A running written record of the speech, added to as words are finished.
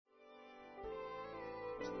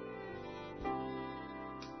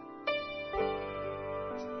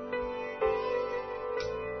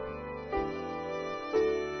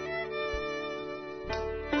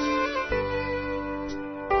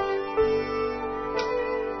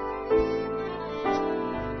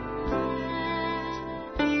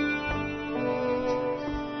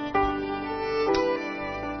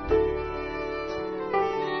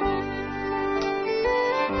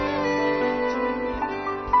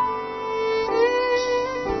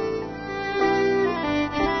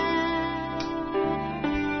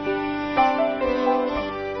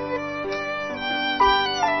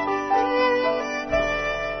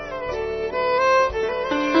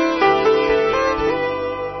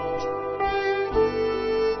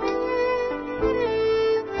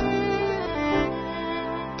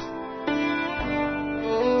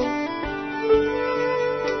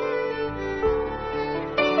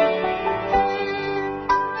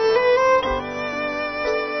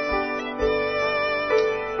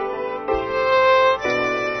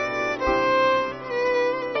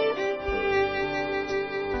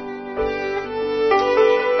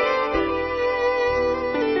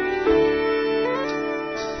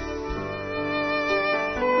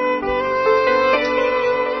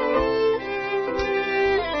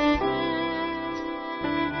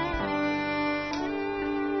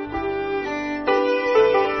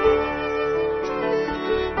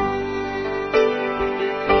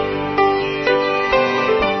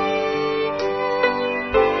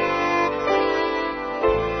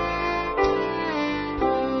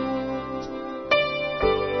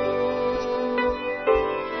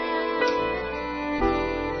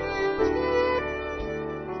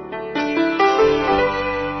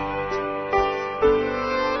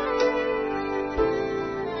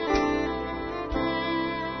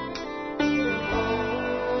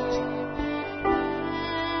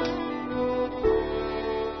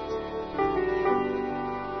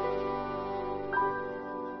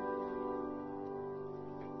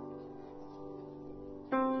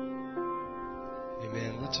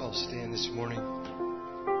Let's all stand this morning.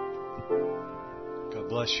 God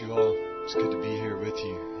bless you all. It's good to be here with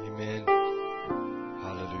you. Amen.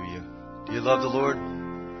 Hallelujah. Do you love the Lord?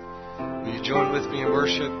 Will you join with me in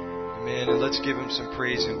worship? Amen. And let's give Him some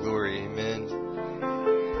praise and glory. Amen.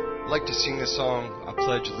 I'd like to sing the song, I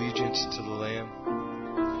Pledge Allegiance to the Lamb.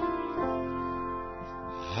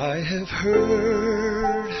 I have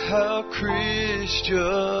heard how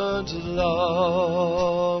Christians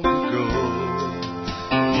long ago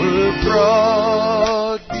were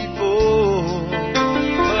brought before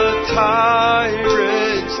a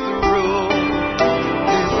tyrant's throne.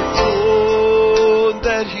 They were told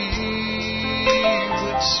that he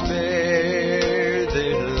would spare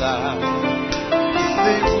their lives.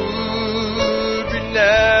 They would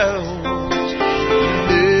renounce the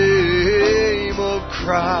name of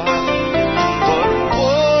Christ.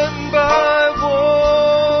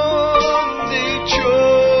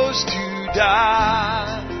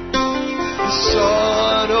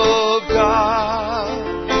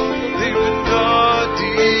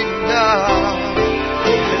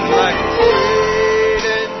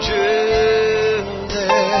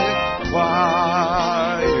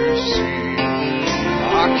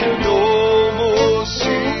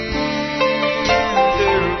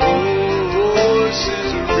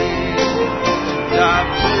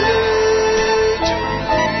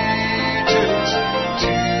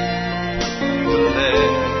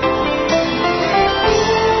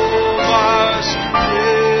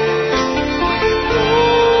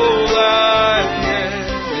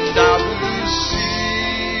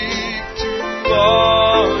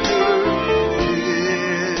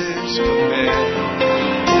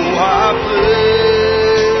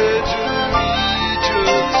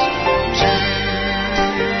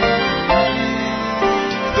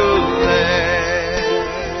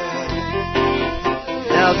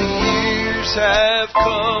 Have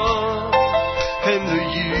come and the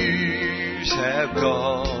years have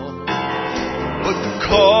gone, but the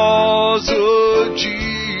cause of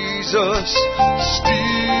Jesus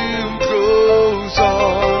still goes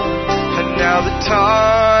on. And now the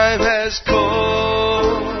time has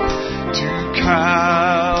come to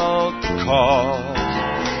count the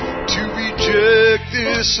cost, to reject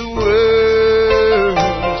this world,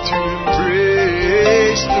 to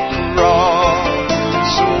embrace the cross.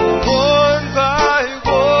 So one by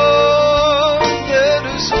one, let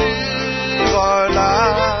us live our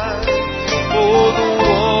life for the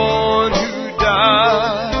one who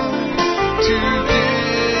died to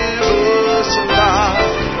give us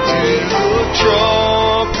life. Till the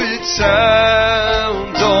trumpet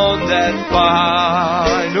sounds on that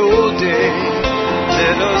final day,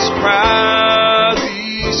 let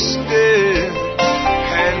proudly stand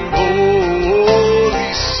and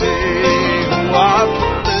boldly say, oh, I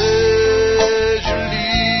pledge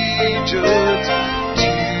allegiance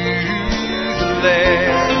to the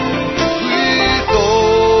Lamb. With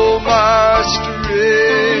all my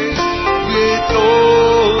strength, with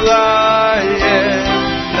all I am,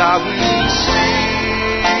 I will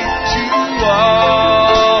seek to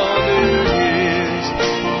honor His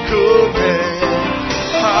command.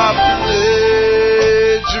 I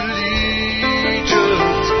pledge allegiance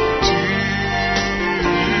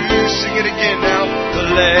to, sing it again now, the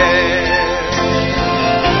Lamb.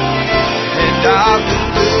 And I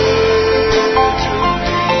pledge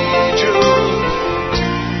allegiance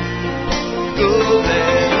to the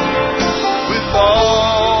Lamb. With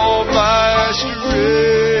all my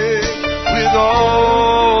strength, with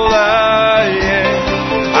all I am,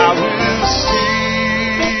 I will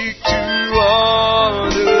seek to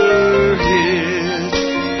honor His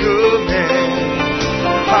command.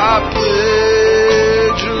 I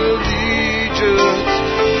pledge allegiance to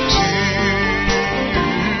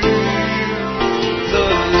the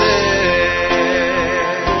Lamb.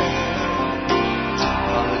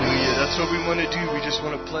 Hallelujah. That's what we want to do. We just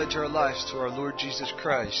want to pledge our lives to our Lord Jesus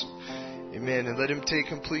Christ. Amen. And let Him take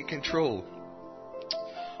complete control.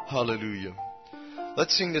 Hallelujah.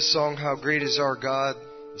 Let's sing this song, How Great Is Our God,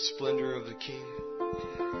 the Splendor of the King.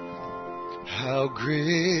 How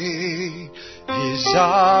great is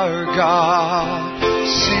our God.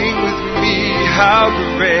 Sing with me, how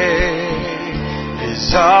great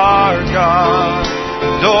is our God.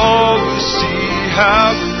 And all will see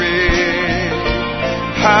how great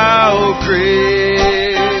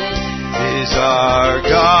is our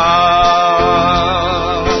God.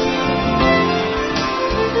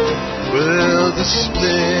 Well, the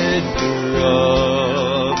splendor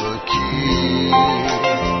of a king,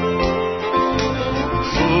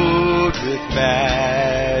 full with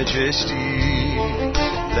majesty,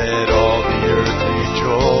 let all the earth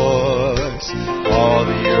rejoice, all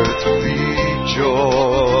the earth rejoice.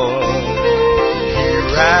 He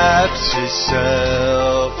wraps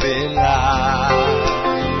Himself in light,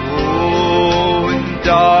 oh, and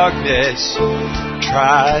darkness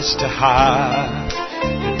tries to hide,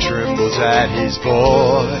 and trembles at His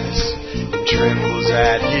voice, and trembles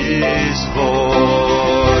at His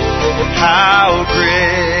voice. How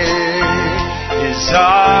great is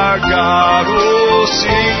our God. Oh,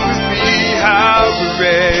 sing with me, how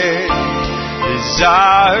great is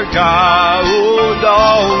our God. Oh, and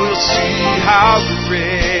all will see how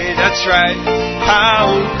great. That's right.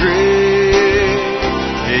 How great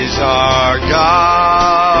is our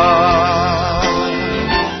God.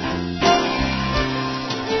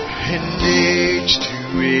 And age to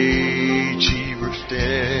age He works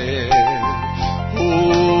there.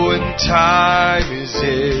 Oh, and time is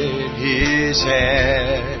in His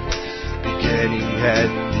hand, beginning at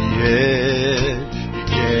the end,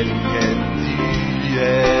 beginning at the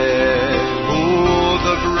end. Oh,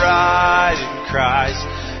 the bride and Christ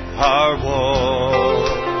are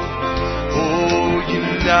one. Oh,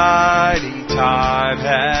 uniting time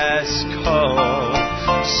has come.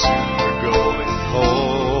 Soon we're going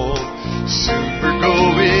home. Soon we're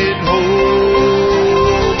going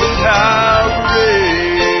home. And how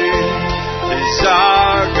great is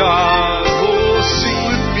our God. Oh, sing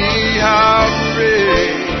with me, how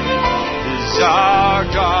great is our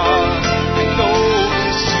God. And oh,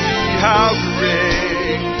 we'll see how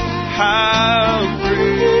great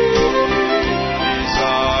is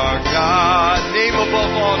our God. Name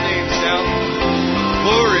above all names now.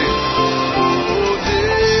 Glory. Oh,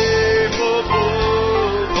 name above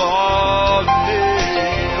all names.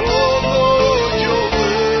 Oh, Lord, You're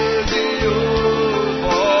worthy of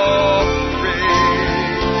all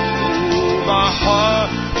praise. Oh, my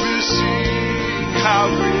heart will sing how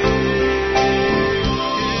great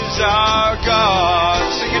is our God.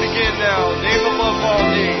 Sing it again now. Name above all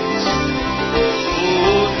names.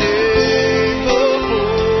 Oh, name above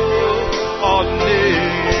all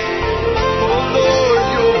names. Oh, Lord,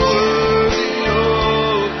 You're worthy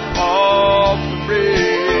of all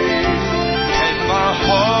praise. And my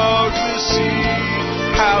heart will sing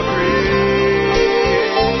how great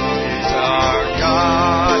is our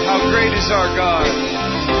God. How great is our God.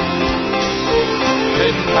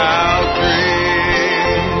 And how great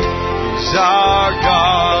is our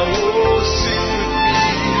God. Oh, sing with me,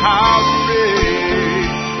 how great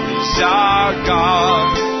is our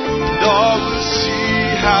God. And all will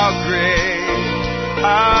see how great,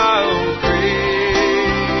 how great.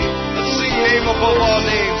 Let's sing name above all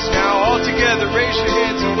names now. All together, raise your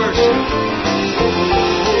hands and worship. Oh,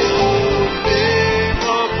 name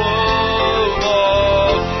above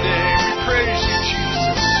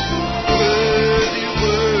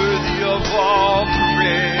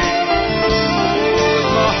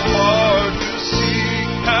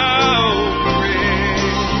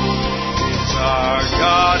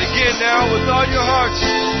now with all your hearts.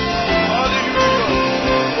 Hallelujah.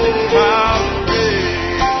 How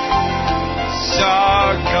great is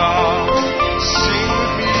our God. Sing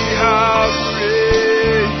with me, how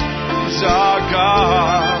great is our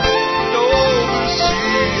God. Oh,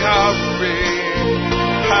 see how great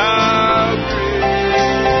is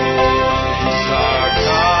our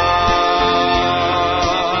God.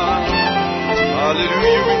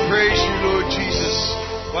 Hallelujah. We praise you, Lord Jesus.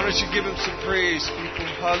 Why don't you give him some praise, people?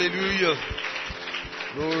 Hallelujah.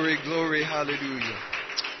 Glory, glory, hallelujah.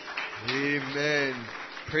 Amen.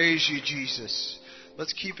 Praise you, Jesus.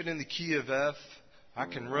 Let's keep it in the key of F. I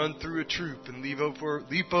can run through a troop and leap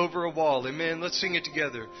over a wall. Amen. Let's sing it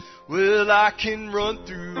together. Well, I can run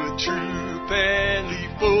through a troop and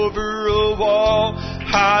leap over a wall.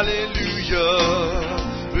 Hallelujah.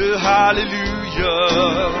 Well, hallelujah.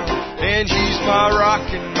 And he's my rock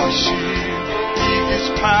and my shield. He gives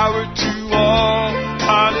power to all.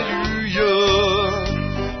 Hallelujah.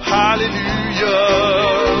 Hallelujah.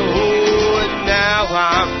 Oh, and now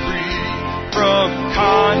I'm free from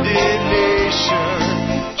condemnation.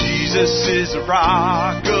 Jesus is the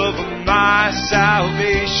rock of my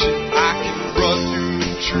salvation. I can run through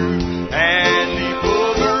the truth and leap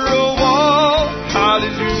over a wall.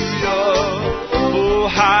 Hallelujah. Oh,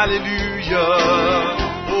 hallelujah.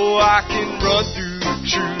 Oh, I can run through the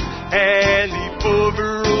truth and leap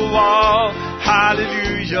over a wall.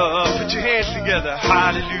 Hallelujah. Put your hands together.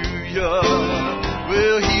 Hallelujah.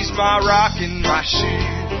 Well, he's my rock and my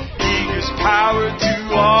shield. He gives power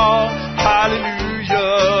to all.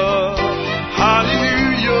 Hallelujah.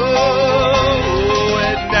 Hallelujah. Oh,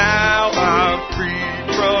 and now I'm free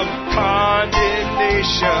from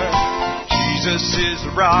condemnation. Jesus is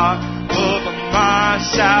the rock of my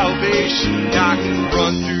salvation. I can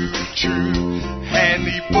run through the truth and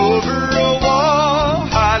leap over a wall.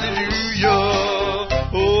 Hallelujah.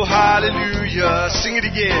 Oh, hallelujah. Sing it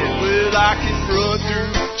again. Well, I can run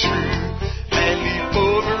through the truth and leap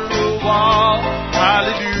over a wall.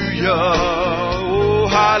 Hallelujah. Oh,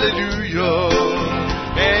 hallelujah.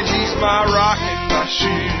 And he's my rock and my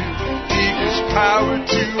shield. He gives power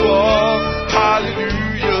to all.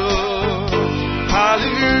 Hallelujah.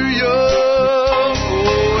 Hallelujah.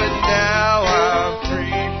 Oh, and now I'm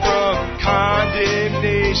free from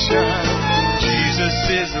condemnation. Jesus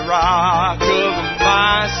is the rock of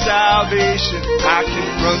my salvation. I can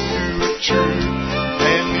run through a troop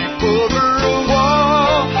and leap over a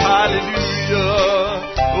wall. Hallelujah.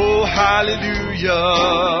 Oh, hallelujah.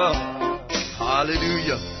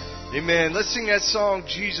 Hallelujah. Amen. Let's sing that song,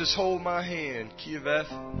 Jesus, Hold My Hand. Key of F.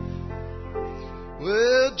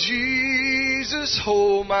 Well, Jesus,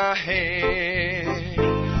 hold my hand.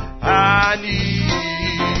 I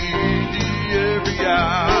need thee every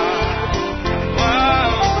hour.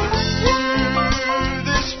 While through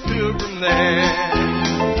this pilgrim land,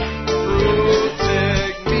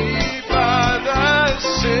 protect me by thy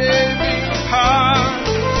saving power.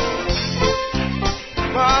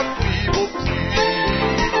 My feeble plea,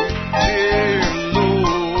 dear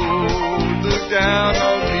Lord, look down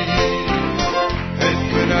on me. And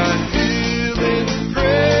when I kneel in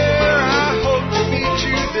prayer, I hope to meet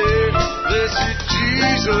you there. Blessed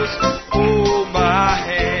Jesus, hold my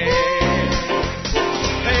hand.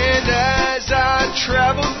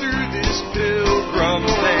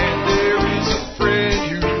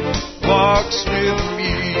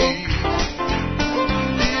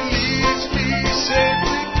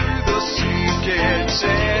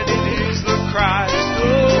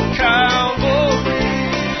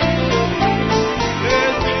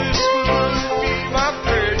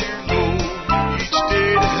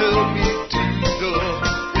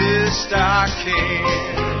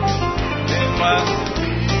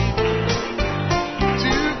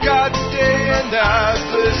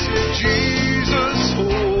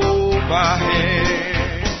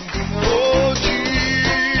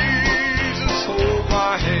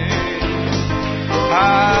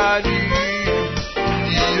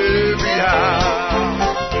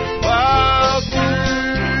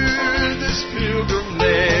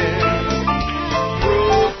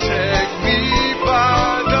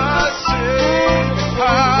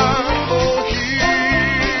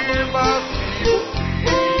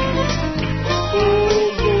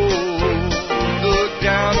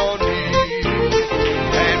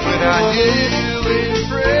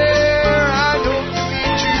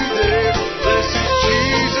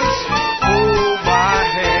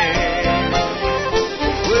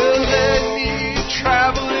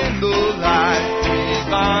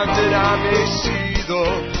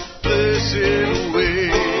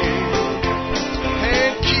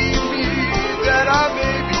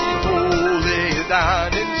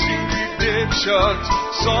 redemption's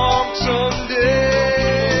song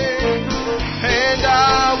someday. And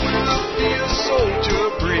I will be a soldier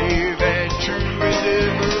brave and true and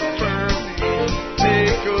ever firmly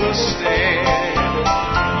take a stand.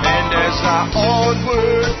 And as I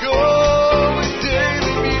onward go and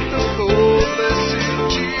daily meet the Lord, blessed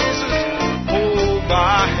Jesus, hold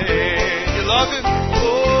my hand. You love Him?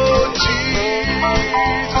 Oh,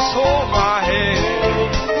 Jesus, hold my hand.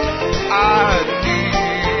 I need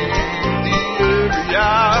Thee every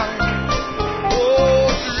hour. Oh,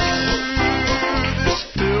 through this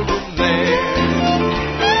pilgrim land,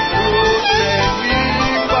 protect me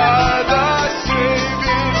by Thy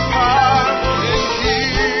saving power, and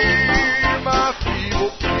hear my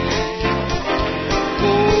feeble plea.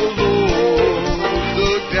 Oh Lord,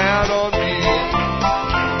 look down on me.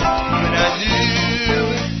 When I kneel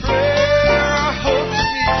in prayer, I hope to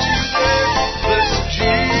meet You there. Blessed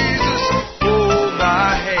Jesus, hold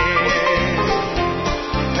my hand.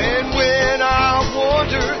 And when I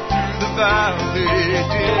wander through the valley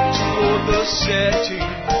dim toward the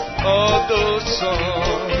setting of the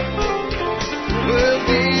sun, will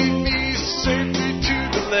lead me safely to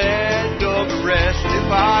the land of rest if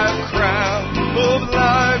I a crown of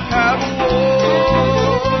life have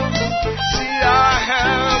won. See, I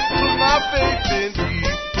have put my faith in Thee,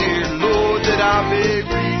 dear Lord, that I may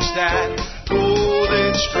reach that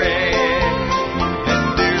golden strand.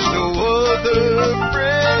 And there's no other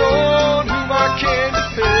friend on whom I can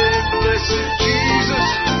depend. Blessed Jesus,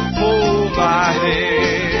 hold my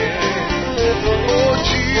hand. Oh,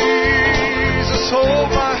 Jesus, hold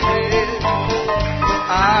my hand.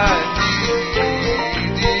 I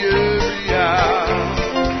need Thee every hour.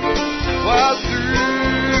 While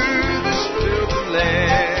through this pilgrim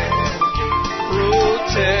land,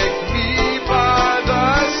 protect me by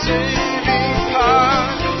Thy saving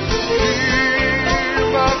power. Hear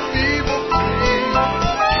my feeble plea,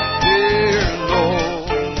 dear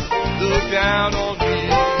Lord, look down on me.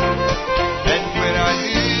 And when I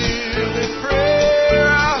kneel in prayer,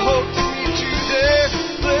 I hope to meet You there.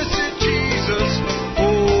 Blessed Jesus,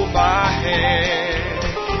 hold my hand.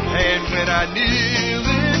 And when I kneel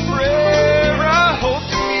in prayer, I hope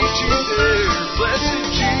to meet You there. Blessed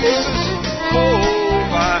Jesus, hold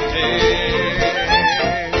my hand.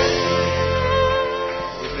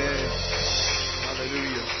 Amen.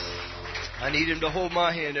 Hallelujah. I need Him to hold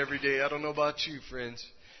my hand every day. I don't know about you, friends.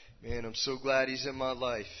 Man, I'm so glad He's in my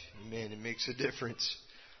life. Amen. It makes a difference.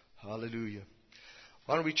 Hallelujah.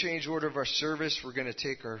 Why don't we change order of our service? We're going to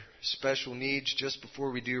take our special needs. Just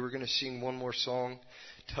before we do, we're going to sing one more song.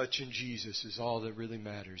 Touching Jesus is all that really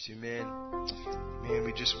matters. Amen. Amen.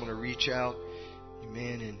 We just want to reach out.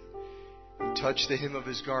 Amen. And touch the hem of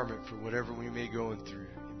His garment for whatever we may be going through.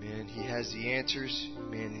 Amen. He has the answers.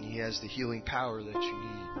 Amen. And He has the healing power that you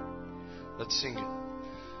need. Let's sing it.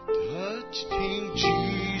 Touching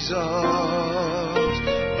Jesus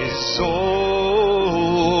is all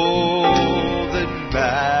that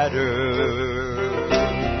matters.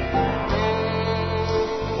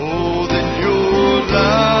 Oh, then your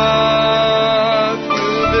life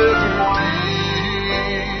will never be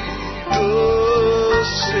the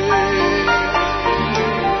same.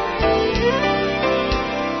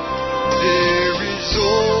 There is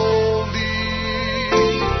only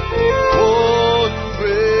one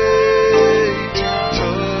way to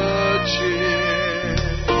touch it.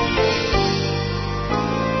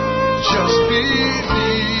 Just believe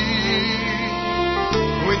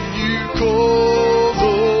when you call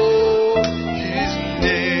on His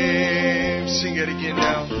name. Sing it again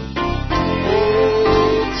now.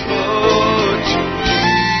 Oh, touching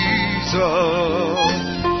Jesus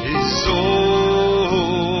is all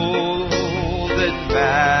that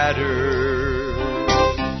matters.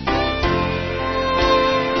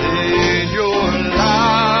 Then your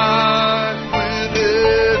life will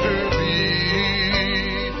never be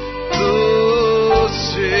the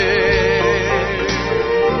same.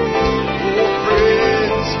 Oh,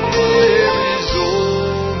 friends, there is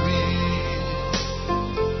only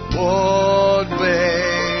one way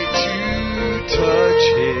to touch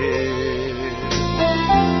Him.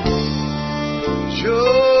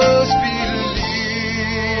 Just believe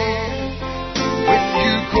when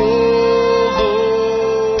you call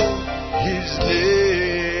on His name.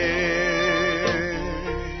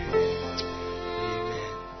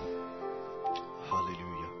 Amen.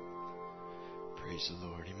 Hallelujah. Praise the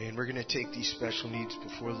Lord. Amen. We're going to take these special needs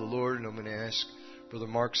before the Lord, and I'm going to ask Brother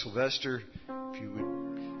Mark Sylvester if you would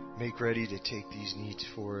make ready to take these needs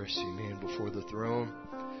for us. Amen. Before the throne.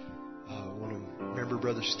 I want to remember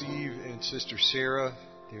Brother Steve and Sister Sarah.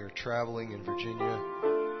 They are traveling in Virginia,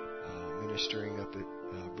 ministering up at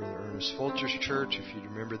Brother Ernest Fulcher's church, if you'd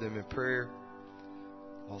remember them in prayer.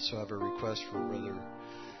 Also have a request for Brother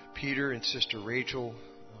Peter and Sister Rachel,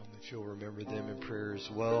 if you'll remember them in prayer as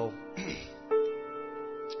well.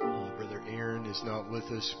 Brother Aaron is not with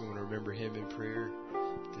us. We want to remember him in prayer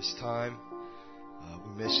at this time.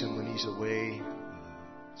 We miss him when he's away.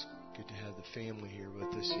 It's good to have the family here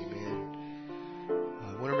with us. Amen.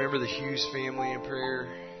 I want to remember the Hughes family in prayer,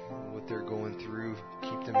 what they're going through.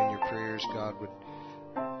 Keep them in your prayers. God would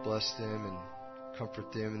bless them and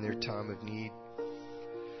comfort them in their time of need.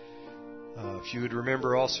 If you would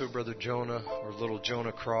remember also Brother Jonah, or little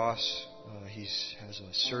Jonah Cross, he has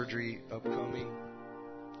a surgery upcoming.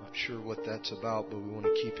 Not sure what that's about, but we want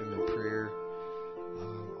to keep him in prayer.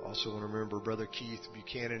 Also want to remember Brother Keith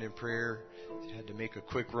Buchanan in prayer. He had to make a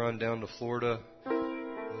quick run down to Florida,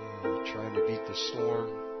 trying to beat the storm.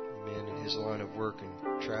 Amen. In his line of work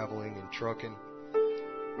and traveling and trucking.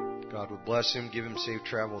 God would bless him, give him safe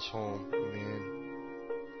travels home. Amen.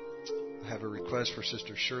 I have a request for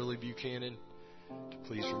Sister Shirley Buchanan to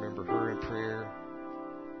please remember her in prayer.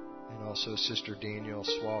 And also Sister Danielle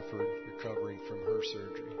Swafford, recovering from her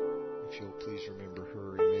surgery. If you'll please remember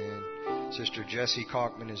her. Amen. Sister Jessie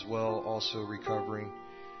Cockman as well, also recovering.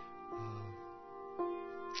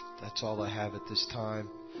 That's all I have at this time.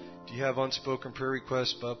 Do you have unspoken prayer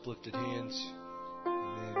requests by uplifted hands?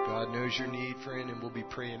 Amen. God knows your need, friend, and we'll be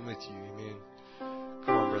praying with you. Amen.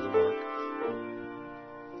 Come on, Brother Mark.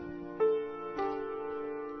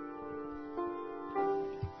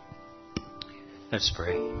 Let's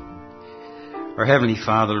pray. Our Heavenly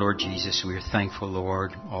Father, Lord Jesus, we are thankful,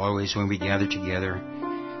 Lord, always when we gather together,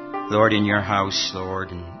 Lord, in your house,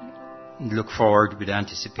 Lord, and look forward with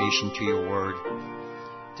anticipation to your word,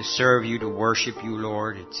 to serve you, to worship you,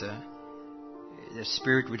 Lord. It's the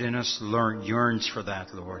spirit within us yearns for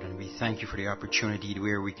that, Lord, and we thank you for the opportunity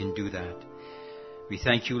where we can do that. We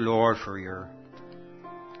thank you, Lord, for your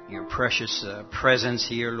precious presence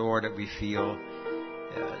here, Lord, that we feel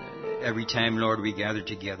every time, Lord, we gather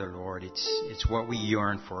together, Lord. It's what we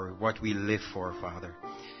yearn for, what we live for, Father.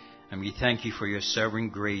 And we thank you for your sovereign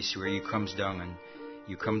grace where you come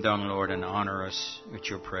down, Lord, and honor us with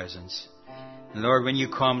your presence. And Lord, when you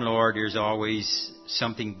come, Lord, there's always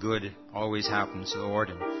something good always happens, Lord.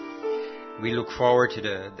 And we look forward to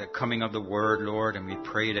the coming of the word, Lord, and we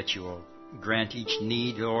pray that you will grant each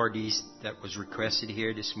need, Lord, that was requested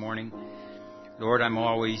here this morning. Lord, I'm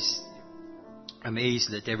always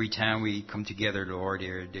amazed that every time we come together, Lord,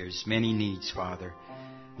 there's many needs, Father.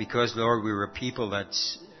 Because, Lord, we're a people that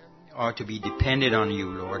ought to be dependent on you,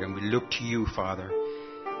 Lord, and we look to you, Father,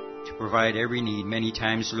 to provide every need. Many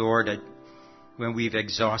times, Lord, that when we've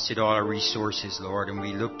exhausted all our resources, Lord, and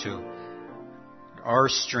we look to our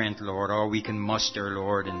strength, Lord, all we can muster,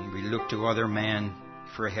 Lord, and we look to other men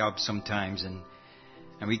for help sometimes, and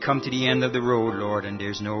we come to the end of the road, Lord, and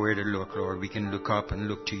there's nowhere to look, Lord. We can look up and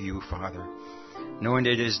look to you, Father, knowing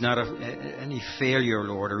that there's not any failure,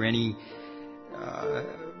 Lord, or any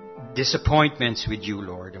disappointments with you,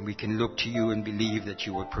 Lord, and we can look to you and believe that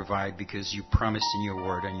you will provide because you promised in your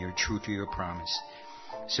word and you're true to your promise.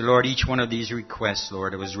 So, Lord, each one of these requests,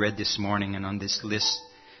 Lord, that was read this morning and on this list,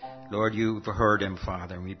 Lord, you've heard them,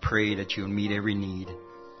 Father, and we pray that you'll meet every need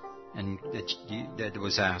and that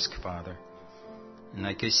was asked, Father. And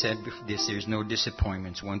like I said, there's no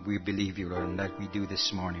disappointments when we believe you, Lord, and that we do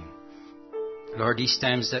this morning. Lord, these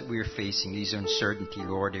times that we're facing, these uncertainty,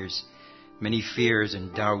 Lord, there's many fears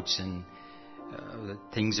and doubts and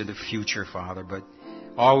things of the future, Father. But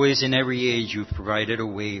always in every age you've provided a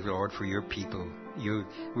way, Lord, for your people.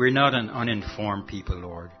 We're not an uninformed people,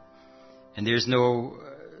 Lord. And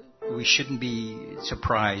we shouldn't be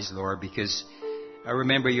surprised, Lord, because I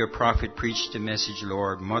remember your prophet preached the message,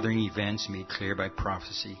 Lord, modern events made clear by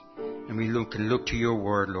prophecy. And we can look to your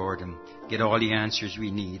word, Lord, and get all the answers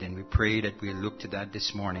we need. And we pray that we'll look to that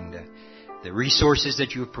this morning. The resources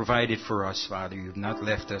that you have provided for us, Father, you've not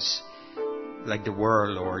left us like the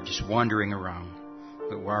world, Lord, just wandering around.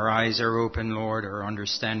 But where our eyes are open, Lord, our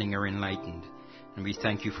understanding are enlightened. And we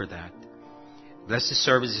thank you for that. Bless the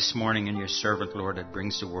service this morning and your servant, Lord, that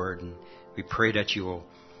brings the word. And we pray that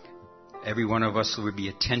every one of us will be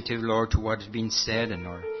attentive, Lord, to what is being said, and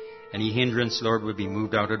any hindrance, Lord, will be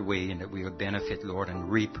moved out of the way, and that we will benefit, Lord,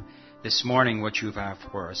 and reap this morning what you've had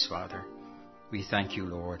for us, Father. We thank you,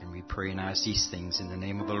 Lord, and we pray and ask these things in the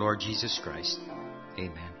name of the Lord Jesus Christ.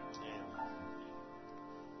 Amen.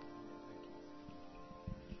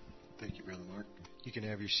 Thank you, Brother Mark. You can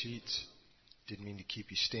have your seats. Didn't mean to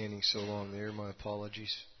keep you standing so long there. My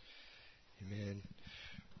apologies. Amen.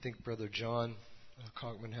 I think Brother John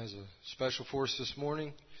Conkman has a special for us this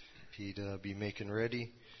morning. If he'd be making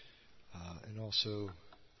ready. And also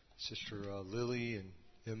Sister Lily and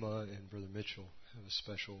Emma and Brother Mitchell have a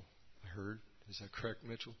special, I heard. Is that correct,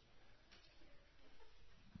 Mitchell?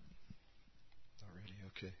 Not ready?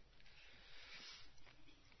 Okay.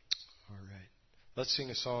 All right. Let's sing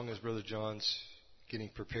a song as Brother John's getting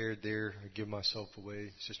prepared there. I give myself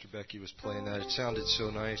away. Sister Becky was playing that. It sounded so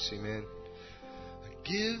nice. Amen. I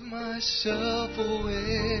give myself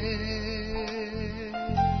away.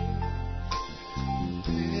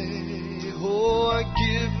 Oh, I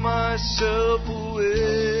give myself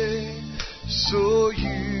away so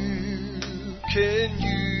you can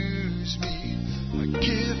use me. I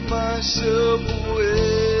give myself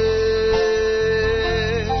away.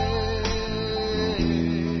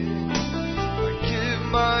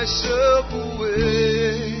 Myself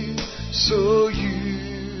away so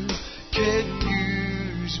you can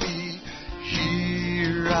use me.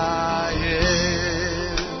 Here I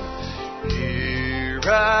am, here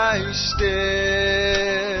I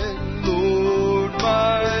stand, Lord,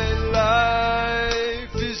 my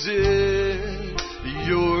life is in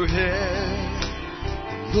your hand.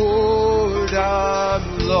 Lord,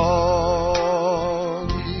 I'm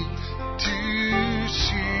longing to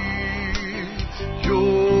see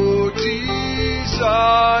your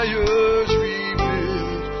desires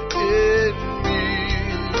revealed in me.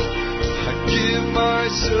 I give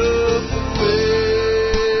myself away.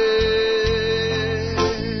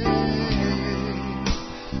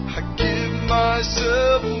 I give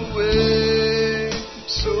myself away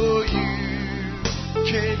so you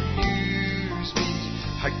can use me.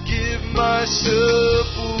 I give myself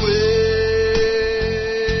away.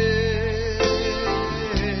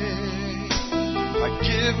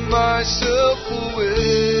 Myself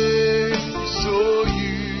away so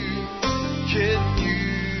you can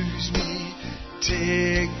use me.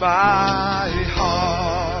 Take my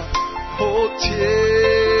heart, oh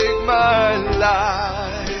take my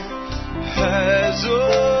life as a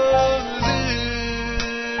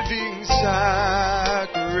living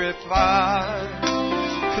sacrifice,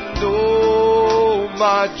 and all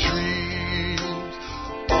my dreams,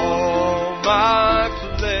 all my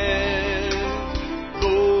plans,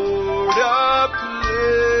 I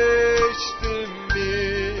place them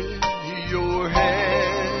in your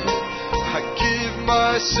hand. I give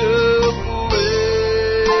myself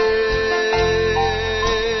away.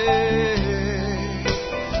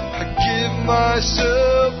 I give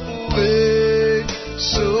myself away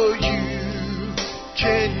so you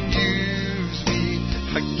can use me.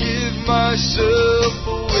 I give myself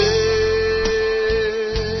away.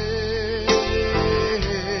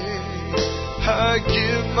 I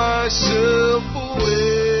give myself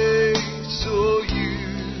away so you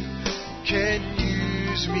can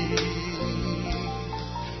use me.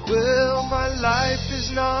 Well, my life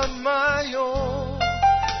is not my own.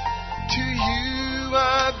 To you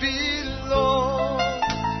I belong.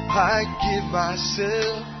 I give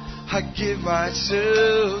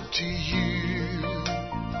myself to you.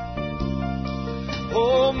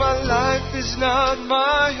 Oh, my life is not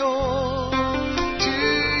my own.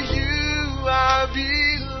 I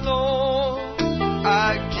belong.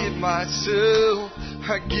 I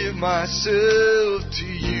give myself to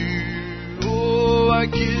you. Oh, I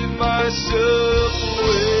give myself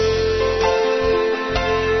away.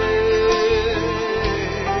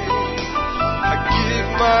 I give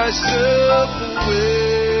myself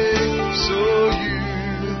away so you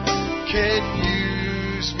can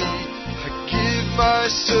use me. I give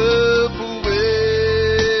myself away.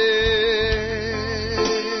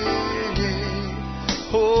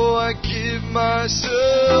 Oh, I give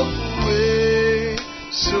myself away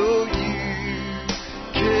so you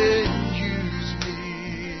can use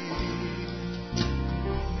me.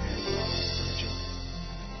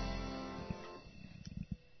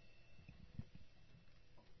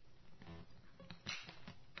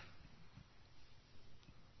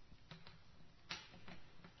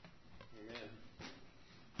 Amen.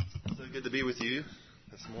 So good to be with you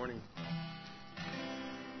this morning.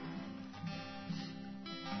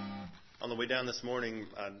 On the way down this morning,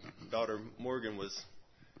 my daughter Morgan was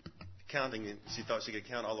counting, and she thought she could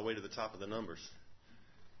count all the way to the top of the numbers.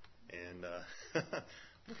 And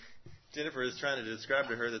Jennifer is trying to describe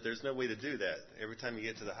to her that there's no way to do that. Every time you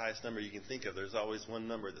get to the highest number you can think of, there's always one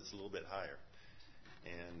number that's a little bit higher.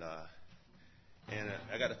 And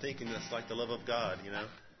I got to thinking that's like the love of God, you know.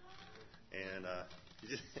 And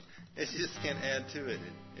you just can't add to it.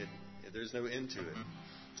 There's no end to it.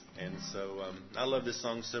 And so I love this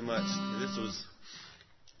song so much.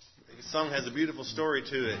 This song has a beautiful story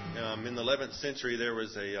to it. In the 11th century, there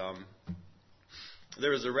was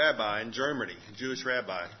there was a rabbi in Germany, a Jewish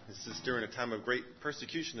rabbi. This is during a time of great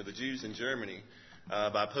persecution of the Jews in Germany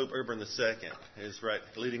by Pope Urban II. It's right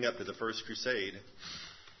leading up to the First Crusade.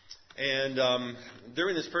 And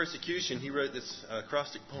during this persecution, he wrote this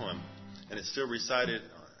acrostic poem, and it's still recited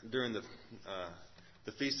during the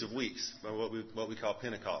Feast of Weeks, what we call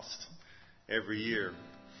Pentecost, every year.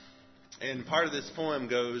 And part of this poem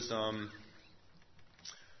goes,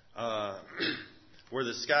 where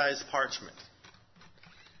the sky's parchment,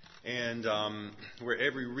 and where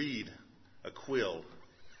every reed a quill,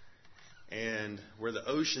 and where the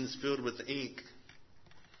ocean's filled with ink,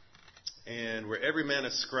 and where every man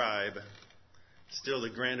a scribe, still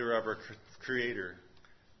the grandeur of our Creator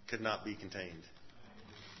could not be contained.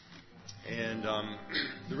 And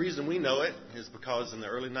the reason we know it is because in the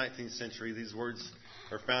early 19th century, these words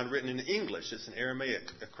are found written in English. It's an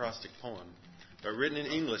Aramaic acrostic poem, but written in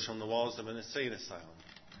English on the walls of an insane asylum.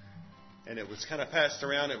 And it was kind of passed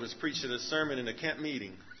around. It was preached at a sermon in a camp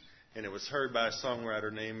meeting, and it was heard by a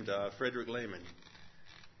songwriter named Frederick Lehman.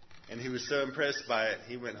 And he was so impressed by it,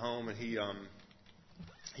 he went home and he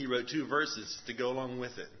wrote 2 verses to go along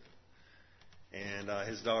with it. And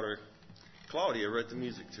his daughter Claudia wrote the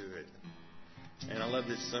music to it. And I love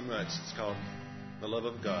this so much. It's called The Love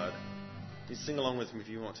of God. You sing along with me if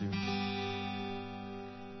you want to.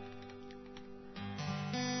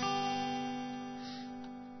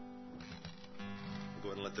 Go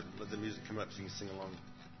ahead and let the music come up so you can sing along.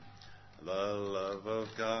 The love of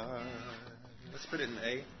God. Let's put it in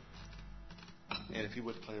A. And if you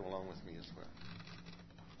would play along with me as well.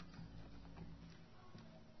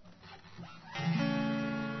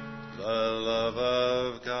 The love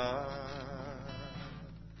of God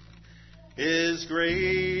is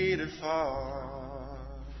greater far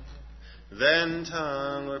than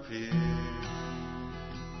tongue or pen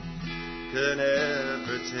could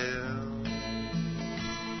ever tell.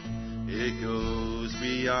 It goes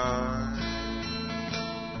beyond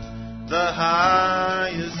the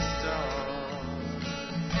highest star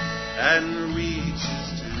and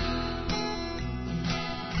reaches to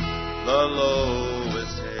the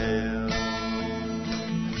lowest hell.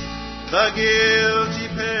 The guilty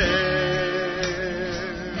pair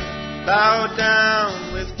bowed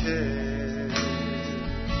down with care.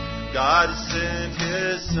 God sent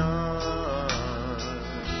His Son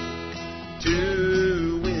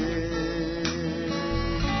to win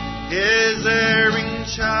His erring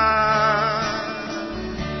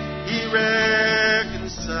child. He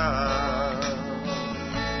reconciled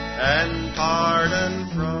and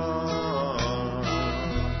pardoned from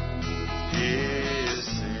His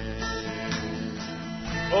sin.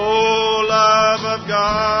 Oh, love of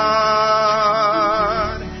God,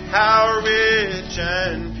 how rich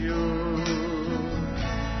and pure,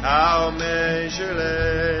 how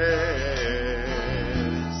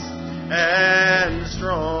measureless and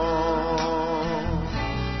strong,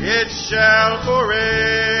 it shall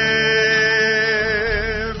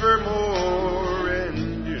forevermore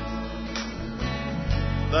endure.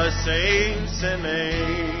 The saints and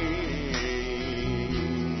angels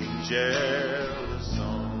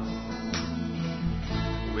song,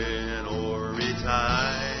 when hoary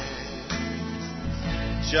times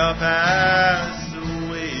shall pass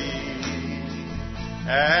away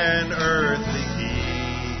and earthly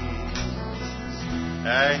kings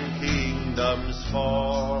and kingdoms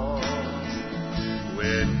fall,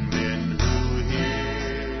 when men who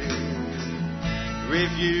hear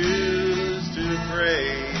refuse to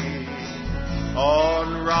pray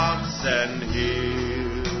on rocks and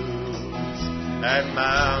hills and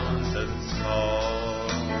mountains tall.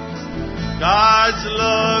 God's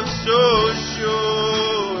love so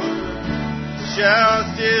sure shall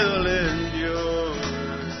still endure,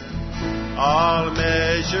 all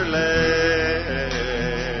measureless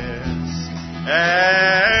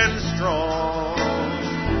and strong,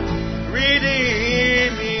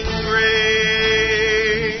 redeeming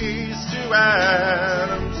grace to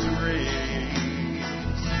Adam's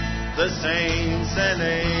race, the saints and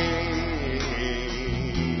angels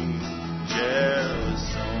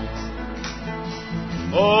song.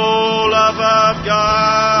 Oh, love of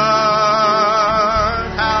God,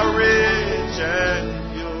 how rich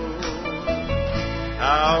and pure,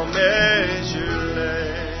 how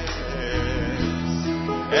measureless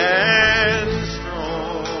and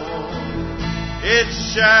strong, it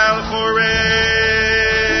shall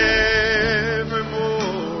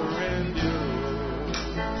forevermore endure.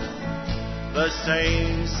 The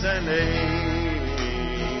saints and angels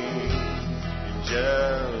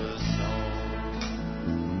song.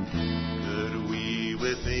 Could we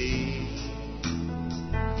with thee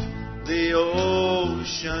the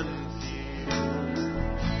ocean feel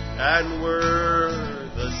and were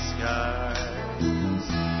the skies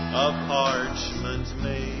of parchment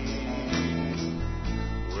made,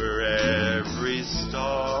 were every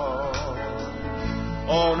star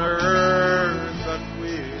on earth but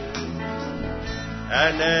with,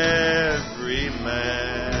 and every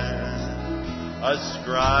man a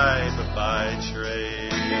scribe by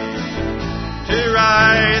trade, to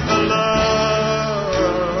write the love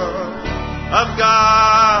of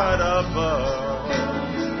God above,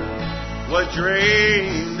 what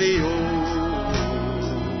dreamed the ocean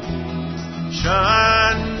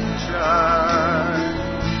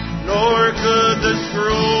dry, nor could the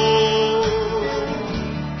scroll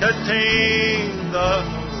contain the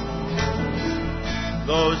hope,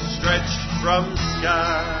 though stretched from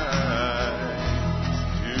sky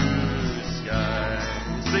to sky.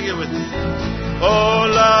 Sing it with me. Oh,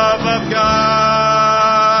 love of God,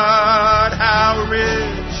 how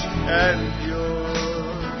rich and pure,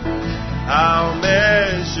 how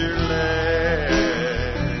measureless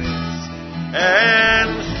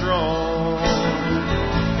and strong,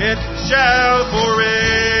 it shall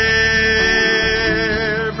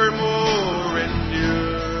forevermore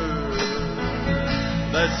endure.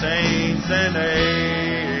 The saints and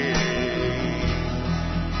angels.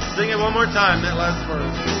 Sing it one more time, that last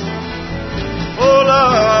verse. Oh,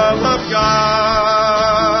 love of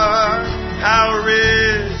God, how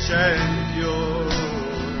rich and pure,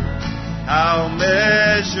 how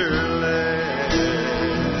measureless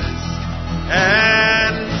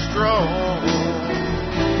and strong,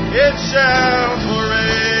 it shall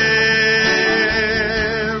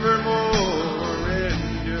forevermore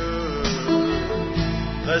endure.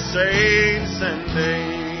 The saints and angels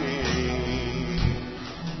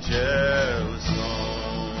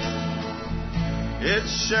song, it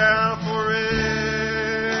shall forevermore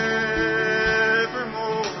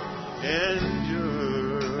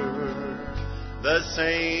endure. The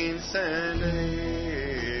saints and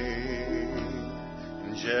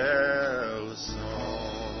angels song.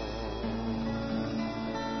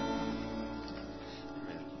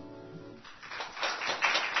 Amen.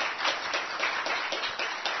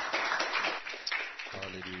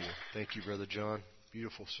 Hallelujah. Thank you, Brother John.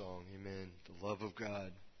 Beautiful song. Amen. The love of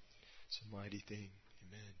God. It's a mighty thing.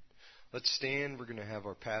 Amen. Let's stand. We're going to have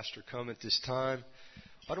our pastor come at this time.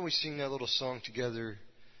 Why don't we sing that little song together?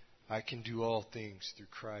 I can do all things through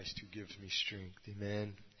Christ who gives me strength.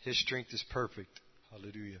 Amen. His strength is perfect.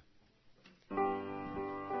 Hallelujah.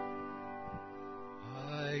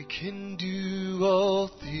 I can do all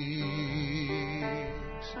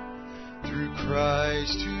things through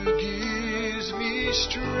Christ who gives me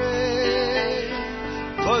strength.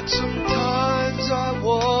 But sometimes I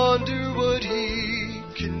wonder what He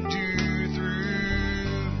can do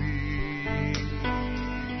through me.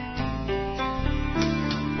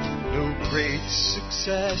 No great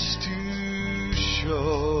success to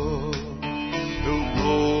show, no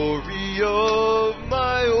glory of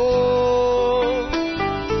my own.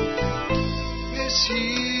 Yes,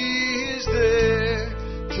 He is there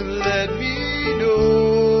to let me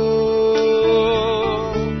know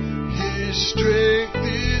His strength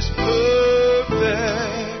is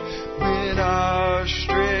perfect when our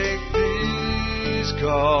strength is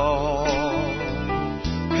gone,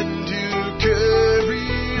 and to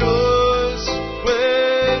carry us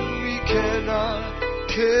when we cannot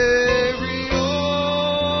carry on.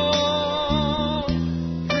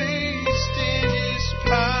 Raised in His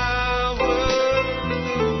power,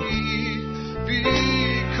 the weak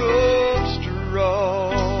become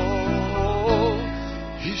strong.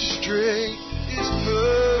 His strength is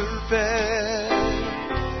perfect.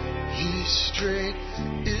 His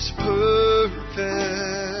strength is perfect.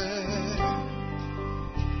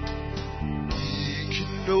 We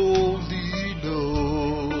can only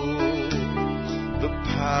know the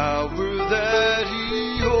power that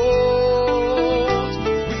He holds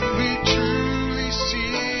when we truly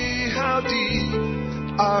see how deep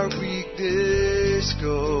our weakness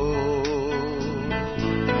goes,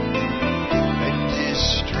 and His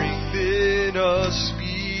strength in us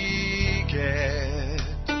began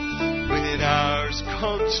when ours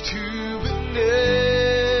comes to an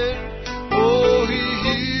end. Oh, He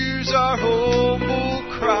hears our humble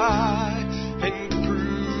cry and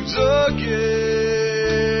proves again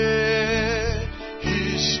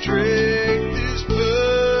His strength is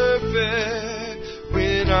perfect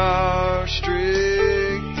when our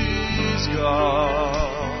strength is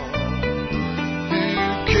gone.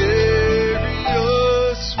 He'll carry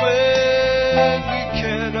us when we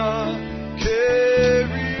cannot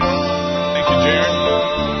carry on. Thank you, Jared.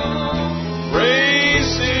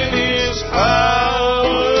 Raised in His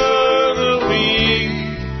power, the weak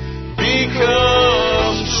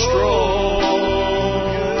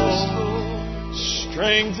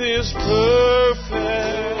strength is perfect.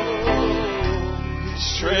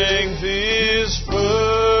 His strength is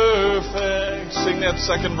perfect. Sing that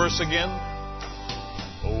second verse again.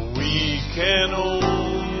 Oh, we can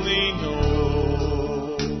only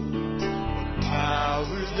know the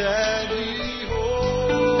power that He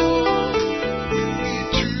holds. We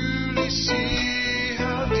truly see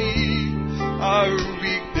how deep our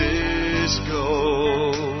weakness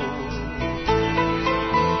goes.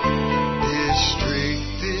 His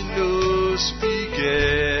strength in us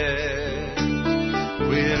began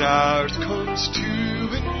when ours comes to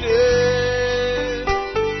an end.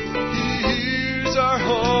 He hears our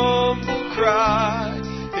humble cry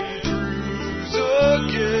and proves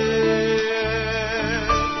again.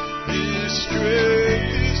 His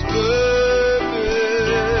strength is perfect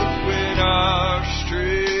when our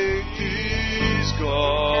strength is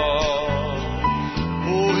gone.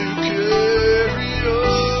 Oh, He'll carry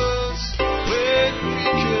us when we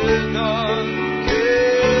cannot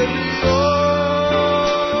carry on.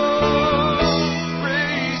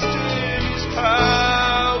 Raised in His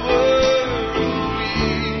power,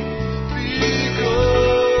 we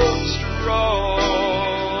become strong.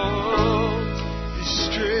 His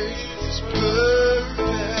strength is perfect.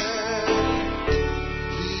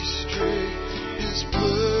 His strength is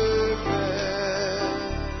perfect.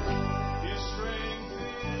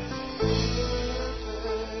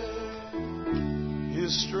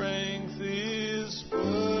 His strength is perfect.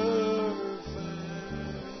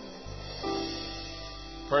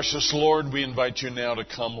 Precious Lord, we invite you now to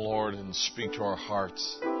come, Lord, and speak to our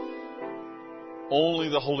hearts. Only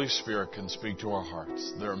the Holy Spirit can speak to our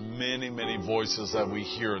hearts. There are many, many voices that we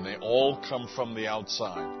hear, and they all come from the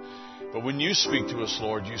outside. But when you speak to us,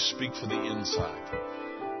 Lord, you speak for the inside.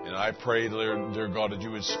 And I pray, dear God, that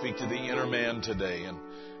you would speak to the inner man today. And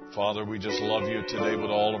Father, we just love you today with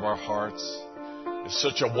all of our hearts. It's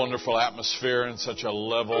such a wonderful atmosphere and such a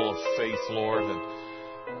level of faith, Lord. And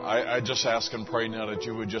I just ask and pray now that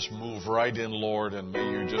you would just move right in, Lord, and may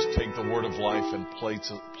you just take the word of life and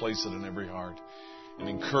place it in every heart and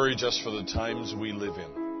encourage us for the times we live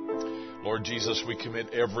in. Lord Jesus, we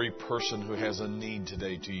commit every person who has a need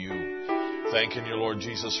today to you. Thanking you, Lord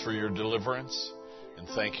Jesus, for your deliverance, and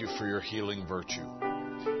thank you for your healing virtue.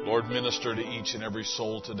 Lord, minister to each and every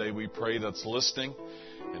soul today, we pray, that's listening.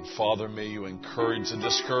 And Father, may you encourage the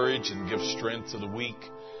discouraged and give strength to the weak.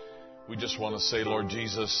 We just want to say, Lord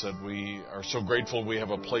Jesus, that we are so grateful we have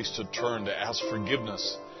a place to turn to ask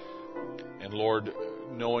forgiveness. And Lord,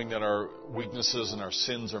 knowing that our weaknesses and our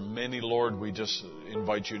sins are many, Lord, we just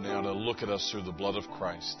invite you now to look at us through the blood of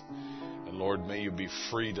Christ. And Lord, may you be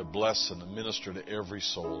free to bless and to minister to every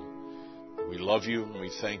soul. We love you and we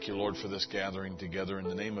thank you, Lord, for this gathering together. In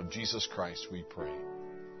the name of Jesus Christ, we pray.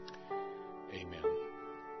 Amen.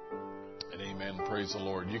 And amen. Praise the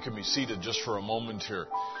Lord. You can be seated just for a moment here.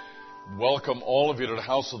 Welcome all of you to the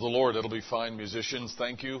house of the Lord. It'll be fine, musicians.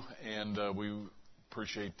 Thank you. And we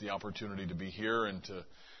appreciate the opportunity to be here and to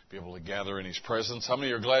be able to gather in His presence. How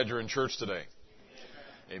many are glad you're in church today?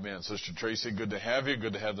 Amen. Sister Tracy, good to have you.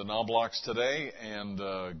 Good to have the Knoblocks today. And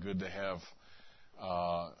good to have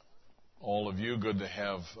all of you. Good to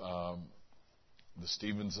have the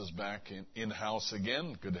Stevenses back in-house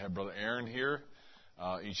again. Good to have Brother Aaron here.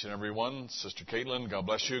 Each and every one. Sister Caitlin, God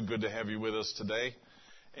bless you. Good to have you with us today.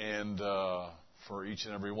 And for each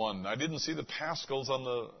and every one. I didn't see the Pascals on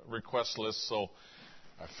the request list, so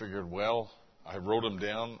I figured, well, I wrote them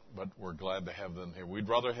down, but we're glad to have them here. We'd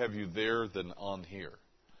rather have you there than on here.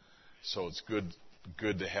 So it's good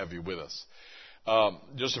to have you with us.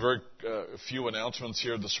 Just a very few announcements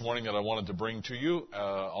here this morning that I wanted to bring to you.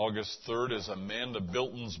 August 3rd is Amanda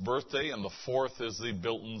Bilton's birthday, and the 4th is the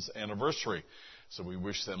Bilton's anniversary. So we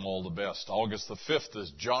wish them all the best. August the 5th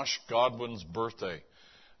is Josh Godwin's birthday.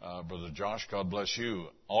 Brother Josh, God bless you.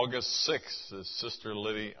 August 6th is Sister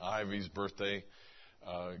Liddy Ivy's birthday.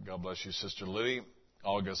 God bless you, Sister Liddy.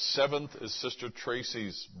 August 7th is Sister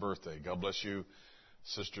Tracy's birthday. God bless you,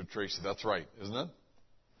 Sister Tracy. That's right, isn't it?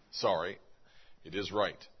 Sorry, it is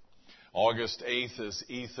right. August 8th is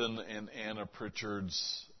Ethan and Anna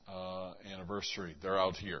Pritchard's anniversary. They're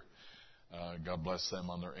out here. God bless them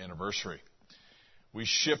on their anniversary. We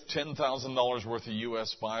shipped $10,000 worth of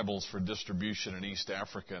U.S. Bibles for distribution in East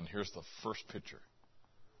Africa, and here's the first picture.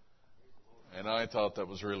 And I thought that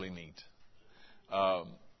was really neat.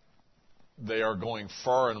 They are going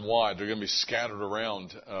far and wide. They're going to be scattered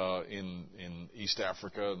around in East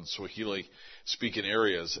Africa and Swahili-speaking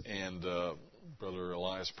areas. And Brother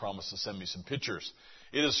Elias promised to send me some pictures.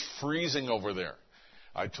 It is freezing over there.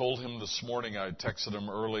 I told him this morning, I texted him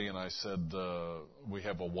early, and I said, we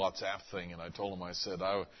have a WhatsApp thing, and I told him, I said,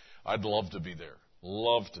 I'd love to be there.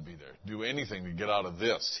 Love to be there. Do anything to get out of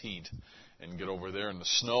this heat and get over there in the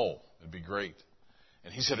snow. It'd be great.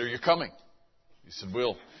 And he said, are you coming? He said,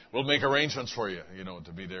 we'll make arrangements for you,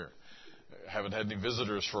 to be there. Haven't had any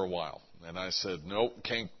visitors for a while. And I said, nope,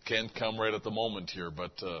 can't come right at the moment here,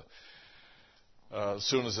 but as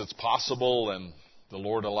soon as it's possible and the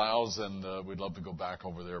Lord allows, then we'd love to go back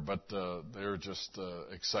over there. But they're just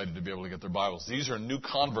excited to be able to get their Bibles. These are new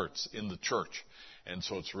converts in the church, and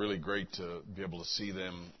so it's really great to be able to see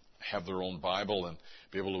them have their own Bible and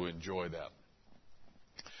be able to enjoy that.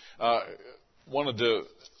 Wanted to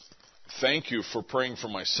thank you for praying for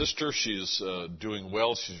my sister. She's doing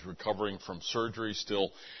well. She's recovering from surgery,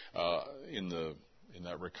 still in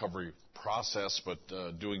that recovery process, but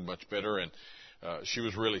doing much better. And she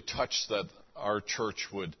was really touched that our church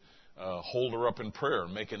would hold her up in prayer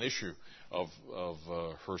and make an issue of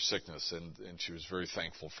her sickness, and she was very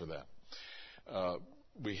thankful for that.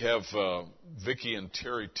 We have Vicki and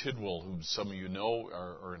Terry Tidwell, who some of you know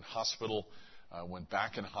are in hospital. Went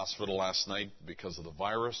back in hospital last night because of the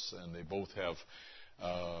virus, and they both have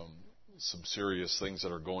some serious things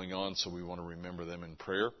that are going on, so we want to remember them in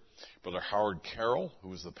prayer. Brother Howard Carroll, who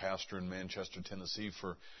was the pastor in Manchester, Tennessee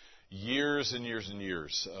for years and years and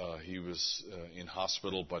years. He was in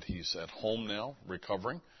hospital, but he's at home now,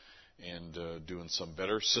 recovering and doing some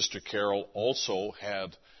better. Sister Carol also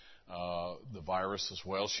had the virus as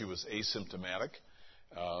well. She was asymptomatic,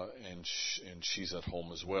 and she's at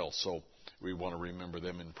home as well. So we want to remember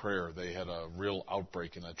them in prayer. They had a real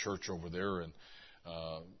outbreak in that church over there, and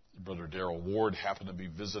Brother Darrell Ward happened to be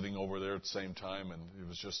visiting over there at the same time, and it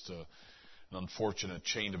was just an unfortunate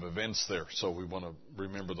chain of events there. So we want to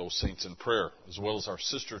remember those saints in prayer, as well as our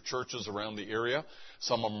sister churches around the area.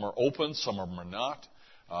 Some of them are open, some of them are not,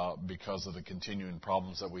 because of the continuing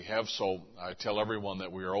problems that we have. So I tell everyone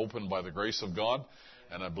that we are open by the grace of God,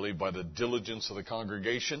 and I believe by the diligence of the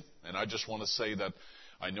congregation. And I just want to say that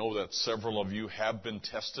I know that several of you have been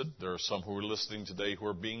tested. There are some who are listening today who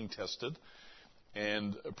are being tested,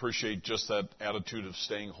 and appreciate just that attitude of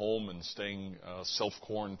staying home and staying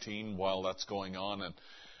self-quarantine while that's going on. And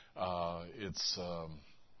I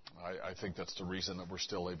think that's the reason that we're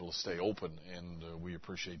still able to stay open, and we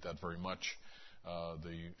appreciate that very much.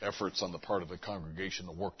 The efforts on the part of the congregation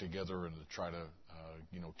to work together and to try to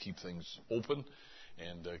keep things open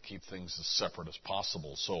and keep things as separate as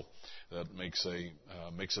possible. So that makes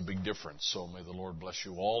a big difference. So may the Lord bless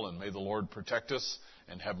you all, and may the Lord protect us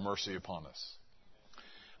and have mercy upon us.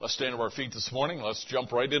 Let's stand to our feet this morning. Let's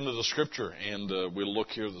jump right into the Scripture, and we'll look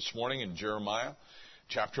here this morning in Jeremiah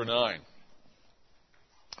chapter 9.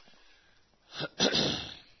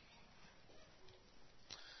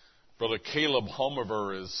 Brother Caleb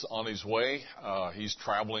Homever is on his way. He's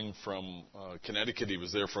traveling from Connecticut. He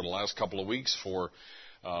was there for the last couple of weeks for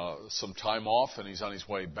some time off, and he's on his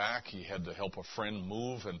way back. He had to help a friend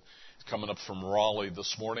move, and he's coming up from Raleigh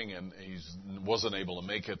this morning, and he wasn't able to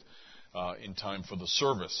make it in time for the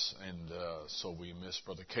service. And so we miss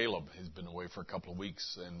Brother Caleb. He's been away for a couple of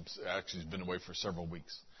weeks, and actually he's been away for several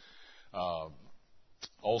weeks.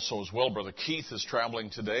 Also as well, Brother Keith is traveling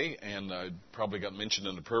today, and probably got mentioned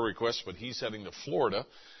in the prayer request, but he's heading to Florida.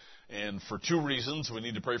 And for two reasons, we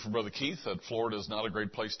need to pray for Brother Keith, that Florida is not a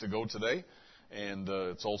great place to go today, and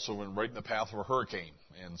it's also right in the path of a hurricane.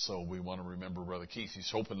 And so we want to remember Brother Keith. He's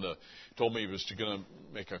told me he was going to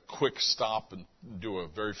make a quick stop and do a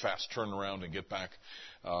very fast turnaround and get back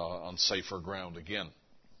on safer ground again.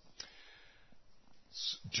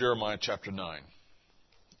 It's Jeremiah chapter 9.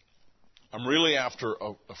 I'm really after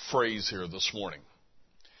a phrase here this morning.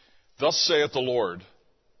 Thus saith the Lord,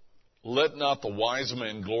 let not the wise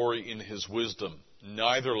man glory in his wisdom,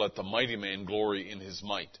 neither let the mighty man glory in his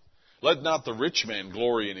might. Let not the rich man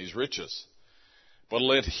glory in his riches, but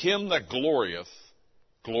let him that glorieth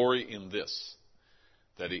glory in this,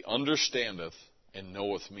 that he understandeth and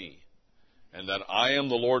knoweth me, and that I am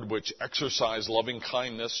the Lord which exercise loving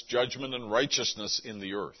kindness, judgment, and righteousness in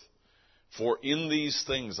the earth. For in these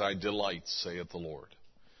things I delight, saith the Lord.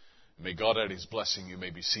 May God add his blessing. You may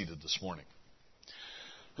be seated this morning.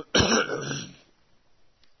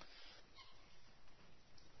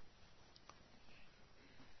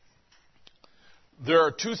 There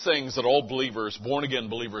are two things that all believers, born-again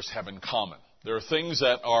believers, have in common. There are things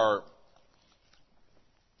that are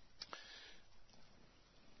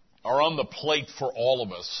on the plate for all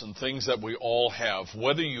of us, and things that we all have.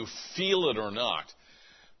 Whether you feel it or not,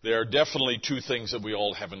 there are definitely two things that we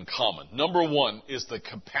all have in common. Number one is the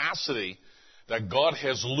capacity that God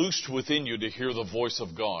has loosed within you to hear the voice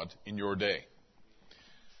of God in your day.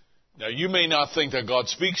 Now, you may not think that God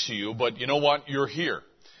speaks to you, but you know what? You're here.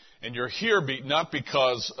 And you're here not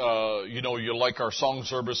because, you like our song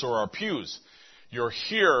service or our pews. You're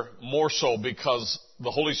here more so because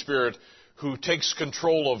the Holy Spirit, who takes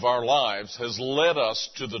control of our lives, has led us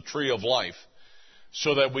to the tree of life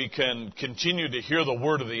so that we can continue to hear the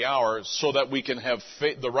word of the hour, so that we can have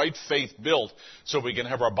the right faith built, so we can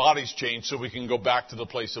have our bodies changed, so we can go back to the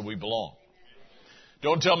place that we belong.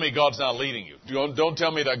 Don't tell me God's not leading you. Don't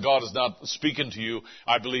tell me that God is not speaking to you.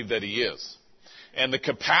 I believe that He is. And the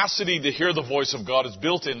capacity to hear the voice of God is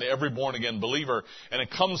built into every born-again believer, and it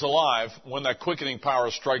comes alive when that quickening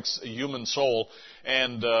power strikes a human soul,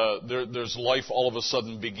 and there's life all of a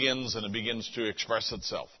sudden begins, and it begins to express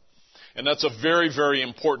itself. And that's a very, very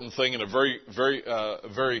important thing, and a very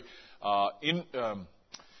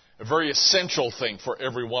essential thing for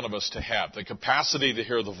every one of us to have, the capacity to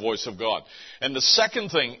hear the voice of God. And the second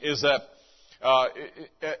thing is that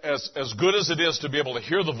as good as it is to be able to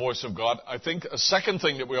hear the voice of God, I think a second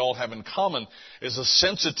thing that we all have in common is a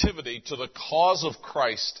sensitivity to the cause of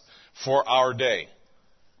Christ for our day.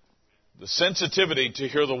 The sensitivity to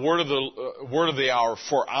hear the word of the hour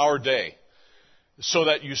for our day, so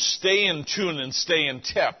that you stay in tune and stay in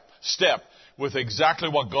step with exactly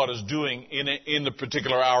what God is doing in the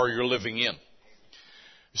particular hour you're living in.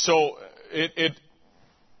 So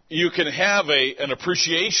you can have an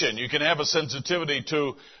appreciation, you can have a sensitivity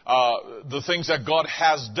to the things that God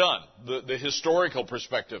has done, the historical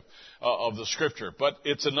perspective of the Scripture. But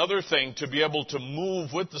it's another thing to be able to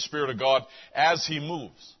move with the Spirit of God as He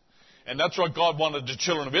moves. And that's what God wanted the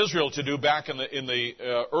children of Israel to do back in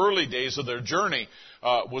the early days of their journey,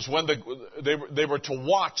 was when they were to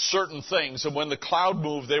watch certain things, and when the cloud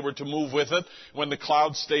moved, they were to move with it. When the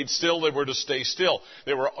cloud stayed still, they were to stay still.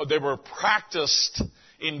 They were practiced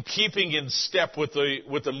in keeping in step with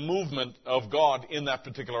the movement of God in that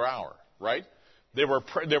particular hour, right? They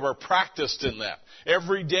were practiced in that.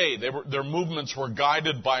 Every day, their movements were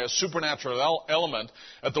guided by a supernatural element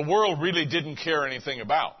that the world really didn't care anything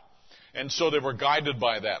about. And so they were guided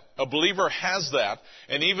by that. A believer has that,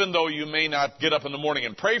 and even though you may not get up in the morning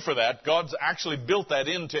and pray for that, God's actually built that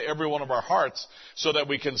into every one of our hearts so that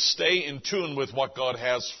we can stay in tune with what God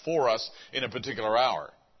has for us in a particular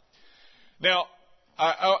hour. Now,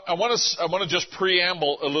 I want to just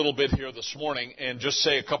preamble a little bit here this morning and just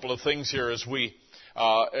say a couple of things here as we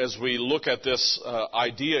look at this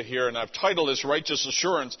idea here, and I've titled this Righteous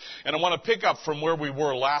Assurance, and I want to pick up from where we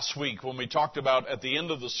were last week when we talked about at the end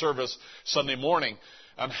of the service Sunday morning,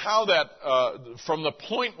 on how that from the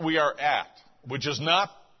point we are at, which is not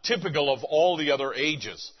typical of all the other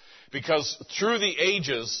ages, because through the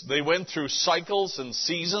ages they went through cycles and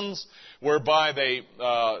seasons whereby they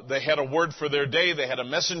had a word for their day, they had a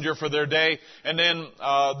messenger for their day, and then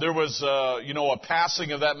there was a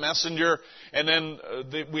passing of that messenger, and then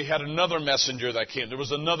we had another messenger that came. There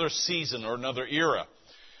was another season or another era.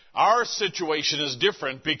 Our situation is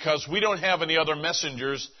different because we don't have any other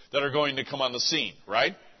messengers that are going to come on the scene,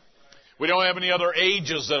 right? We don't have any other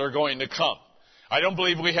ages that are going to come. I don't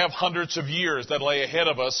believe we have hundreds of years that lay ahead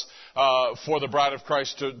of us for the bride of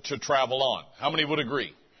Christ to travel on. How many would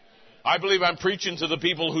agree? I believe I'm preaching to the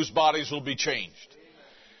people whose bodies will be changed.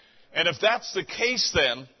 And if that's the case,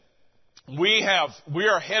 then we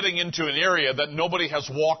are heading into an area that nobody has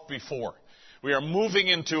walked before. We are moving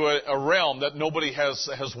into a realm that nobody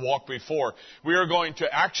has walked before. We are going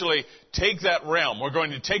to actually take that realm. We're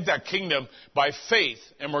going to take that kingdom by faith,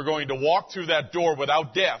 and we're going to walk through that door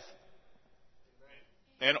without death.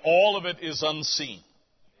 And all of it is unseen.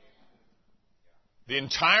 The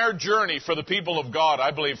entire journey for the people of God,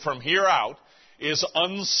 I believe, from here out, is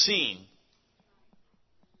unseen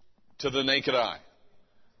to the naked eye.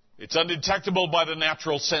 It's undetectable by the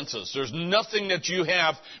natural senses. There's nothing that you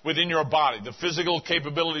have within your body, the physical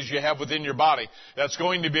capabilities you have within your body, that's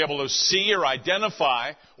going to be able to see or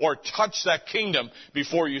identify or touch that kingdom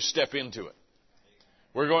before you step into it.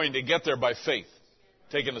 We're going to get there by faith,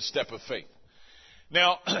 taking a step of faith.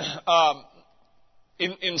 Now,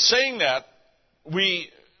 in saying that, we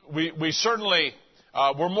certainly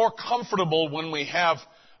we're more comfortable when we have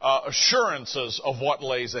assurances of what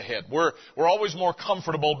lays ahead. We're always more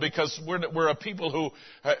comfortable because we're a people who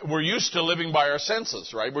we're used to living by our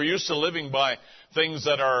senses, right? We're used to living by things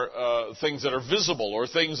that are visible or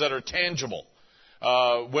things that are tangible.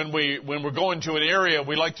 When we're going to an area,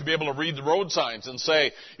 we like to be able to read the road signs and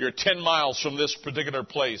say, you're 10 miles from this particular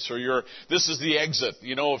place, or this is the exit.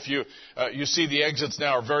 You know, if you see the exits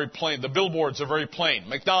now are very plain. The billboards are very plain.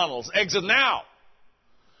 McDonald's, exit now.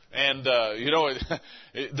 And,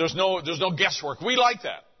 there's no guesswork. We like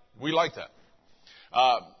that. We like that.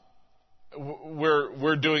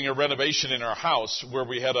 We're doing a renovation in our house where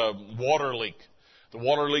we had a water leak The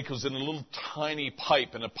water leak was in a little tiny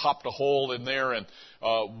pipe, and it popped a hole in there, and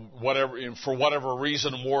for whatever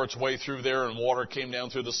reason, wore its way through there, and water came down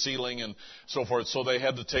through the ceiling and so forth. So they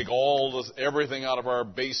had to take everything out of our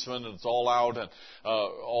basement, and it's all out, and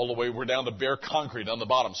all the way we're down to bare concrete on the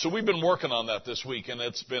bottom. So we've been working on that this week, and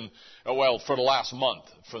it's been for the last month,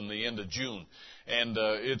 from the end of June, and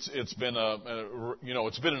it's been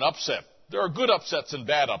it's been an upset. There are good upsets and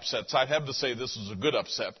bad upsets. I'd have to say this is a good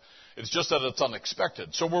upset. It's just that it's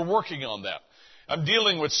unexpected. So we're working on that. I'm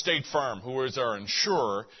dealing with State Farm, who is our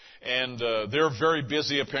insurer, and they're very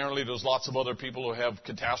busy. Apparently, there's lots of other people who have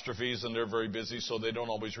catastrophes, and they're very busy, so they don't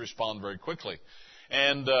always respond very quickly.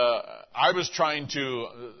 And I was trying to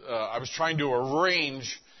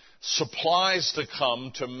arrange supplies to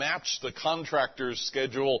come to match the contractor's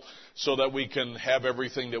schedule so that we can have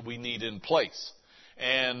everything that we need in place.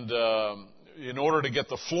 And in order to get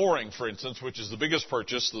the flooring, for instance, which is the biggest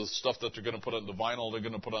purchase, the stuff that they're going to put on the vinyl, they're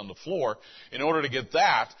going to put on the floor, in order to get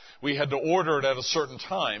that, we had to order it at a certain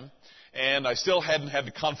time. And I still hadn't had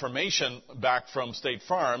the confirmation back from State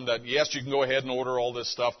Farm that, yes, you can go ahead and order all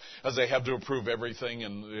this stuff, as they have to approve everything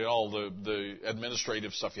and all the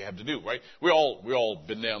administrative stuff you have to do, right? We all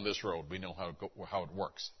been down this road. We know how it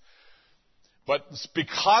works. But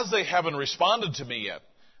because they haven't responded to me yet,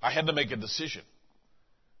 I had to make a decision.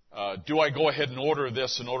 Do I go ahead and order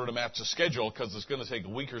this in order to match the schedule, because it's going to take a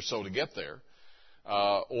week or so to get there,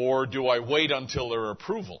 or do I wait until their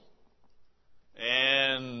approval?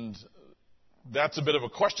 And that's a bit of a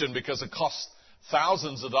question, because it costs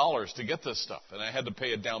thousands of dollars to get this stuff, and I had to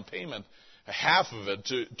pay a down payment, half of it,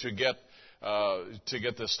 to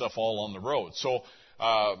get this stuff all on the road. So,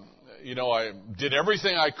 I did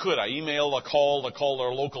everything I could. I emailed, I called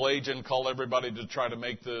our local agent, called everybody to try to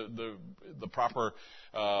make the proper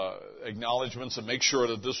acknowledgments and make sure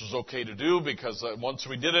that this was okay to do, because once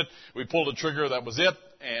we did it, we pulled the trigger, that was it.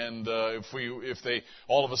 And if they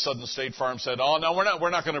all of a sudden State Farm said, "Oh no, we're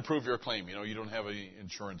not going to approve your claim. You don't have any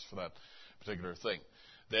insurance for that particular thing,"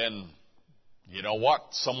 then you know what?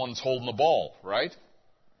 Someone's holding the ball, right?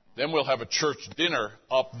 Then we'll have a church dinner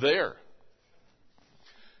up there.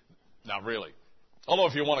 Not really. Although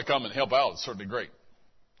if you want to come and help out, it's certainly great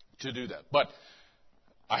to do that. But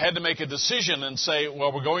I had to make a decision and say,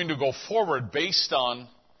 well, we're going to go forward based on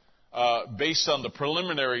the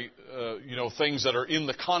preliminary, things that are in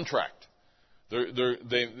the contract. With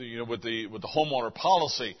the homeowner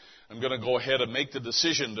policy, I'm going to go ahead and make the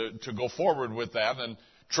decision to go forward with that and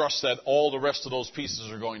trust that all the rest of those pieces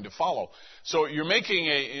are going to follow. So you're making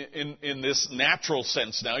in this natural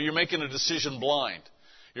sense now, you're making a decision blind.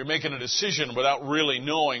 You're making a decision without really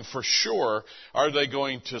knowing for sure, are they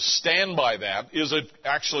going to stand by that? Is it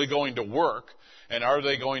actually going to work? And are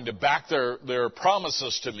they going to back their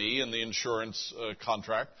promises to me in the insurance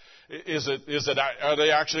contract? Are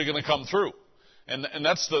they actually going to come through? And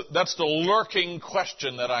that's the lurking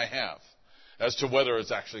question that I have as to whether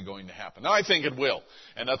it's actually going to happen. Now, I think it will,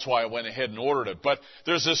 and that's why I went ahead and ordered it. But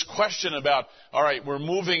there's this question about, all right, we're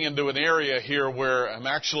moving into an area here where I'm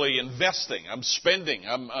actually investing, I'm spending,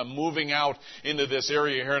 I'm moving out into this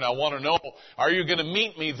area here, and I want to know, are you going to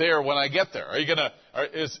meet me there when I get there?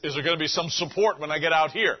 Is there going to be some support when I get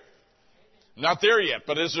out here? Not there yet,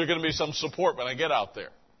 but is there going to be some support when I get out there?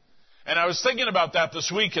 And I was thinking about that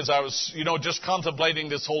this week as I was, just contemplating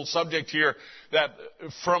this whole subject here, that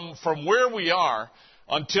from where we are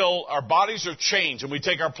until our bodies are changed and we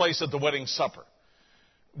take our place at the wedding supper,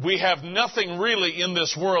 we have nothing really in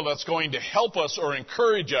this world that's going to help us or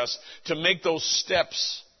encourage us to make those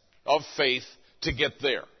steps of faith to get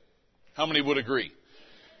there. How many would agree?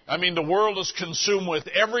 I mean, the world is consumed with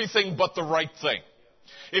everything but the right thing.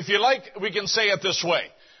 If you like, we can say it this way.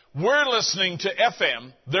 We're listening to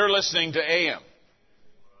FM, they're listening to AM.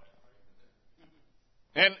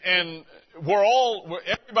 And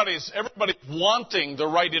everybody's wanting the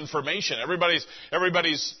right information.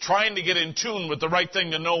 Everybody's trying to get in tune with the right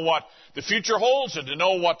thing to know what the future holds and to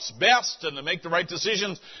know what's best and to make the right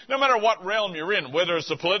decisions, no matter what realm you're in, whether it's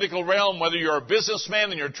the political realm, whether you're a businessman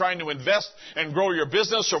and you're trying to invest and grow your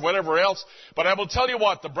business or whatever else. But I will tell you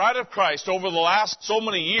what, the bride of Christ over the last so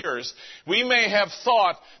many years, we may have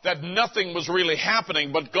thought that nothing was really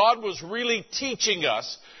happening, but God was really teaching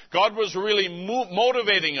us. God was really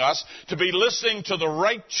motivating us to be listening to the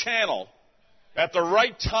right channel at the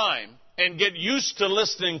right time and get used to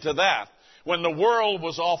listening to that when the world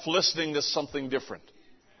was off listening to something different.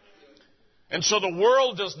 And so the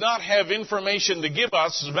world does not have information to give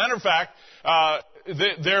us. As a matter of fact,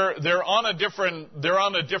 they're on a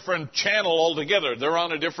different channel altogether. They're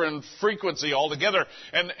on a different frequency altogether.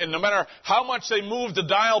 And no matter how much they move the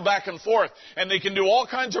dial back and forth, and they can do all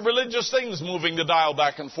kinds of religious things moving the dial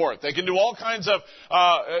back and forth. They can do all kinds of,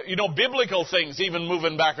 biblical things even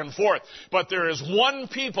moving back and forth. But there is one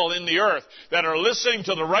people in the earth that are listening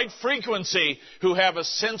to the right frequency who have a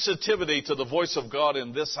sensitivity to the voice of God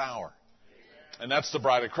in this hour. And that's the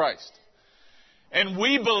bride of Christ. And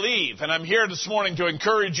we believe, and I'm here this morning to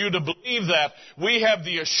encourage you to believe that, we have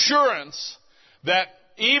the assurance that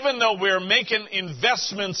even though we're making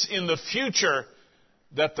investments in the future,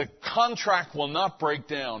 that the contract will not break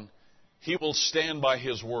down. He will stand by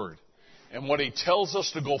His word. And what He tells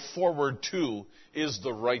us to go forward to is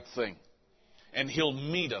the right thing. And He'll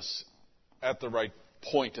meet us at the right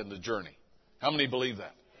point in the journey. How many believe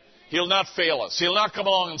that? He'll not fail us. He'll not come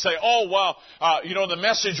along and say, oh, well, the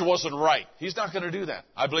message wasn't right. He's not going to do that.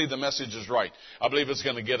 I believe the message is right. I believe it's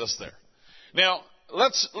going to get us there. Now,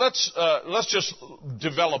 let's just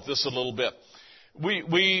develop this a little bit.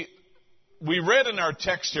 We read in our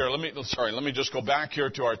text here, let me just go back here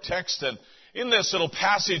to our text. And in this little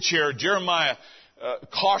passage here, Jeremiah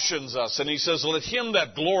cautions us, and he says, let him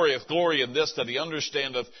that glorieth glory in this, that he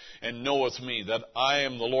understandeth and knoweth me, that I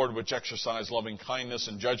am the Lord which exercise loving kindness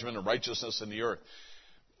and judgment and righteousness in the earth.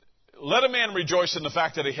 Let a man rejoice in the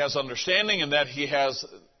fact that he has understanding and that he has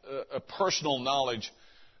a personal knowledge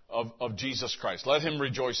of Jesus Christ. Let him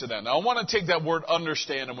rejoice in that. Now, I want to take that word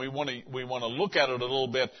understand, and we want to look at it a little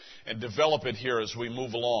bit and develop it here as we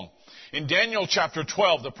move along. In Daniel chapter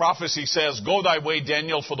 12, the prophecy says, go thy way,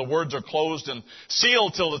 Daniel, for the words are closed and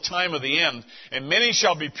sealed till the time of the end. And many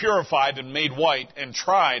shall be purified and made white and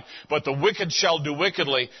tried, but the wicked shall do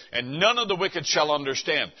wickedly, and none of the wicked shall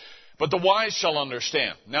understand. But the wise shall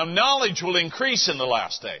understand. Now, knowledge will increase in the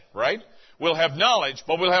last day, right? We'll have knowledge,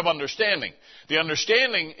 but we'll have understanding. The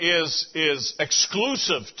understanding is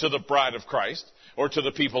exclusive to the bride of Christ, or to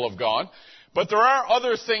the people of God. But there are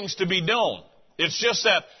other things to be known. It's just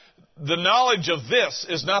that the knowledge of this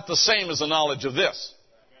is not the same as the knowledge of this.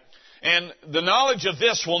 And the knowledge of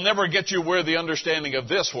this will never get you where the understanding of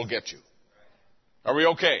this will get you. Are we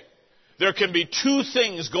okay? There can be two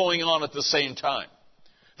things going on at the same time.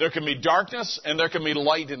 There can be darkness and there can be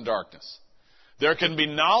light in darkness. There can be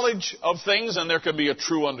knowledge of things and there can be a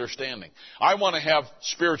true understanding. I want to have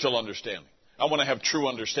spiritual understanding. I want to have true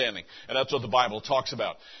understanding. And that's what the Bible talks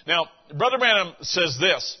about. Now, Brother Branham says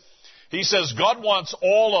this. He says God wants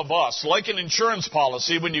all of us, like an insurance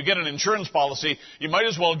policy. When you get an insurance policy, you might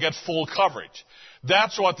as well get full coverage.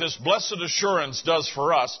 That's what this blessed assurance does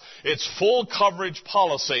for us. It's full coverage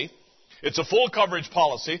policy. It's a full coverage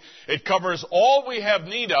policy. It covers all we have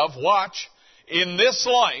need of, watch, in this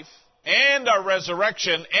life and our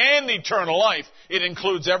resurrection and eternal life. It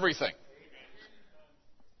includes everything.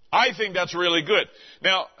 I think that's really good.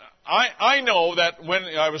 Now, I know that when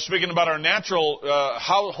I was speaking about our natural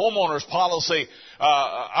homeowners policy,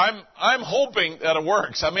 I'm hoping that it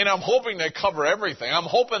works. I mean, I'm hoping they cover everything. I'm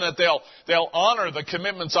hoping that they'll honor the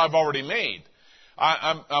commitments I've already made.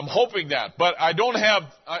 I'm hoping that, but I don't have.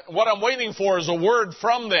 What I'm waiting for is a word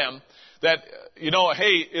from them that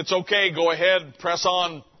hey, it's okay. Go ahead, press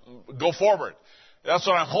on, go forward. That's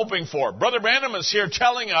what I'm hoping for. Brother Branham is here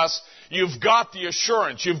telling us you've got the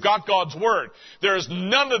assurance. You've got God's Word. There's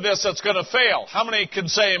none of this that's going to fail. How many can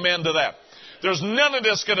say amen to that? There's none of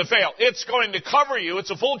this going to fail. It's going to cover you.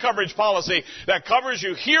 It's a full coverage policy that covers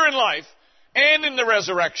you here in life and in the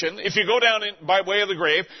resurrection, if you go down by way of the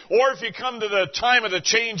grave, or if you come to the time of the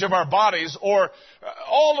change of our bodies, or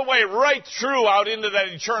all the way right through out into that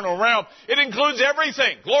eternal realm. It includes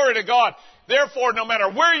everything. Glory to God. Therefore, no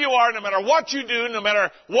matter where you are, no matter what you do, no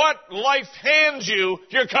matter what life hands you,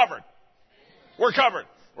 you're covered. We're covered.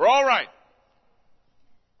 We're all right.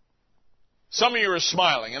 Some of you are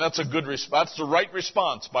smiling, and that's a good response. That's the right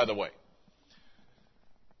response, by the way.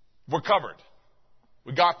 We're covered.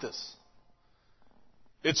 We got this.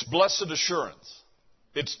 It's blessed assurance.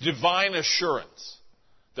 It's divine assurance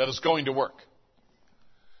that it's going to work.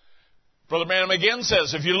 Brother Branham again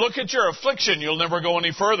says, if you look at your affliction, you'll never go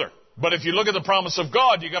any further. But if you look at the promise of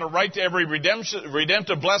God, you've got a right to every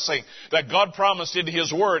redemptive blessing that God promised in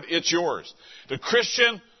His Word. It's yours. The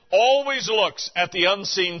Christian always looks at the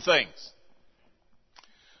unseen things.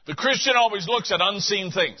 The Christian always looks at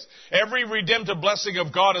unseen things. Every redemptive blessing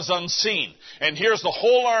of God is unseen. And here's the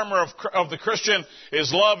whole armor of the Christian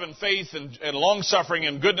is love and faith and long-suffering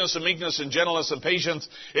and goodness and meekness and gentleness and patience.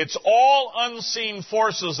 It's all unseen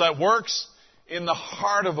forces that works in the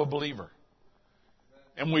heart of a believer.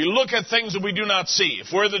 And we look at things that we do not see.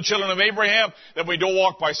 If we're the children of Abraham, then we don't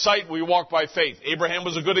walk by sight, we walk by faith. Abraham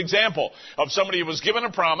was a good example of somebody who was given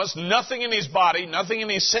a promise. Nothing in his body, nothing in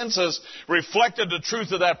his senses reflected the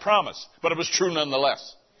truth of that promise, but it was true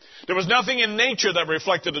nonetheless. There was nothing in nature that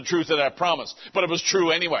reflected the truth of that promise, but it was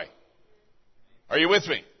true anyway. Are you with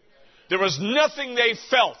me? There was nothing they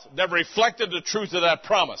felt that reflected the truth of that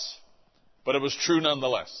promise, but it was true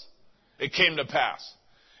nonetheless. It came to pass.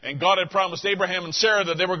 And God had promised Abraham and Sarah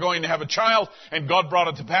that they were going to have a child, and God brought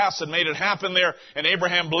it to pass and made it happen there. And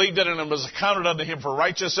Abraham believed it, and it was accounted unto him for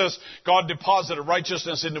righteousness. God deposited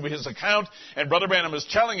righteousness into his account. And Brother Branham is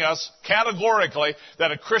telling us categorically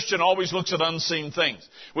that a Christian always looks at unseen things.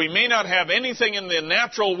 We may not have anything in the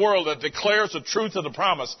natural world that declares the truth of the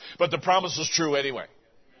promise, but the promise is true anyway.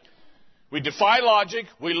 We defy logic.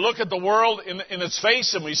 We look at the world in its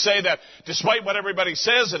face, and we say that despite what everybody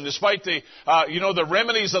says and despite the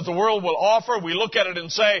remedies that the world will offer, we look at it and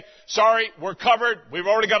say, sorry, we're covered. We've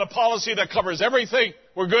already got a policy that covers everything.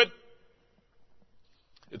 We're good.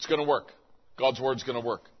 It's going to work. God's word's going to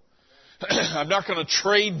work. I'm not going to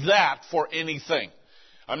trade that for anything.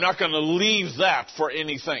 I'm not going to leave that for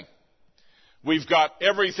anything. We've got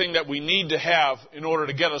everything that we need to have in order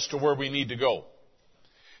to get us to where we need to go.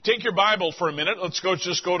 Take your Bible for a minute. Let's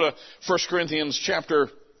just go to 1 Corinthians chapter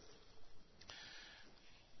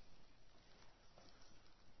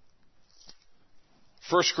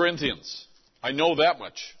 1 Corinthians. I know that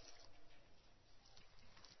much.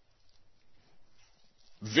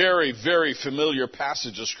 Very, very familiar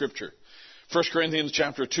passage of Scripture. 1 Corinthians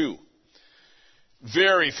chapter 2.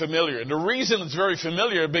 Very familiar. And the reason it's very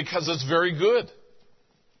familiar is because it's very good.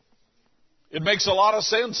 It makes a lot of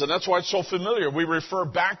sense, and that's why it's so familiar. We refer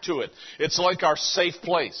back to it. It's like our safe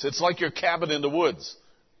place. It's like your cabin in the woods.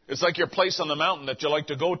 It's like your place on the mountain that you like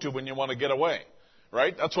to go to when you want to get away.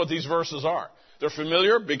 Right? That's what these verses are. They're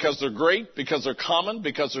familiar because they're great, because they're common,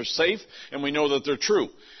 because they're safe, and we know that they're true.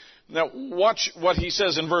 Now, watch what he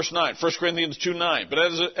says in verse 9, 1 Corinthians 2:9. But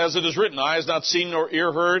as it is written, eye has not seen nor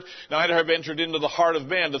ear heard, neither have entered into the heart of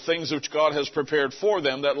man the things which God has prepared for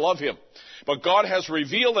them that love him. But God has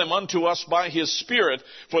revealed them unto us by his Spirit,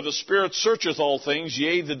 for the Spirit searcheth all things,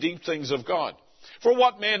 yea, the deep things of God. For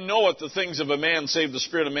what man knoweth the things of a man, save the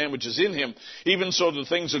Spirit of man which is in him? Even so the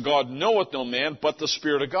things of God knoweth no man, but the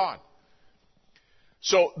Spirit of God.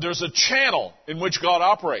 So there's a channel in which God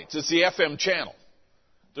operates. It's the FM channel.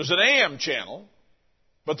 There's an AM channel,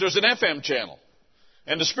 but there's an FM channel.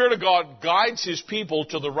 And the Spirit of God guides his people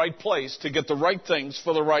to the right place to get the right things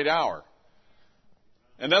for the right hour.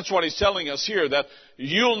 And that's what he's telling us here, that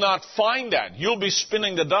you'll not find that. You'll be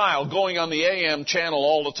spinning the dial, going on the AM channel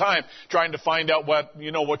all the time, trying to find out what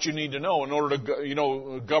you need to know in order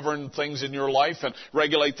to, govern things in your life and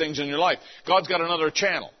regulate things in your life. God's got another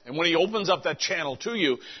channel. And when he opens up that channel to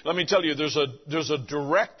you, let me tell you, there's a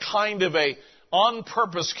direct kind of a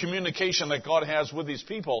on-purpose communication that God has with his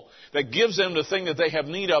people that gives them the thing that they have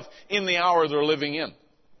need of in the hour they're living in.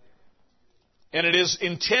 And it is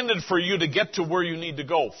intended for you to get to where you need to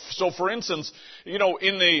go. So, for instance, in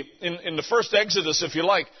the first Exodus, if you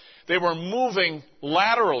like, they were moving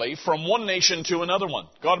laterally from one nation to another one.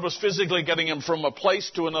 God was physically getting them from a place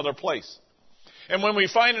to another place. And when we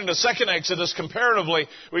find in the second Exodus, comparatively,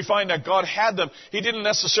 we find that God had them. He didn't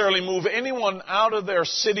necessarily move anyone out of their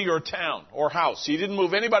city or town or house. He didn't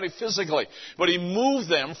move anybody physically. But he moved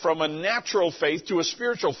them from a natural faith to a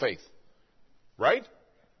spiritual faith. Right?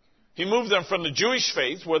 He moved them from the Jewish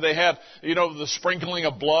faith, where they had, the sprinkling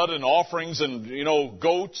of blood and offerings and,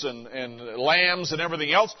 goats and lambs and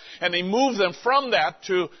everything else. And he moved them from that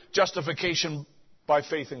to justification by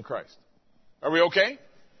faith in Christ. Are we okay?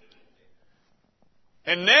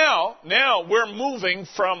 And now we're moving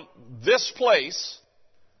from this place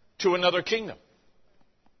to another kingdom.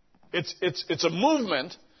 It's a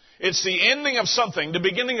movement. It's the ending of something, the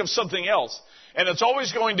beginning of something else. And it's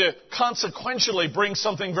always going to consequentially bring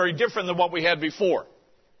something very different than what we had before.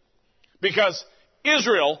 Because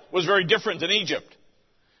Israel was very different than Egypt.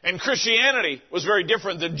 And Christianity was very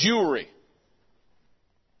different than Jewry.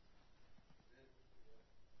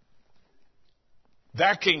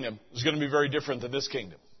 That kingdom is going to be very different than this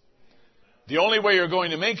kingdom. The only way you're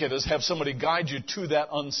going to make it is have somebody guide you to that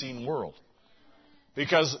unseen world.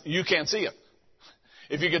 Because you can't see it.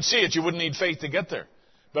 If you could see it, you wouldn't need faith to get there.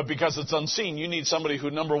 But because it's unseen, you need somebody who,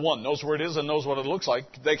 number one, knows where it is and knows what it looks like.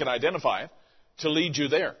 They can identify it to lead you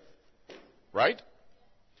there. Right?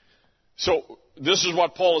 So this is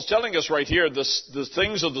what Paul is telling us right here. The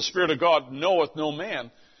things of the Spirit of God knoweth no man,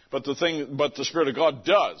 but the Spirit of God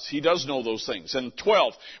does. He does know those things. And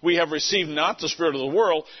 12, we have received not the spirit of the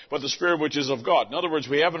world, but the Spirit which is of God. In other words,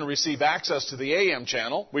 we haven't received access to the AM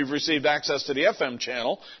channel. We've received access to the FM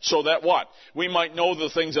channel, so that what? We might know the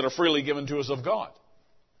things that are freely given to us of God.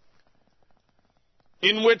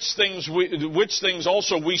 In which things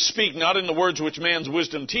also we speak, not in the words which man's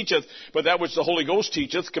wisdom teacheth, but that which the Holy Ghost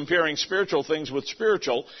teacheth, comparing spiritual things with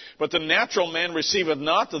spiritual. But the natural man receiveth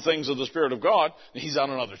not the things of the Spirit of God. He's on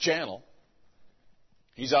another channel.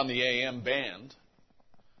 He's on the AM band.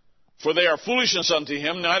 For they are foolishness unto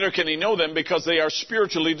him, neither can he know them, because they are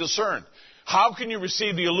spiritually discerned. How can you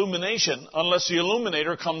receive the illumination unless the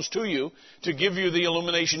illuminator comes to you to give you the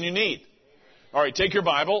illumination you need? All right, take your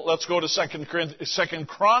Bible. Let's go to 2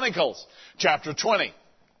 Chronicles chapter 20.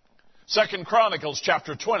 2 Chronicles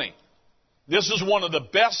chapter 20. This is one of the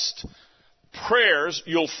best prayers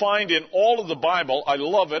you'll find in all of the Bible. I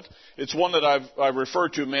love it. It's one that I've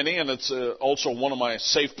referred to many, and it's also one of my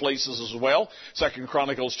safe places as well. 2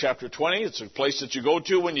 Chronicles chapter 20. It's a place that you go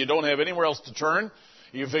to when you don't have anywhere else to turn.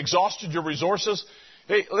 You've exhausted your resources.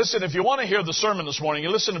 Hey, listen, if you want to hear the sermon this morning, you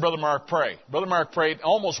listen to Brother Mark pray. Brother Mark prayed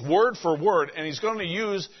almost word for word, and he's going to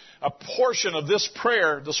use a portion of this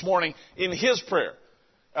prayer this morning in his prayer.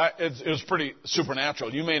 It was pretty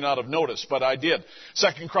supernatural. You may not have noticed, but I did.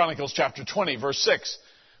 2 Chronicles chapter 20, verse 6.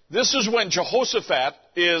 This is when Jehoshaphat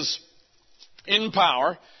is in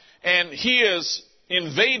power, and he is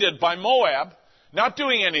invaded by Moab, not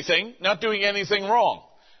doing anything wrong.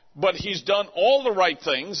 But he's done all the right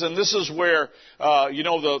things, and this is where,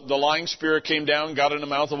 the lying spirit came down, got in the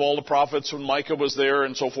mouth of all the prophets when Micah was there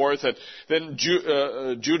and so forth. And then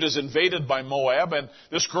Judah's invaded by Moab, and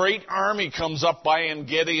this great army comes up by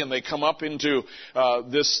En-Gedi, and they come up into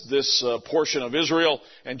this portion of Israel.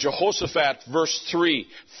 And Jehoshaphat, verse 3,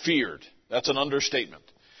 feared. That's an understatement.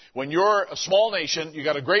 When you're a small nation, you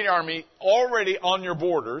got a great army already on your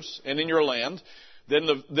borders and in your land, then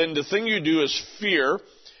the thing you do is fear.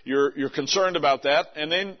 You're concerned about that.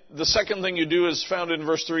 And then the second thing you do is found in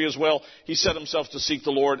verse 3 as well. He set himself to seek the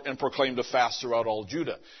Lord and proclaim a fast throughout all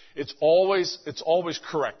Judah. It's always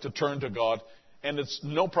correct to turn to God, and it's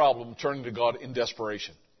no problem turning to God in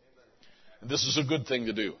desperation. And this is a good thing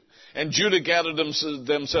to do. And Judah gathered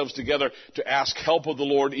themselves together to ask help of the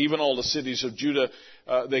Lord. Even all the cities of Judah,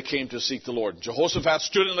 they came to seek the Lord. Jehoshaphat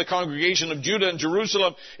stood in the congregation of Judah and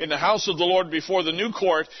Jerusalem in the house of the Lord before the new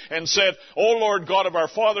court and said, O Lord God of our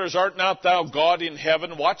fathers, art not thou God in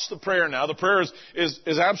heaven? Watch the prayer now. The prayer is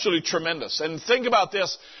absolutely tremendous. And think about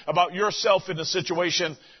this, about yourself in the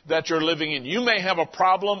situation that you're living in. You may have a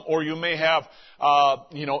problem, or you may have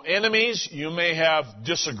enemies. You may have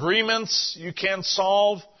disagreements you can't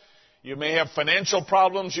solve. You may have financial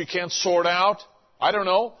problems you can't sort out. I don't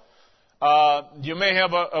know. You may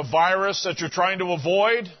have a virus that you're trying to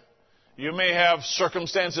avoid. You may have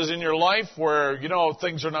circumstances in your life where,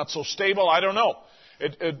 things are not so stable. I don't know.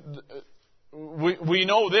 We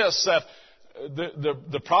know this, that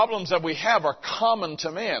the problems that we have are common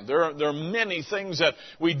to man. There are many things that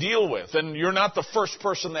we deal with, and you're not the first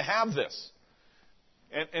person to have this.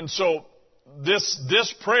 And so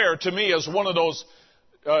this prayer to me is one of those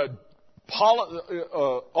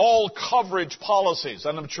all coverage policies.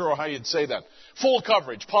 I'm not sure how you'd say that. Full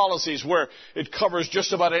coverage policies where it covers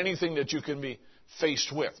just about anything that you can be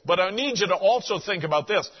faced with. But I need you to also think about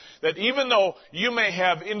this, that even though you may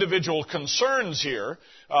have individual concerns here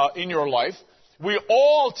in your life, we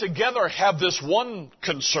all together have this one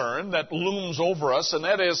concern that looms over us, and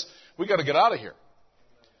that is, we got to get out of here.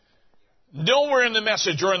 Nowhere in the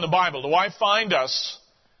message or in the Bible do I find us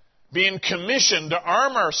being commissioned to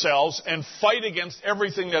arm ourselves and fight against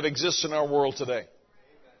everything that exists in our world today.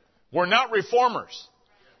 We're not reformers.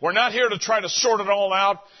 We're not here to try to sort it all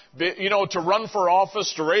out, to run for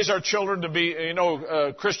office, to raise our children to be,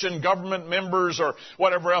 Christian government members or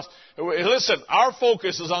whatever else. Listen, our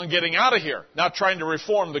focus is on getting out of here, not trying to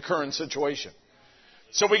reform the current situation.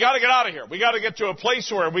 So we got to get out of here. We got to get to a place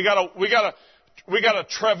where we got to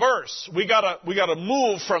traverse. We got to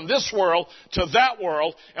move from this world to that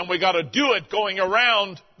world, and we got to do it going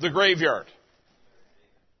around the graveyard.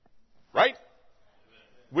 Right?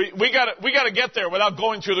 We got to get there without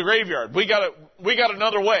going through the graveyard. We got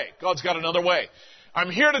another way. God's got another way. I'm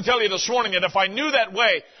here to tell you this morning that if I knew that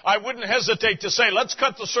way, I wouldn't hesitate to say, let's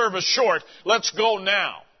cut the service short. Let's go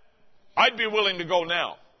now. I'd be willing to go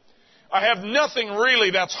now. I have nothing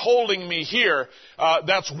really that's holding me here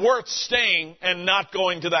that's worth staying and not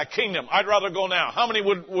going to that kingdom. I'd rather go now. How many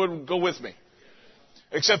would go with me?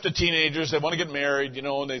 Except the teenagers. They want to get married,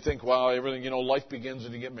 and they think, wow, everything, life begins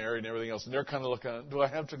when you get married and everything else. And they're kind of looking, do I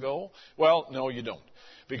have to go? Well, no, you don't.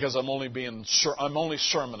 because I'm only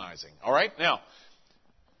sermonizing. All right? Now,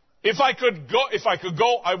 if I could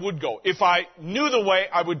go, I would go. If I knew the way,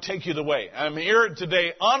 I would take you the way. I'm here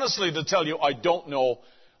today, honestly, to tell you I don't know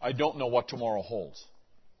what tomorrow holds.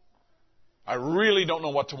 I really don't know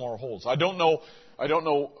what tomorrow holds. I don't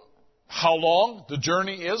know how long the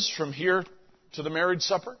journey is from here to the marriage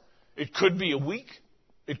supper. It could be a week.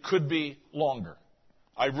 It could be longer.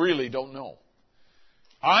 I really don't know.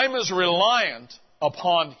 I'm as reliant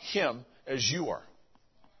upon Him as you are.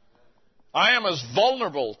 I am as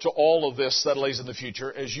vulnerable to all of this that lays in the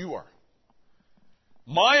future as you are.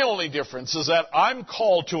 My only difference is that I'm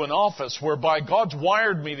called to an office whereby God's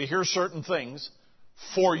wired me to hear certain things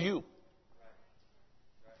for you.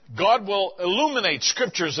 God will illuminate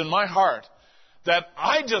scriptures in my heart that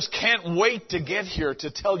I just can't wait to get here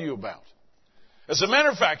to tell you about. As a matter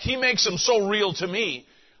of fact, He makes them so real to me,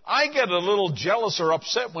 I get a little jealous or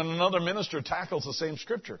upset when another minister tackles the same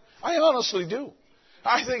scripture. I honestly do.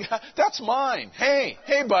 I think, that's mine. Hey,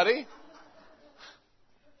 buddy.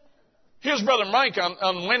 Here's Brother Mike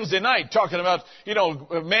on Wednesday night talking about,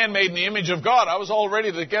 man made in the image of God. I was all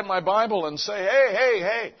ready to get my Bible and say,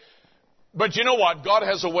 hey. But you know what? God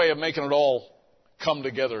has a way of making it all come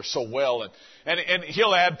together so well. And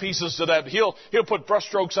He'll add pieces to that. He'll put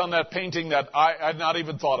brushstrokes on that painting that I had not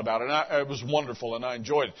even thought about. And it was wonderful and I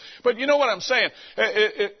enjoyed it. But you know what I'm saying?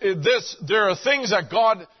 There are things that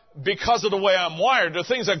God, because of the way I'm wired, there are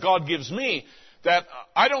things that God gives me that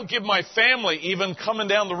I don't give my family even coming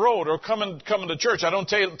down the road or coming to church. I don't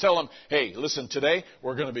tell them, hey, listen, today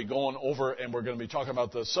we're going to be going over and we're going to be talking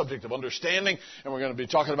about the subject of understanding and we're going to be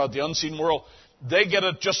talking about the unseen world. They get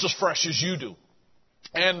it just as fresh as you do.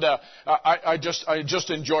 And I just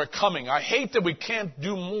enjoy coming. I hate that we can't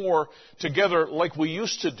do more together like we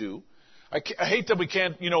used to do. I hate that we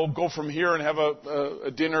can't, go from here and have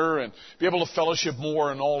a dinner and be able to fellowship more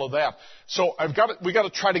and all of that. So we got to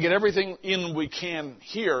try to get everything in we can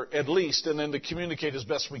here at least, and then to communicate as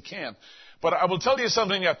best we can. But I will tell you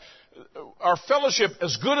something that our fellowship,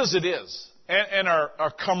 as good as it is, and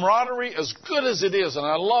our camaraderie, as good as it is, and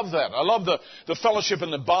I love that. I love the fellowship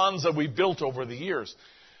and the bonds that we've built over the years.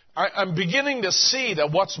 I'm beginning to see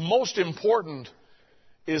that what's most important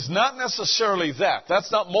is not necessarily that.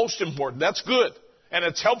 That's not most important. That's good. And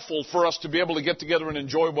it's helpful for us to be able to get together and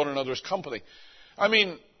enjoy one another's company. I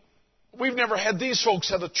mean, we've never had these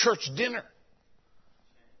folks at a church dinner.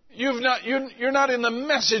 You're not in the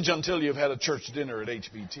message until you've had a church dinner at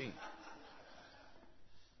HBT.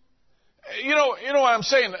 You know what I'm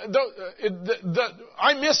saying?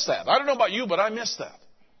 I miss that. I don't know about you, but I miss that.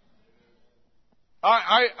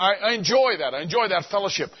 I enjoy that. I enjoy that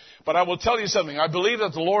fellowship. But I will tell you something. I believe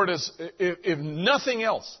that the Lord is, if nothing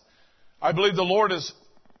else, I believe the Lord is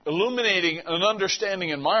illuminating an understanding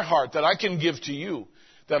in my heart that I can give to you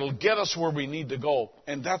that'll get us where we need to go.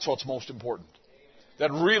 And that's what's most important.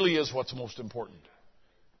 That really is what's most important.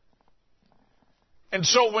 And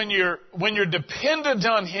so when you're dependent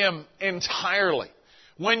on Him entirely,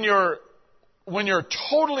 when you're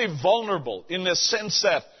totally vulnerable in the sense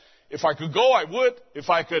that if I could go, I would.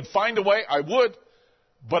 If I could find a way, I would.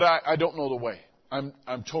 But I don't know the way. I'm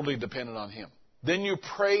totally dependent on Him. Then you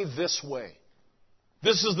pray this way.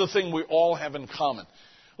 This is the thing we all have in common.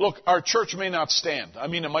 Look, our church may not stand. I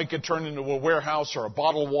mean, it might get turned into a warehouse or a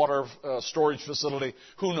bottled water storage facility.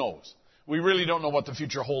 Who knows? We really don't know what the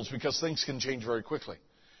future holds because things can change very quickly.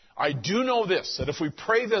 I do know this, that if we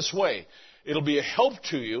pray this way, it'll be a help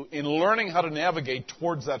to you in learning how to navigate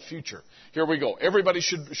towards that future. Here we go. Everybody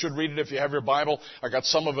should read it if you have your Bible. I got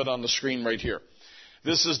some of it on the screen right here.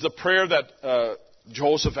 This is the prayer that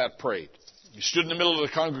Jehoshaphat prayed. He stood in the middle of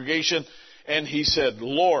the congregation and he said,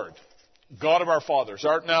 Lord, God of our fathers,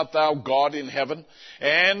 art not thou God in heaven,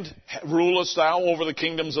 and rulest thou over the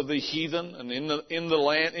kingdoms of the heathen, and in the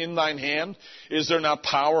land in thine hand is there not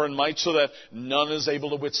power and might, so that none is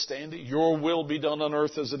able to withstand it? Your will be done on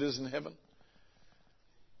earth as it is in heaven.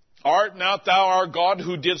 Art not thou our God,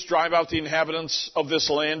 who didst drive out the inhabitants of this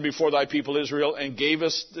land before thy people Israel, and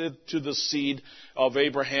gavest it to the seed of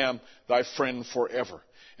Abraham thy friend forever?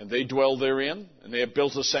 And they dwell therein, and they have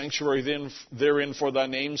built a sanctuary therein for thy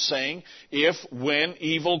name, saying, if, when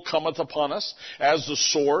evil cometh upon us, as the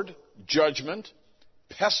sword, judgment,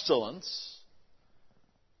 pestilence,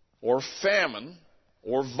 or famine,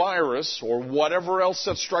 or virus, or whatever else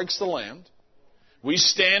that strikes the land, we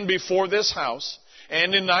stand before this house,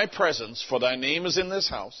 and in thy presence, for thy name is in this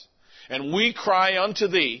house, and we cry unto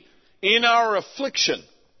thee in our affliction,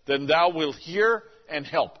 then thou wilt hear and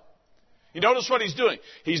help. You notice what he's doing.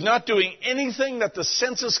 He's not doing anything that the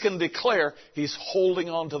census can declare. He's holding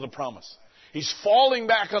on to the promise. He's falling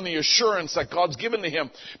back on the assurance that God's given to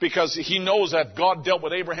him because he knows that God dealt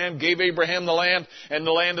with Abraham, gave Abraham the land, and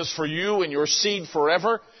the land is for you and your seed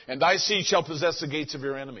forever, and thy seed shall possess the gates of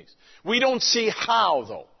your enemies. We don't see how,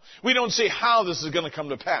 though. We don't see how this is going to come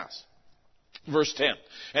to pass. Verse 10.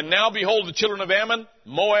 And now behold, the children of Ammon,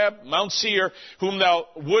 Moab, Mount Seir, whom thou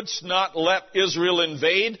wouldst not let Israel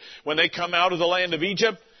invade when they come out of the land of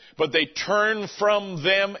Egypt, but they turned from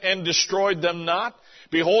them and destroyed them not.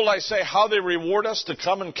 Behold, I say, how they reward us to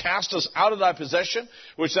come and cast us out of thy possession,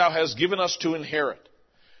 which thou hast given us to inherit.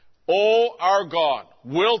 O our God,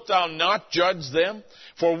 wilt thou not judge them?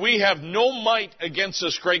 For we have no might against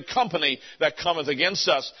this great company that cometh against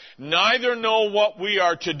us, neither know what we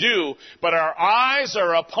are to do, but our eyes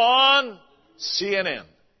are upon CNN.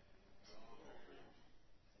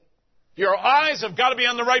 Your eyes have got to be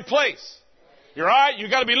on the right place. You've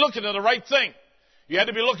got to be looking at the right thing. You had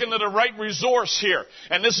to be looking at the right resource here.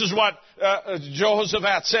 And this is what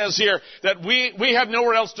Jehoshaphat says here, that we have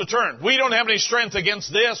nowhere else to turn. We don't have any strength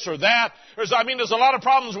against this or that. There's a lot of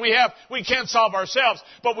problems we have we can't solve ourselves.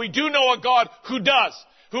 But we do know a God who does,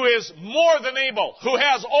 who is more than able, who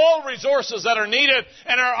has all resources that are needed,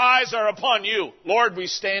 and our eyes are upon you. Lord, we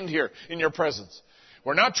stand here in your presence.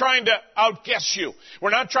 We're not trying to outguess you. We're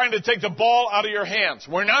not trying to take the ball out of your hands.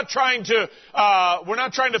 We're not trying to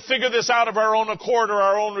figure this out of our own accord or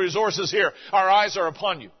our own resources here. Our eyes are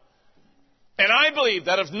upon you. And I believe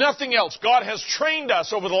that if nothing else, God has trained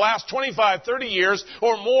us over the last 25, 30 years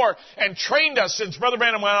or more, and trained us since Brother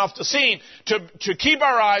Branham went off the scene to keep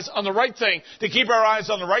our eyes on the right thing, to keep our eyes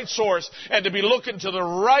on the right source, and to be looking to the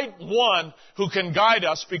right one who can guide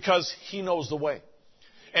us because he knows the way.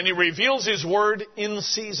 And he reveals his word in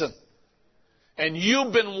season. And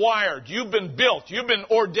you've been wired, you've been built, you've been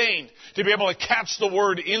ordained to be able to catch the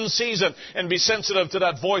word in season and be sensitive to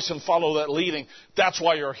that voice and follow that leading. That's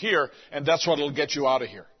why you're here, and that's what will get you out of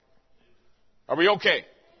here. Are we okay?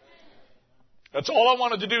 That's all I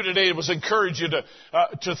wanted to do today, was encourage you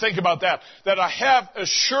to think about that. That I have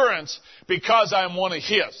assurance because I am one of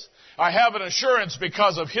his. I have an assurance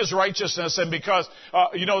because of his righteousness and because,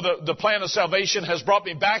 the plan of salvation has brought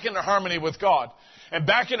me back into harmony with God. And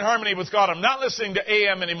back in harmony with God, I'm not listening to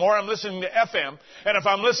AM anymore, I'm listening to FM. And if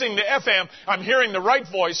I'm listening to FM, I'm hearing the right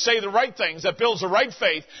voice, say the right things, that builds the right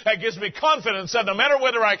faith, that gives me confidence that no matter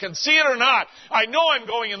whether I can see it or not, I know I'm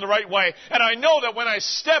going in the right way. And I know that when I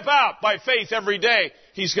step out by faith every day,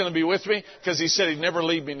 he's going to be with me because he said he'd never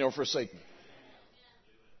leave me nor forsake me.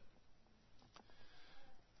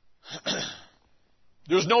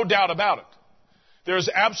 There's no doubt about it. There's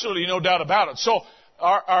absolutely no doubt about it. So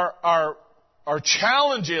our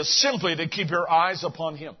challenge is simply to keep your eyes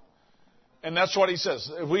upon him. And that's what he says.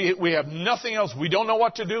 We have nothing else. We don't know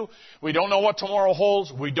what to do. We don't know what tomorrow holds.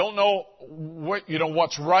 We don't know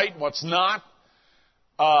what's right, what's not.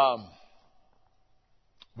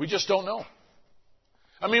 We just don't know.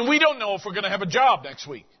 I mean, we don't know if we're going to have a job next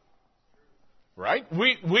week. Right?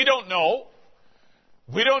 We don't know.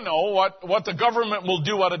 We don't know what the government will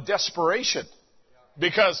do out of desperation.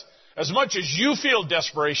 Because as much as you feel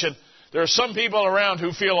desperation, there are some people around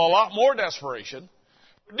who feel a lot more desperation.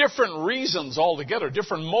 Different reasons altogether.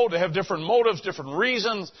 They have different motives, different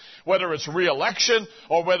reasons, whether it's re-election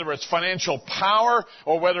or whether it's financial power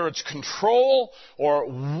or whether it's control or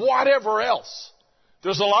whatever else.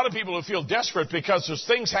 There's a lot of people who feel desperate because there's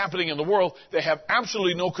things happening in the world they have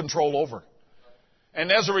absolutely no control over. And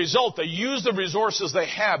as a result, they use the resources they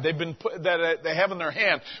have, that they have in their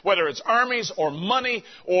hand, whether it's armies or money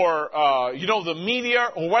or, the media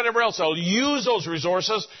or whatever else. They'll use those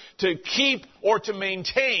resources to keep or to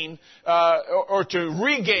maintain or to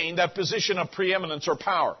regain that position of preeminence or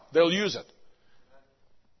power. They'll use it.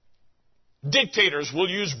 Dictators will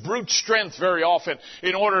use brute strength very often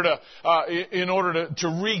in order to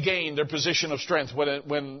regain their position of strength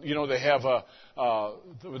when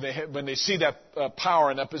they see that power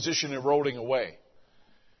and that position eroding away.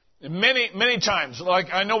 And many times, like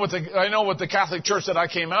I know with the Catholic Church that I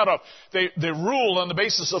came out of, they rule on the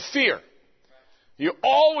basis of fear. You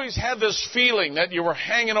always had this feeling that you were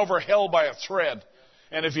hanging over hell by a thread.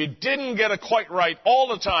 And if you didn't get it quite right all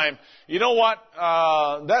the time, you know what?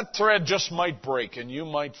 That thread just might break and you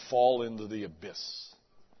might fall into the abyss.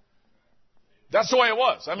 That's the way it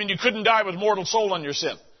was. I mean, you couldn't die with mortal soul on your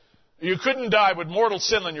sin. You couldn't die with mortal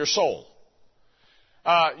sin on your soul.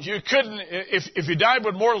 You couldn't, if you died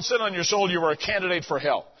with mortal sin on your soul, you were a candidate for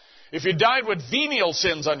hell. If you died with venial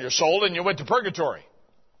sins on your soul, then you went to purgatory.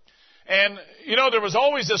 And, there was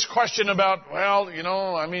always this question about, I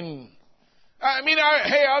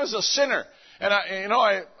was a sinner, and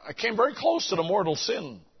I came very close to the mortal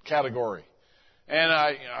sin category. And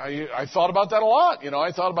I thought about that a lot.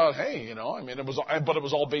 I thought about, hey, but it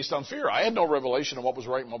was all based on fear. I had no revelation of what was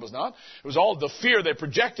right and what was not. It was all the fear they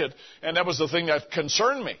projected, and that was the thing that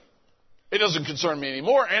concerned me. It doesn't concern me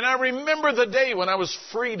anymore. And I remember the day when I was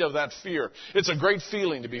freed of that fear. It's a great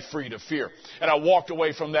feeling to be freed of fear. And I walked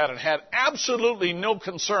away from that and had absolutely no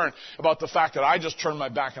concern about the fact that I just turned my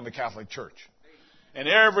back on the Catholic Church. And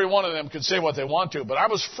every one of them could say what they want to, but I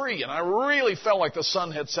was free, and I really felt like the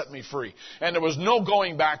Son had set me free. And there was no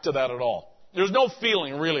going back to that at all. There's no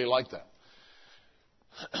feeling really like that.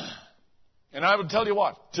 And I would tell you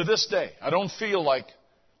what, to this day, I don't feel like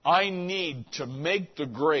I need to make the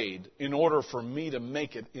grade in order for me to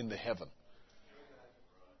make it into heaven.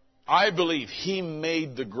 I believe He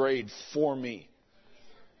made the grade for me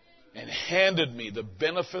and handed me the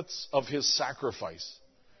benefits of His sacrifice.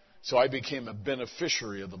 So I became a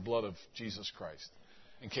beneficiary of the blood of Jesus Christ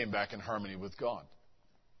and came back in harmony with God.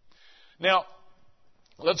 Now,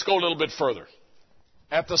 let's go a little bit further.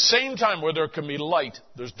 At the same time where there can be light,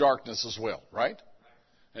 there's darkness as well, right?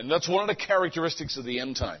 And that's one of the characteristics of the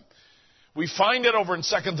end time. We find it over in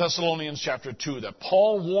 2 Thessalonians chapter 2 that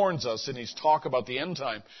Paul warns us in his talk about the end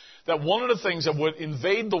time that one of the things that would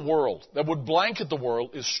invade the world, that would blanket the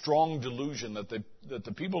world, is strong delusion that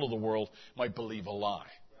the people of the world might believe a lie.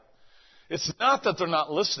 It's not that they're not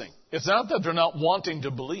listening. It's not that they're not wanting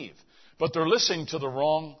to believe. But they're listening to the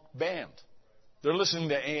wrong band. They're listening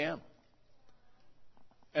to AM.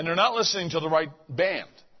 And they're not listening to the right band.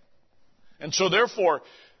 And so therefore,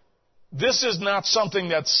 this is not something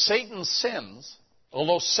that Satan sends,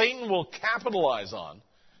 although Satan will capitalize on,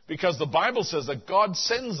 because the Bible says that God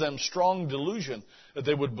sends them strong delusion that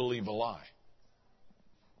they would believe a lie.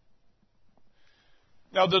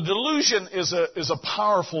 Now, the delusion is a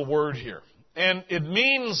powerful word here. And it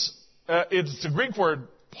means, it's the Greek word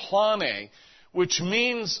plane, which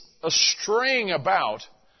means a straying about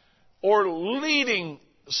or leading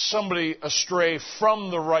somebody astray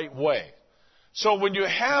from the right way. So when you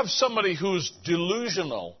have somebody who's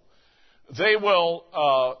delusional, they will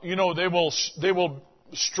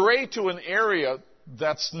stray to an area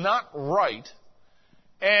that's not right,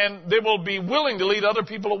 and they will be willing to lead other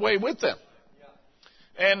people away with them.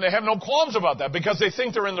 And they have no qualms about that because they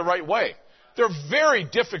think they're in the right way. They're very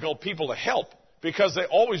difficult people to help because they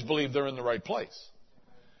always believe they're in the right place.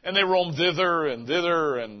 And they roam thither and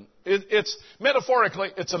thither, and it's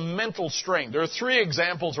metaphorically, it's a mental strain. There are 3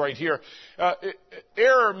 examples right here.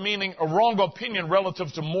 Error meaning a wrong opinion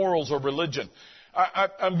relative to morals or religion.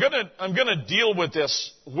 I'm gonna deal with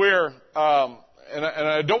this where, and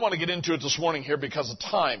I don't want to get into it this morning here because of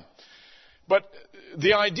time, but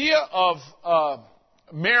the idea of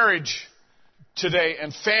marriage today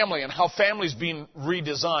and family and how family's being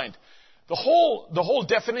redesigned. The whole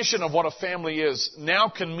definition of what a family is now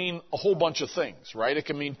can mean a whole bunch of things, right? It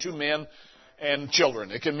can mean 2 men and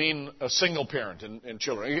children. It can mean a single parent and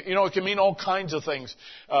children. It can mean all kinds of things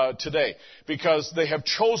today because they have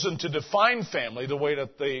chosen to define family the way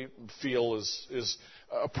that they feel is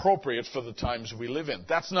appropriate for the times we live in.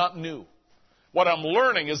 That's not new. What I'm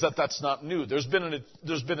learning is that that's not new. There's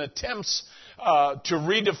been attempts to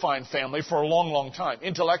redefine family for a long, long time.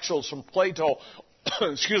 Intellectuals from Plato,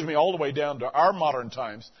 all the way down to our modern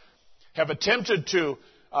times, have attempted to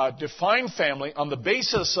define family on the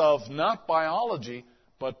basis of not biology,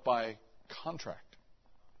 but by contract.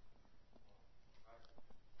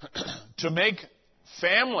 To make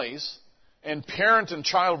families and parent and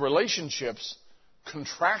child relationships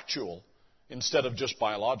contractual instead of just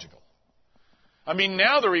biological. I mean,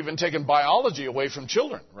 now they're even taking biology away from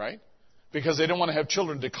children, right? Because they don't want to have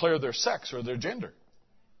children declare their sex or their gender.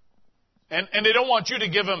 And they don't want you to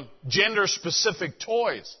give them gender-specific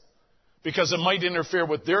toys because it might interfere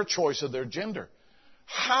with their choice of their gender.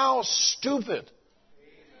 How stupid.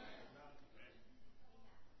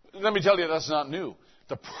 Let me tell you, that's not new.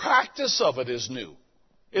 The practice of it is new.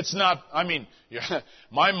 It's not,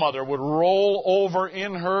 my mother would roll over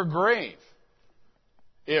in her grave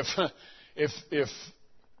if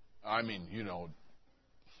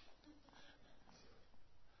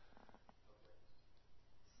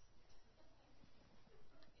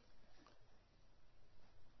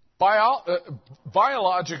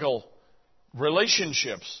biological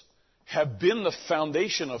relationships have been the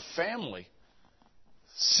foundation of family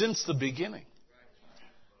since the beginning.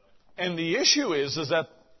 And the issue is that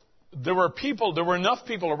there were enough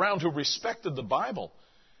people around who respected the Bible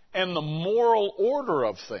and the moral order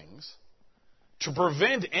of things to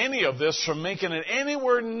prevent any of this from making it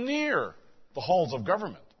anywhere near the halls of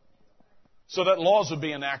government. So that laws would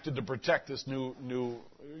be enacted to protect this new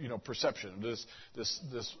perception,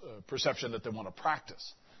 this perception that they want to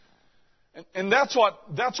practice. And that's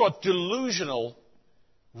what delusional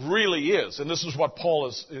really is. And this is what Paul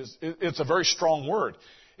is. It's a very strong word.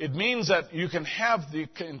 It means that you can have the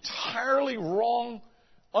entirely wrong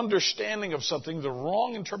understanding of something, the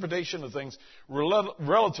wrong interpretation of things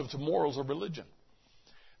relative to morals or religion.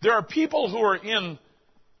 There are people who are in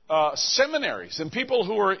seminaries and people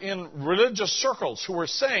who are in religious circles who are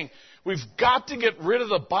saying we've got to get rid of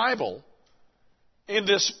the Bible in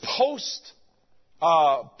this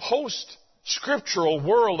post-scriptural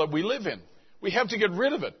world that we live in. We have to get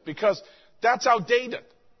rid of it because that's outdated.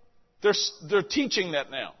 They're teaching that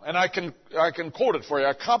now. And I can quote it for you.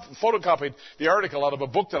 I photocopied the article out of a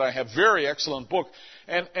book that I have, very excellent book.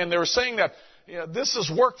 And they were saying that this has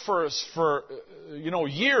worked for us for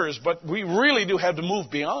years, but we really do have to move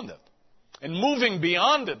beyond it. And moving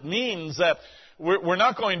beyond it means that we're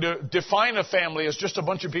not going to define a family as just a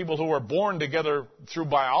bunch of people who are born together through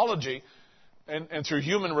biology and through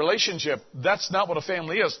human relationship. That's not what a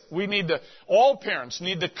family is. All parents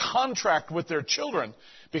need to contract with their children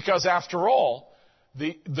because after all,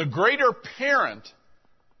 the greater parent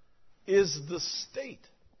is the state.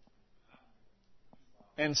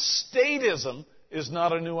 And statism is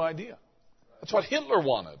not a new idea. That's what Hitler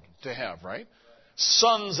wanted to have, right?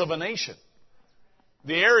 Sons of a nation.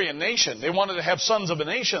 The Aryan nation, they wanted to have sons of a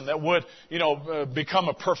nation that would, become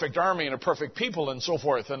a perfect army and a perfect people and so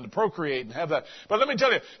forth and to procreate and have that. But let me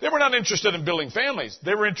tell you, they were not interested in building families.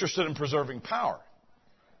 They were interested in preserving power.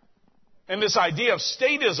 And this idea of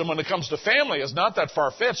statism when it comes to family is not that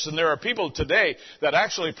far-fetched. And there are people today that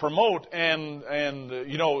actually promote and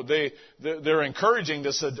they're encouraging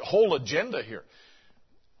this whole agenda here.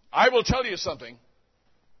 I will tell you something.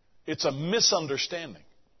 It's a misunderstanding.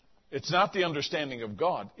 It's not the understanding of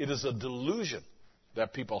God. It is a delusion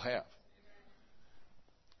that people have.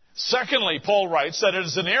 Secondly, Paul writes that it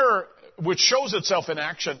is an error which shows itself in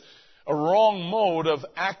action, a wrong mode of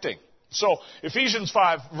acting. So, Ephesians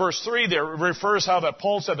 5, verse 3 there refers how that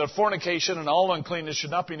Paul said that fornication and all uncleanness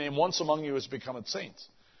should not be named once among you as becometh saints.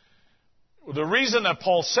 The reason that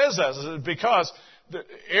Paul says that is because the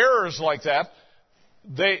errors like that,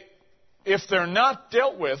 if they're not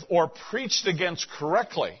dealt with or preached against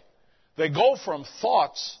correctly, they go from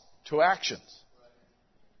thoughts to actions.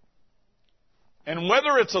 And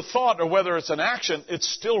whether it's a thought or whether it's an action, it's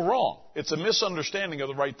still wrong. It's a misunderstanding of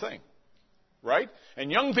the right thing. Right?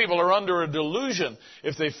 And young people are under a delusion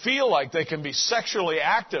if they feel like they can be sexually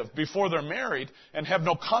active before they're married and have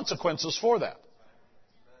no consequences for that.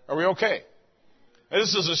 Are we okay?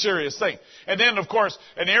 This is a serious thing. And then, of course,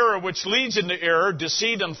 an error which leads into error,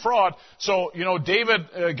 deceit and fraud. So,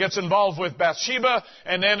 David gets involved with Bathsheba,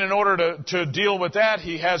 and then in order to deal with that,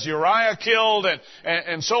 he has Uriah killed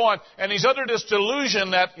and so on. And he's under this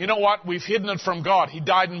delusion that, we've hidden it from God. He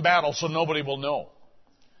died in battle, so nobody will know.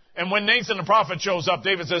 And when Nathan the prophet shows up,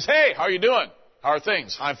 David says, "Hey, how are you doing? How are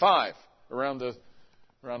things?" High five around the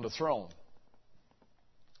throne.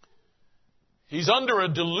 He's under a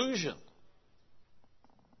delusion.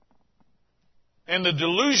 And the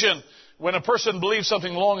delusion, when a person believes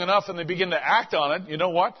something long enough and they begin to act on it, you know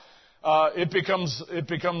what? It becomes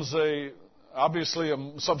obviously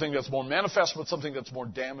something that's more manifest, but something that's more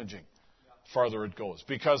damaging farther it goes.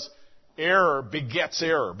 Because error begets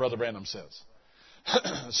error, Brother Branham says.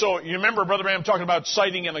 So you remember Brother Branham talking about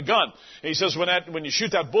sighting in a gun. And he says when you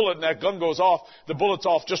shoot that bullet and that gun goes off, the bullet's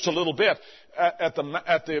off just a little bit. At the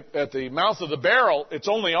mouth of the barrel, it's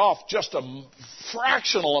only off just a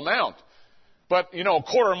fractional amount. But, a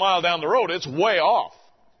quarter mile down the road, it's way off.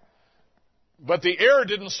 But the error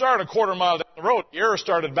didn't start a quarter mile down the road. The error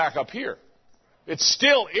started back up here. It's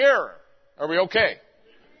still error. Are we okay?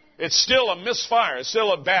 It's still a misfire. It's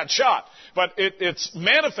still a bad shot. But it's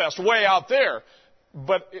manifest way out there.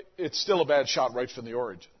 But it's still a bad shot right from the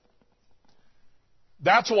origin.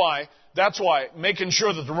 That's why making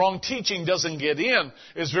sure that the wrong teaching doesn't get in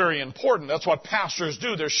is very important. That's what pastors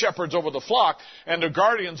do. They're shepherds over the flock and they're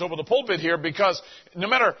guardians over the pulpit here because no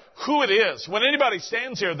matter who it is, when anybody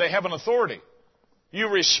stands here, they have an authority. You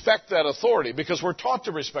respect that authority because we're taught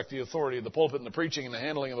to respect the authority of the pulpit and the preaching and the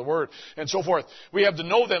handling of the word and so forth. We have to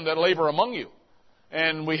know them that labor among you.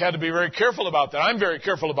 And we had to be very careful about that. I'm very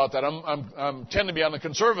careful about that. I tend to be on the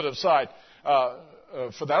conservative side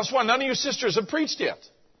for that. That's why none of you sisters have preached yet.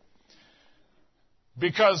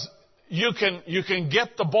 Because you can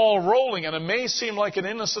get the ball rolling, and it may seem like an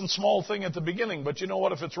innocent small thing at the beginning, but you know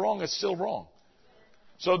what? If it's wrong, it's still wrong.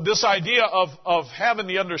 So this idea of having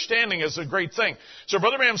the understanding is a great thing. So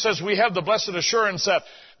Brother Branham says we have the blessed assurance that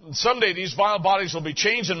someday these vile bodies will be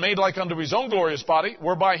changed and made like unto his own glorious body,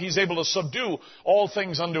 whereby he's able to subdue all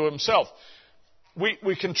things unto himself.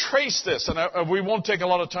 we can trace this, and we won't take a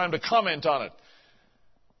lot of time to comment on it.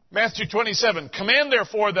 Matthew 27, command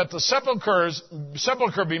therefore that the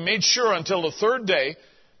sepulchre be made sure until the third day.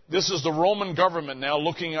 This is the Roman government now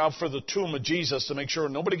looking out for the tomb of Jesus to make sure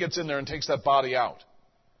nobody gets in there and takes that body out.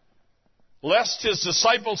 Lest his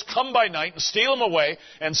disciples come by night and steal him away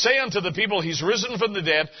and say unto the people, he's risen from the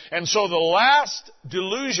dead. And so the last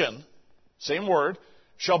delusion, same word,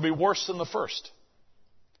 shall be worse than the first.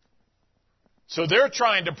 So they're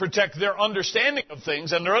trying to protect their understanding of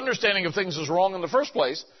things, and their understanding of things is wrong in the first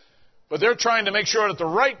place. But they're trying to make sure that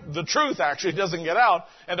the truth actually doesn't get out,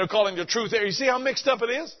 and they're calling the truth there. You see how mixed up it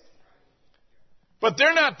is? But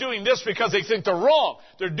they're not doing this because they think they're wrong.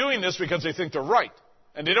 They're doing this because they think they're right.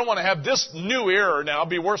 And they don't want to have this new error now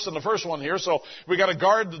be worse than the first one here. So we got to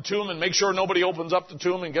guard the tomb and make sure nobody opens up the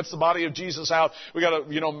tomb and gets the body of Jesus out. We got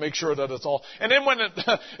to, make sure that it's all. And then when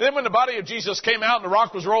the body of Jesus came out and the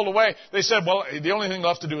rock was rolled away, they said, well, the only thing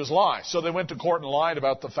left to do is lie. So they went to court and lied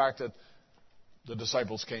about the fact that the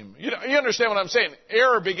disciples came. You understand what I'm saying?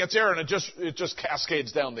 Error begets error, and it just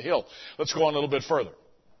cascades down the hill. Let's go on a little bit further.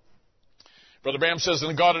 Brother Branham says, in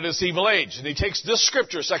the God of this evil age. And he takes this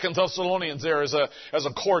scripture, 2 Thessalonians, there as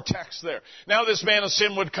a core text there. Now this man of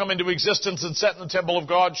sin would come into existence and set in the temple of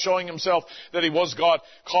God, showing himself that he was God,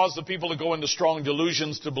 caused the people to go into strong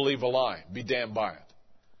delusions to believe a lie, be damned by it.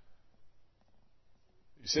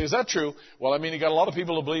 You say, is that true? Well, he got a lot of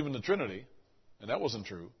people to believe in the Trinity, and that wasn't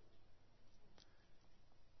true.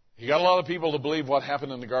 He got a lot of people to believe what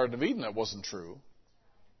happened in the Garden of Eden. That wasn't true.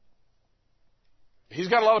 He's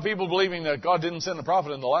got a lot of people believing that God didn't send a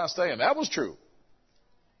prophet in the last day, and that was true.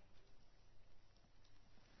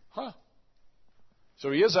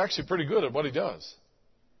 So he is actually pretty good at what he does.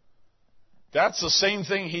 That's the same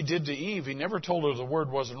thing he did to Eve. He never told her the word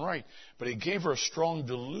wasn't right, but he gave her a strong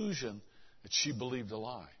delusion that she believed a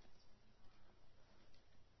lie.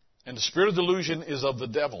 And the spirit of delusion is of the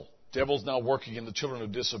devil. Devil's now working in the children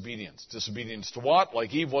of disobedience. Disobedience to what?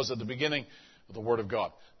 Like Eve was at the beginning, the Word of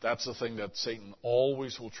God. That's the thing that Satan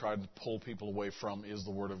always will try to pull people away from, is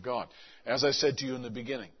the Word of God. As I said to you in the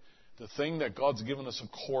beginning, the thing that God's given us a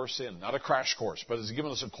course in, not a crash course, but He's given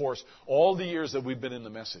us a course all the years that we've been in the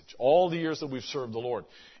message, all the years that we've served the Lord.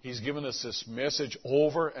 He's given us this message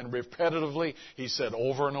over and repetitively. He said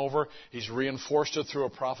over and over. He's reinforced it through a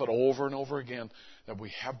prophet over and over again, that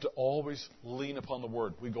we have to always lean upon the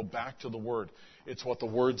Word. We go back to the Word. It's what the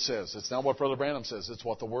Word says. It's not what Brother Branham says. It's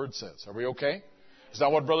what the Word says. Are we okay? It's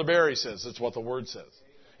not what Brother Barry says. It's what the Word says.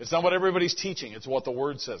 It's not what everybody's teaching. It's what the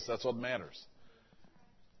Word says. That's what matters.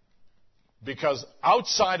 Because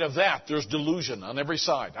outside of that, there's delusion on every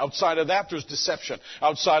side. Outside of that, there's deception.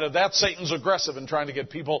 Outside of that, Satan's aggressive in trying to get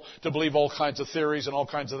people to believe all kinds of theories and all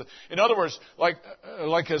kinds of... In other words,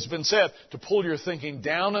 like has been said, to pull your thinking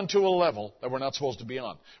down into a level that we're not supposed to be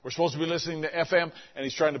on. We're supposed to be listening to FM, and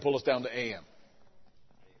he's trying to pull us down to AM.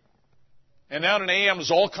 And down in AM,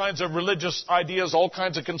 there's all kinds of religious ideas, all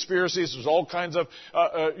kinds of conspiracies. There's all kinds of,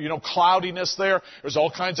 cloudiness there. There's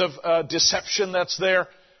all kinds of deception that's there.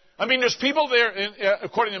 There's people there,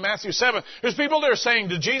 according to Matthew 7, there's people there saying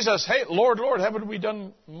to Jesus, hey, Lord, Lord, haven't we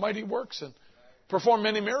done mighty works and performed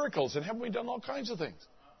many miracles, and haven't we done all kinds of things?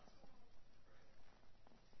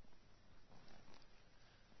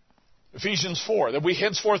 Ephesians 4, that we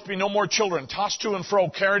henceforth be no more children, tossed to and fro,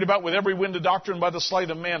 carried about with every wind of doctrine by the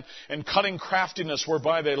sleight of man, and cunning craftiness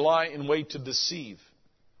whereby they lie in wait to deceive.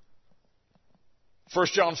 1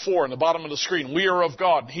 John 4, in the bottom of the screen, we are of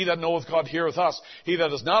God. He that knoweth God heareth us. He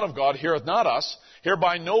that is not of God heareth not us.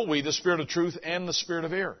 Hereby know we the spirit of truth and the spirit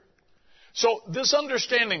of error. So this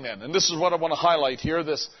understanding then, and this is what I want to highlight here,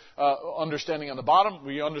 this understanding on the bottom.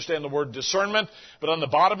 We understand the word discernment, but on the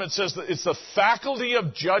bottom it says that it's the faculty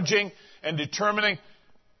of judging and determining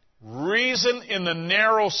reason in the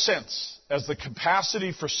narrow sense as the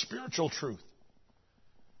capacity for spiritual truth,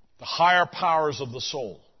 the higher powers of the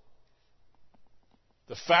soul.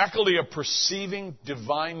 The faculty of perceiving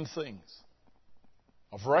divine things,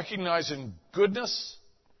 of recognizing goodness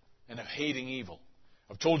and of hating evil.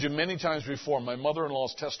 I've told you many times before, my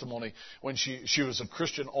mother-in-law's testimony when she was a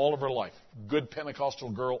Christian all of her life, good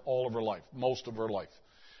Pentecostal girl all of her life, most of her life,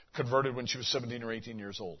 converted when she was 17 or 18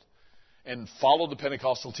 years old, and followed the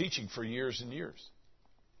Pentecostal teaching for years and years.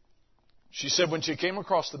 She said when she came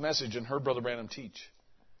across the message and heard Brother Branham teach,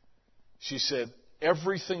 she said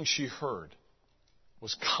everything she heard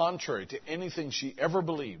was contrary to anything she ever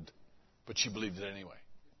believed, but she believed it anyway.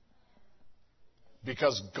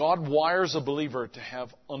 Because God wires a believer to have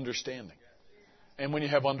understanding. And when you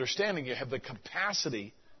have understanding, you have the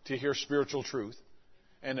capacity to hear spiritual truth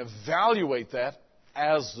and evaluate that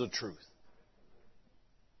as the truth.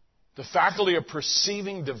 The faculty of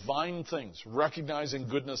perceiving divine things, recognizing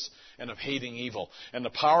goodness and of hating evil, and the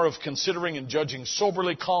power of considering and judging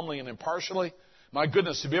soberly, calmly, and impartially. My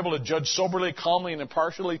goodness, to be able to judge soberly, calmly, and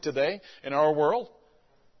impartially today in our world.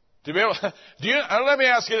 To be able, let me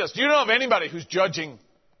ask you this. Do you know of anybody who's judging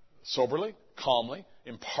soberly, calmly,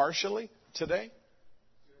 impartially today?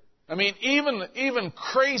 I mean, even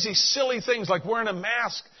crazy, silly things like wearing a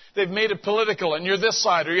mask, they've made it political, and you're this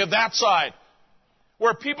side or you're that side.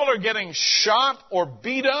 Where people are getting shot or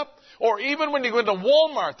beat up, or even when you go into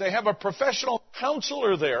Walmart, they have a professional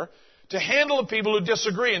counselor there to handle the people who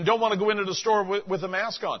disagree and don't want to go into the store with a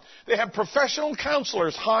mask on. They have professional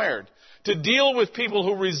counselors hired to deal with people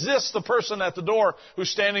who resist the person at the door who's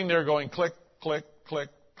standing there going click, click, click,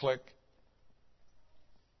 click.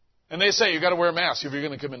 And they say, you've got to wear a mask if you're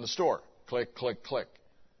going to come in the store. Click, click, click.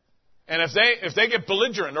 And if they get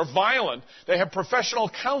belligerent or violent, they have professional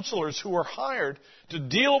counselors who are hired to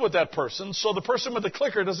deal with that person so the person with the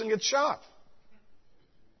clicker doesn't get shot.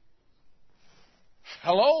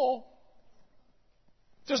 Hello?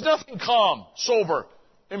 There's nothing calm, sober,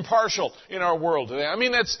 impartial in our world today. I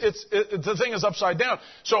mean, the thing is upside down.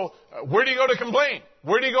 So where do you go to complain?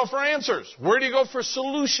 Where do you go for answers? Where do you go for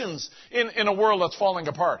solutions in a world that's falling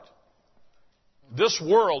apart? This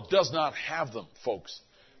world does not have them, folks.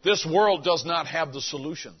 This world does not have the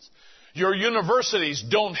solutions. Your universities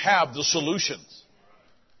don't have the solutions.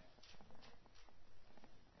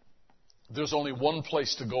 There's only one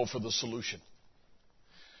place to go for the solution.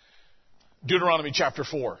 Deuteronomy chapter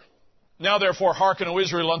 4. Now therefore hearken, O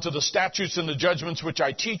Israel, unto the statutes and the judgments which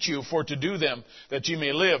I teach you, for to do them, that ye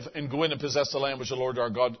may live and go in and possess the land which the Lord our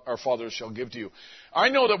God, our fathers, shall give to you. I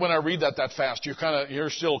know that when I read that fast, you're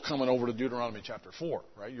still coming over to Deuteronomy chapter 4,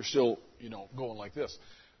 right? You're still, going like this.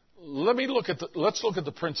 Let's look at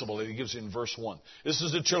the principle that he gives in verse 1. This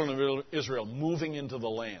is the children of Israel moving into the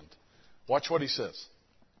land. Watch what he says.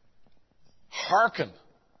 Hearken,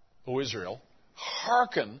 O Israel,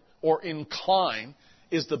 hearken or incline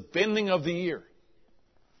is the bending of the ear.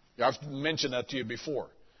 I've mentioned that to you before.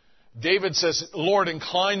 David says, Lord,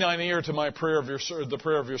 incline thine ear to my prayer the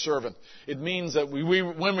prayer of your servant. It means that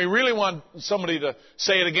when we really want somebody to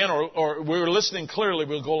say it again or we're listening clearly,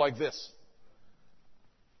 we'll go like this.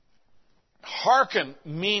 Hearken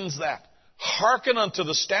means that. Hearken unto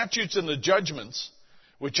the statutes and the judgments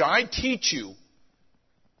which I teach you,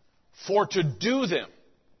 for to do them,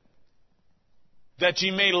 that ye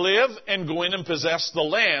may live and go in and possess the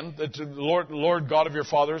land that the Lord God of your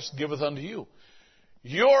fathers giveth unto you.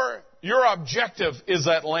 Your objective is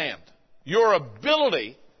that land. Your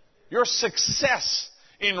ability, your success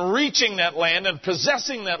in reaching that land and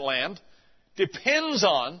possessing that land depends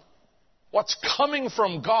on what's coming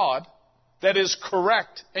from God that is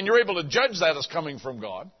correct, and you're able to judge that as coming from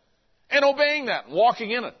God, and obeying that, and walking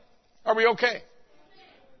in it. Are we okay?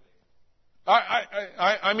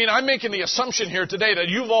 I mean, I'm making the assumption here today that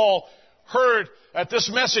you've all heard that this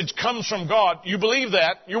message comes from God. You believe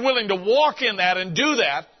that. You're willing to walk in that and do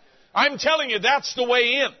that. I'm telling you, that's the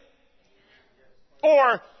way in.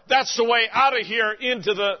 Or that's the way out of here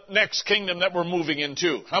into the next kingdom that we're moving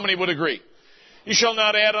into. How many would agree? You shall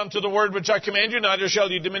not add unto the word which I command you, neither shall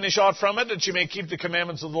you diminish aught from it, that you may keep the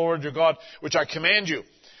commandments of the Lord your God, which I command you.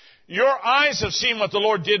 Your eyes have seen what the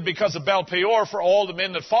Lord did because of Baal Peor. For all the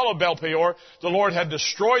men that followed Baal Peor, the Lord had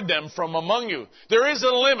destroyed them from among you. There is a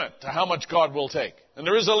limit to how much God will take. And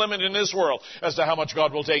there is a limit in this world as to how much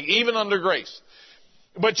God will take, even under grace.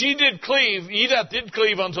 But ye that did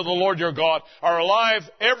cleave unto the Lord your God, are alive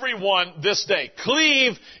every one this day.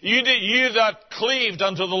 Cleave, ye that cleaved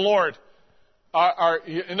unto the Lord.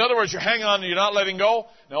 In other words, you're hanging on and you're not letting go?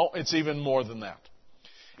 No, it's even more than that.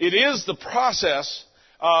 It is the process.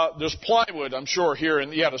 There's plywood, I'm sure, here.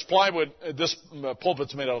 There's plywood. This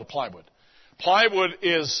pulpit's made out of plywood. Plywood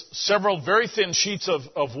is several very thin sheets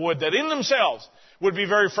of wood that in themselves would be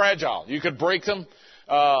very fragile. You could break them.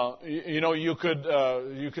 You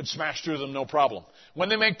could smash through them, no problem. When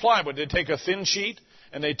they make plywood, they take a thin sheet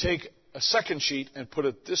and they take a second sheet and put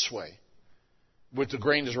it this way, with the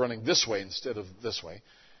grain is running this way instead of this way,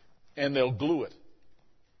 and they'll glue it.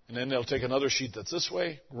 And then they'll take another sheet that's this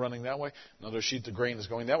way, running that way. Another sheet, the grain is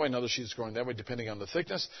going that way. Another sheet is going that way, depending on the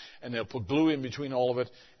thickness. And they'll put glue in between all of it,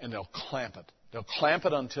 and they'll clamp it. They'll clamp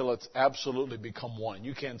it until it's absolutely become one.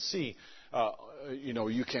 You can't see,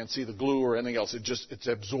 you can't see the glue or anything else. It's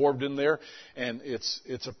absorbed in there, and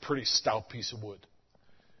it's a pretty stout piece of wood.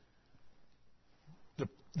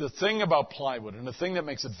 The thing about plywood, and the thing that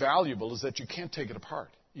makes it valuable, is that you can't take it apart.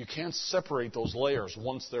 You can't separate those layers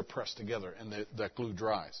once they're pressed together and that glue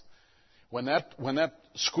dries. When that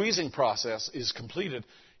squeezing process is completed,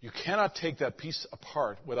 you cannot take that piece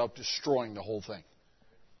apart without destroying the whole thing.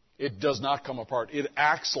 It does not come apart. It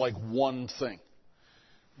acts like one thing.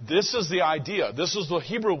 This is the idea. This is the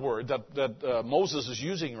Hebrew word that Moses is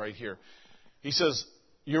using right here. He says,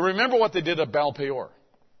 you remember what they did at Baal Peor.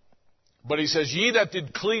 But he says, ye that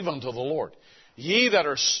did cleave unto the Lord. Ye that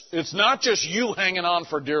are, it's not just you hanging on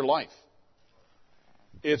for dear life.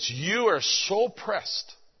 It's you are so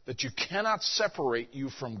pressed that you cannot separate you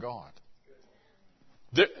from God.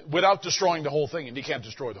 Without destroying the whole thing. And you can't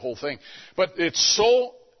destroy the whole thing. But it's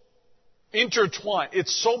so intertwined.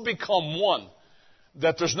 It's so become one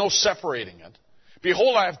that there's no separating it.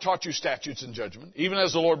 Behold, I have taught you statutes and judgment, even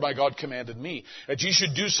as the Lord my God commanded me, that ye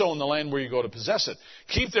should do so in the land where you go to possess it.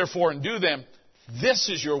 Keep therefore and do them. This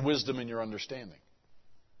is your wisdom and your understanding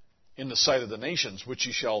in the sight of the nations, which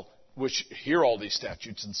hear all these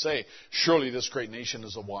statutes and say, surely this great nation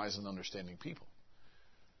is a wise and understanding people.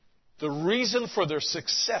 The reason for their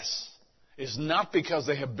success is not because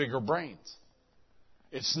they have bigger brains.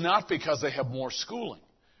 It's not because they have more schooling.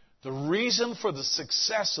 The reason for the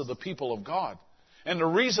success of the people of God, and the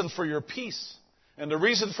reason for your peace, and the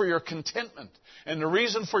reason for your contentment, and the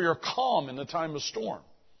reason for your calm in the time of storm,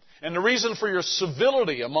 and the reason for your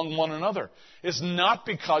civility among one another is not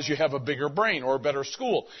because you have a bigger brain or a better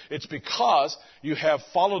school. It's because you have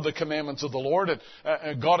followed the commandments of the Lord,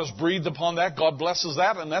 and God has breathed upon that. God blesses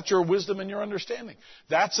that, and that's your wisdom and your understanding.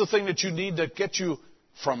 That's the thing that you need to get you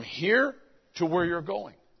from here to where you're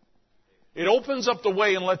going. It opens up the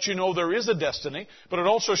way and lets you know there is a destiny, but it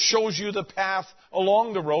also shows you the path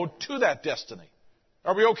along the road to that destiny.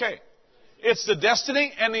 Are we okay? It's the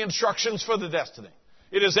destiny and the instructions for the destiny.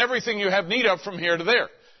 It is everything you have need of from here to there.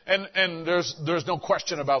 And there's no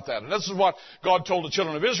question about that. And this is what God told the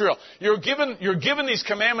children of Israel. You're given these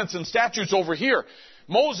commandments and statutes over here.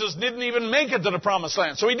 Moses didn't even make it to the promised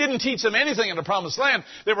land. So he didn't teach them anything in the promised land.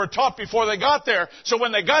 They were taught before they got there. So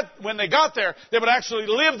when they got there, they would actually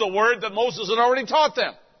live the word that Moses had already taught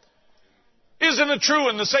them. Isn't it true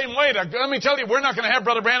in the same way? Let me tell you, we're not going to have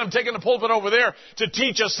Brother Branham taking the pulpit over there to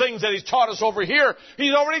teach us things that he's taught us over here.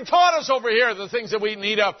 He's already taught us over here the things that we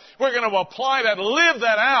need of. We're going to apply that, live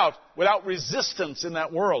that out without resistance in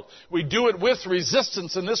that world. We do it with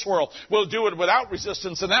resistance in this world. We'll do it without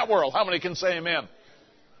resistance in that world. How many can say amen?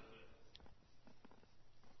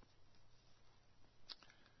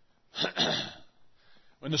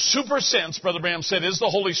 When the super sense, Brother Branham said, is the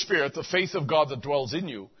Holy Spirit, the faith of God that dwells in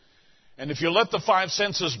you. And if you let the five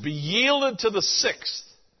senses be yielded to the sixth,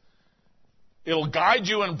 it'll guide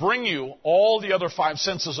you and bring you all the other five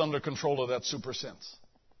senses under control of that super sense.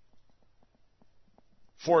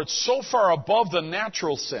 For it's so far above the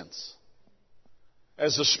natural sense,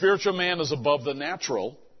 as the spiritual man is above the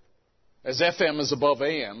natural, as FM is above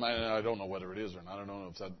AM. I don't know whether it is or not. I don't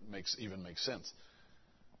know if that even makes sense.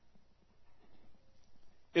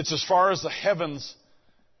 It's as far as the heavens,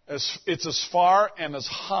 it's as far and as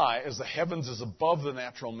high as the heavens is above the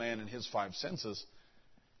natural man in his five senses.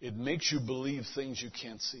 It makes you believe things you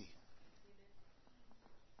can't see.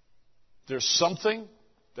 There's something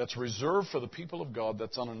that's reserved for the people of God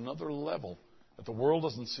that's on another level that the world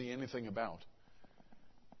doesn't see anything about.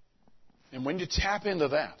 And when you tap into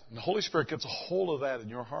that, and the Holy Spirit gets a hold of that in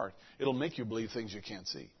your heart, it'll make you believe things you can't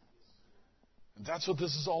see. And that's what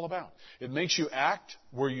this is all about. It makes you act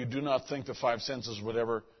where you do not think the five senses would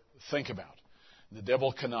ever think about. The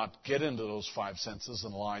devil cannot get into those five senses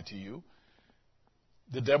and lie to you.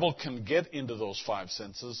 The devil can get into those five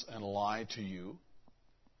senses and lie to you,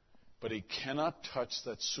 but he cannot touch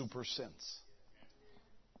that super sense.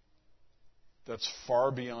 That's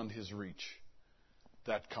far beyond his reach.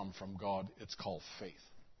 That come from God. It's called faith.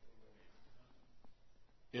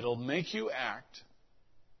 It'll make you act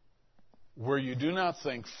where you do not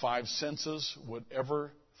think five senses would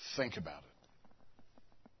ever think about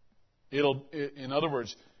it. In other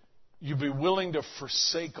words, you'd be willing to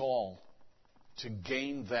forsake all to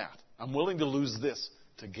gain that. I'm willing to lose this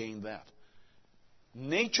to gain that.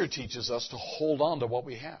 Nature teaches us to hold on to what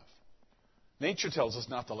we have. Nature tells us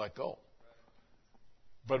not to let go.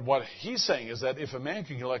 But what he's saying is that if a man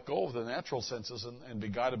can let go of the natural senses and be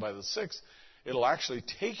guided by the sixth, it'll actually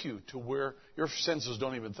take you to where your senses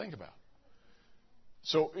don't even think about.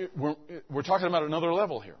 So we're talking about another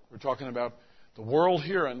level here. We're talking about the world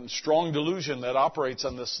here and strong delusion that operates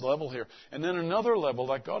on this level here. And then another level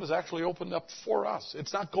that God has actually opened up for us.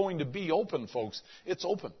 It's not going to be open, folks. It's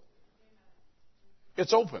open.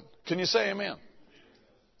 It's open. Can you say amen?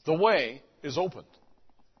 The way is opened.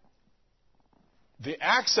 The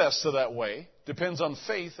access to that way depends on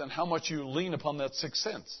faith and how much you lean upon that sixth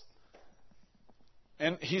sense.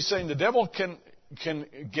 And he's saying the devil can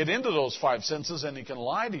get into those five senses and he can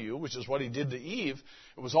lie to you, which is what he did to Eve.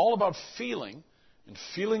 It was all about feeling and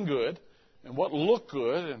feeling good and what looked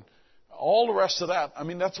good and all the rest of that. I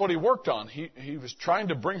mean, that's what he worked on. He was trying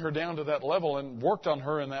to bring her down to that level and worked on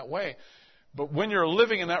her in that way. But when you're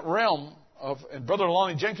living in that realm of, and Brother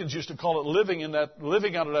Lonnie Jenkins used to call it living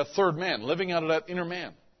out of that third man, living out of that inner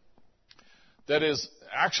man. That is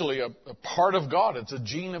actually a part of God. It's a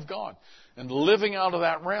gene of God. And living out of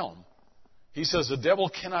that realm, he says the devil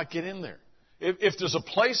cannot get in there. If there's a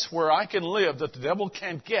place where I can live that the devil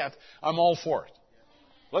can't get, I'm all for it.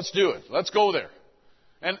 Let's do it. Let's go there.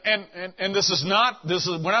 And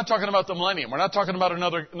we're not talking about the millennium. We're not talking about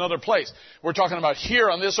another place. We're talking about here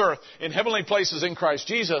on this earth, in heavenly places in Christ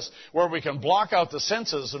Jesus, where we can block out the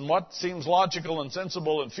senses and what seems logical and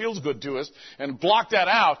sensible and feels good to us, and block that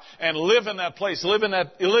out and live in that place, live in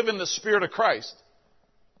the Spirit of Christ.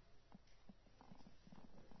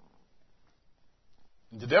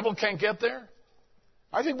 The devil can't get there?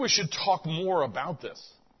 I think we should talk more about this.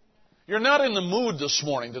 You're not in the mood this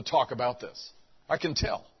morning to talk about this. I can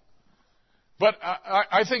tell. But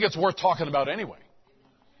I think it's worth talking about anyway.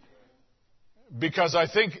 Because I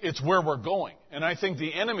think it's where we're going. And I think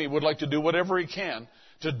the enemy would like to do whatever he can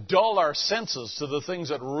to dull our senses to the things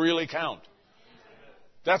that really count.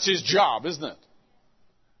 That's his job, isn't it?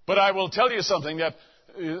 But I will tell you something, that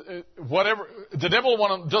the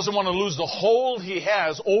devil doesn't want to lose the hold he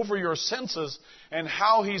has over your senses and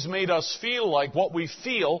how he's made us feel like what we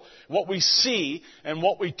feel, what we see, and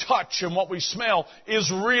what we touch and what we smell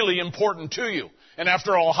is really important to you. And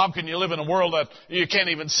after all, how can you live in a world that you can't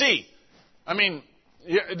even see? I mean,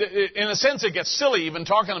 in a sense, it gets silly even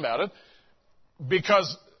talking about it,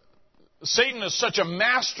 because Satan is such a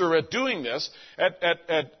master at doing this,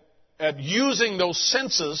 at using those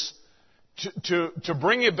senses to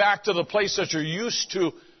bring you back to the place that you're used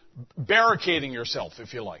to barricading yourself,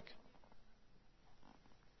 if you like.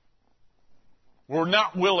 We're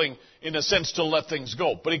not willing, in a sense, to let things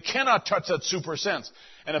go. But he cannot touch that super sense.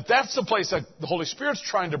 And if that's the place that the Holy Spirit's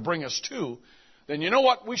trying to bring us to, then you know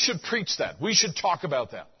what? We should preach that. We should talk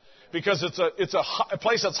about that. Because it's a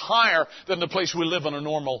place that's higher than the place we live on a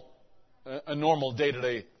normal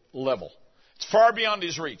day-to-day level. It's far beyond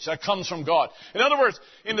his reach. That comes from God. In other words,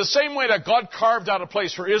 in the same way that God carved out a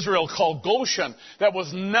place for Israel called Goshen, it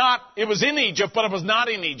was in Egypt, but it was not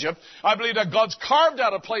in Egypt. I believe that God's carved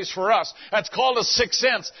out a place for us that's called a sixth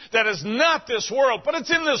sense, that is not this world, but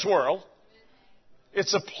it's in this world.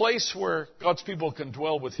 It's a place where God's people can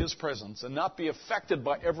dwell with his presence and not be affected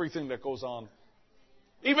by everything that goes on.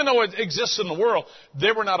 Even though it exists in the world,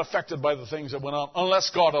 they were not affected by the things that went on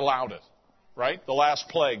unless God allowed it. Right? The last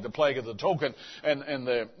plague, the plague of the token, and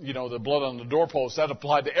the blood on the doorpost, that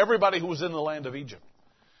applied to everybody who was in the land of Egypt.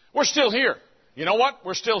 We're still here. You know what?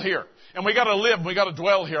 We're still here. And we gotta live, we gotta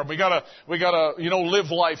dwell here, we gotta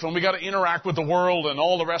live life, and we gotta interact with the world and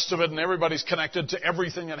all the rest of it, and everybody's connected to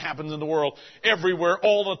everything that happens in the world, everywhere,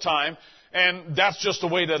 all the time, and that's just the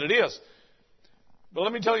way that it is. But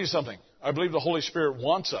let me tell you something. I believe the Holy Spirit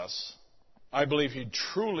wants us. I believe he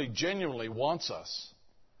truly, genuinely wants us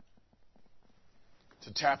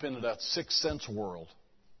to tap into that sixth sense world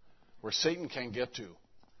where Satan can't get to.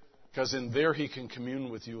 Because in there he can commune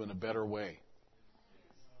with you in a better way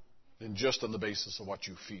than just on the basis of what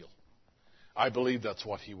you feel. I believe that's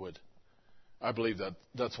what he would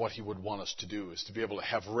want us to do, is to be able to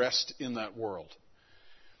have rest in that world.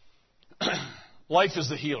 Life is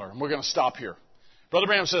the healer, and we're going to stop here. Brother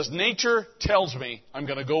Branham says, nature tells me I'm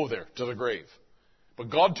going to go there, to the grave. But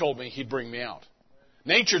God told me he'd bring me out.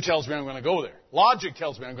 Nature tells me I'm going to go there. Logic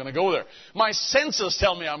tells me I'm going to go there. My senses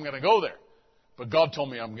tell me I'm going to go there. But God told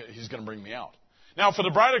me he's going to bring me out. Now, for the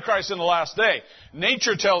bride of Christ in the last day,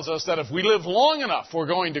 nature tells us that if we live long enough, we're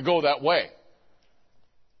going to go that way.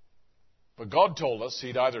 But God told us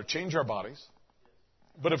he'd either change our bodies,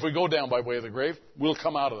 but if we go down by way of the grave, we'll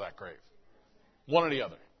come out of that grave. One or the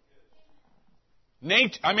other.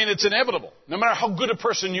 It's inevitable. No matter how good a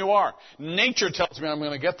person you are, nature tells me I'm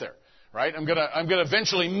going to get there. Right? I'm gonna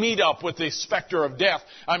eventually meet up with the specter of death.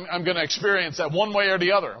 I'm gonna experience that one way or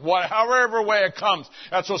the other. However way it comes,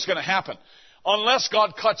 that's what's gonna happen. Unless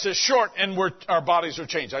God cuts us short and our bodies are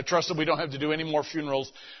changed. I trust that we don't have to do any more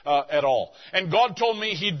funerals at all. And God told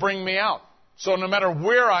me he'd bring me out. So no matter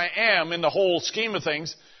where I am in the whole scheme of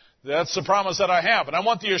things, that's the promise that I have. And I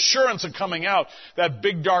want the assurance of coming out, that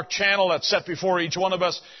big dark channel that's set before each one of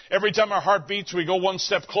us. Every time our heart beats, we go one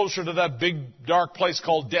step closer to that big dark place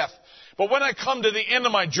called death. But when I come to the end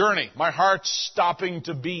of my journey, my heart's stopping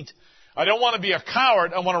to beat. I don't want to be a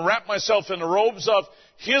coward. I want to wrap myself in the robes of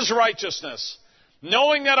his righteousness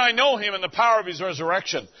Knowing that I know Him and the power of His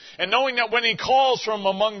resurrection. And knowing that when He calls from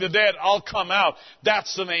among the dead, I'll come out.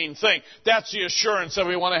 That's the main thing. That's the assurance that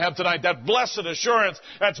we want to have tonight. That blessed assurance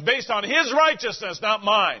that's based on His righteousness, not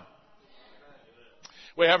mine.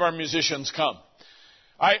 We have our musicians come.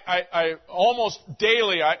 I almost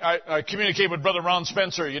daily, I communicate with Brother Ron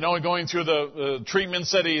Spencer, going through the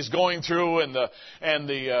treatments that he's going through and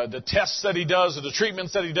the tests that he does and the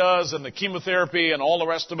treatments that he does and the chemotherapy and all the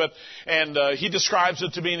rest of it. And he describes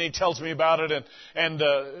it to me and he tells me about it. And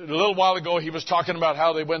a little while ago he was talking about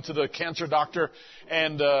how they went to the cancer doctor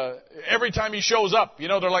and every time he shows up,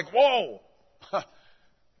 they're like, whoa,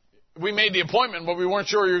 we made the appointment, but we weren't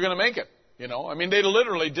sure you were going to make it. They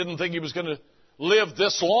literally didn't think he was going to live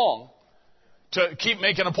this long to keep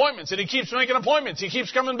making appointments. And he keeps making appointments. He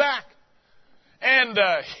keeps coming back. And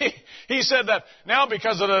he said that now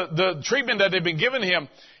because of the treatment that they've been giving him,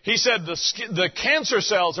 he said the cancer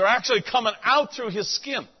cells are actually coming out through his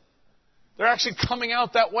skin. They're actually coming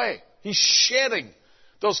out that way. He's shedding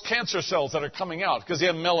those cancer cells that are coming out because he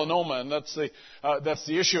had melanoma, and that's the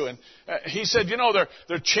issue. And he said,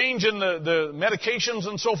 they're changing the medications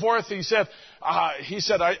and so forth. He said,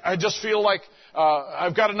 I just feel like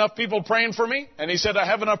I've got enough people praying for me, and he said I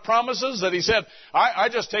have enough promises that he said I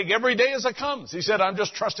just take every day as it comes. He said I'm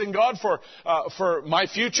just trusting God for my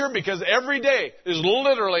future because every day is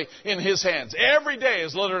literally in His hands. Every day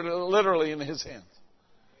is literally in His hands.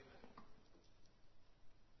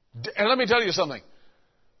 And let me tell you something.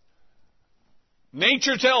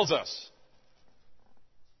 Nature tells us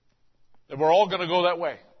that we're all going to go that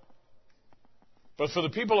way. But for the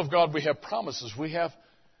people of God, we have promises. We have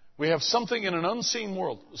something in an unseen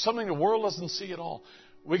world, something the world doesn't see at all.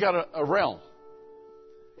 We got a realm.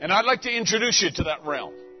 And I'd like to introduce you to that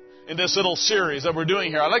realm in this little series that we're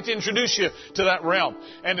doing here. I'd like to introduce you to that realm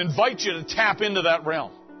and invite you to tap into that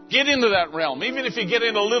realm. Get into that realm, even if you get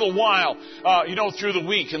in a little while, through the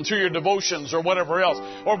week and through your devotions or whatever else,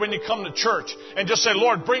 or when you come to church and just say,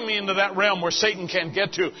 Lord, bring me into that realm where Satan can't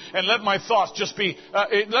get to, and let my thoughts just be,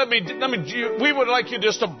 we would like you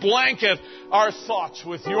just to blanket our thoughts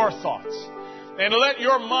with your thoughts. And let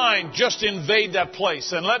your mind just invade that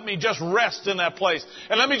place. And let me just rest in that place.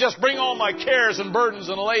 And let me just bring all my cares and burdens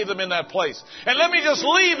and lay them in that place. And let me just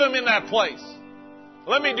leave them in that place.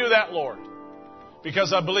 Let me do that, Lord.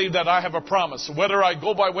 Because I believe that I have a promise. Whether I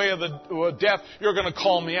go by way of the death, you're going to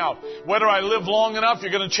call me out. Whether I live long enough,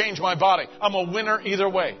 you're going to change my body. I'm a winner either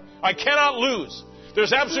way. I cannot lose.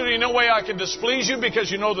 There's absolutely no way I can displease you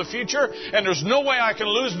because you know the future. And there's no way I can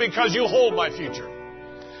lose because you hold my future.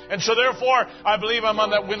 And so therefore, I believe I'm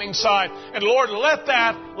on that winning side. And Lord, let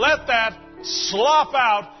that slop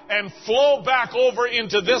out and flow back over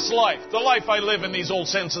into this life, the life I live in these old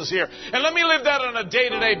senses here. And let me live that on a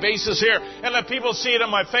day-to-day basis here, and let people see it in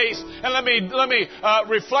my face, and let me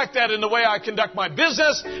reflect that in the way I conduct my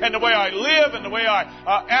business, and the way I live, and the way I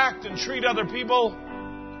act and treat other people.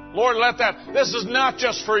 Lord, this is not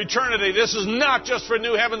just for eternity. This is not just for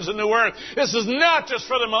new heavens and new earth. This is not just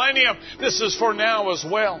for the millennium. This is for now as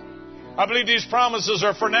well. I believe these promises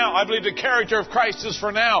are for now. I believe the character of Christ is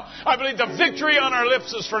for now. I believe the victory on our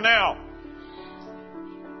lips is for now.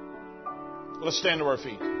 Let's stand to our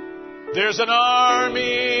feet. There's an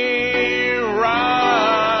army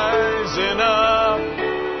rising up.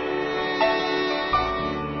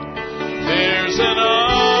 There's an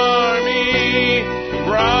army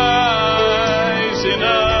rising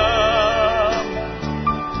up.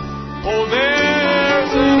 Oh,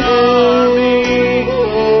 there's an army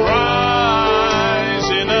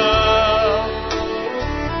rising up.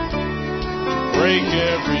 Break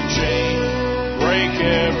every chain, break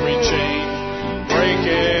every chain, break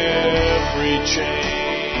every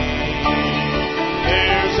chain.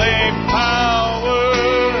 There's a power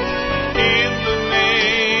in the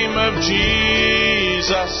name of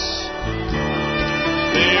Jesus.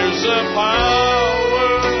 There's a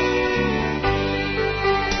power.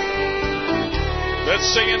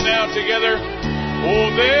 Let's sing it now together.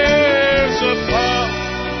 Oh, there's a power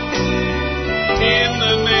in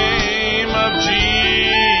the name of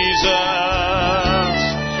Jesus.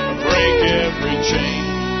 Break every chain,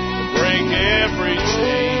 break every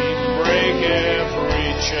chain, break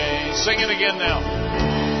every chain. Sing it again now.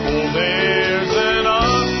 Oh, there's an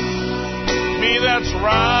army that's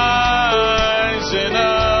rising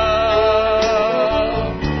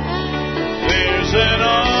up. There's an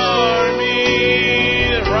army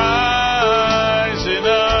rising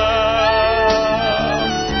up.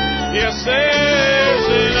 Yes, there's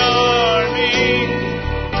an army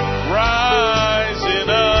rising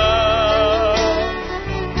up.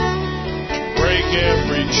 Break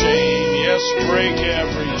every chain, yes, break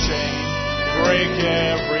every chain. break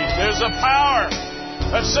every. There's a power.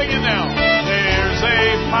 Let's sing it now. There's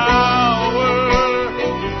a power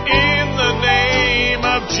in the name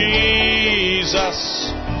of Jesus.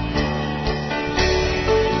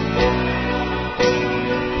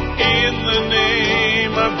 In the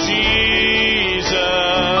name of Jesus.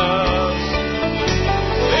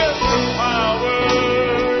 There's power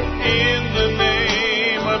in the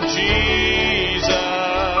name of Jesus.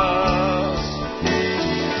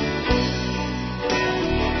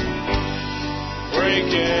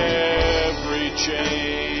 Break every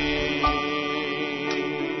chain.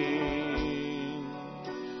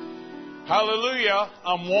 Hallelujah.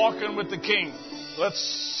 I'm walking with the King. Let's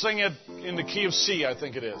sing it in the key of C, I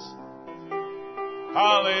think it is.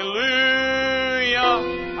 Hallelujah.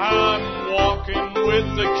 I'm walking with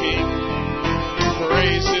the King.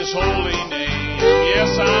 Praise His holy name.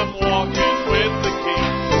 Yes, I'm walking with the King.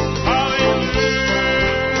 Hallelujah.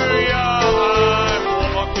 I'm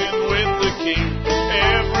walking with the King.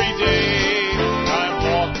 Every day I'm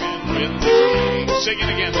walking with the King. Sing it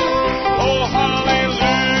again now. Oh, hallelujah.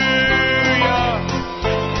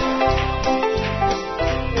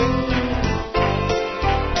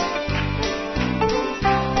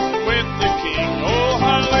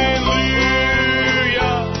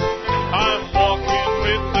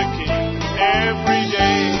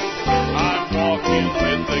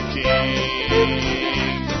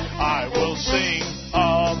 I will sing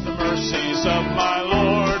of the mercies of my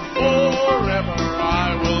Lord forever.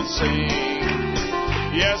 I will sing.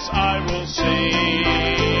 Yes, I will sing.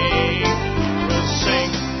 Will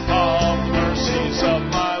sing of the mercies of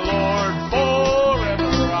my Lord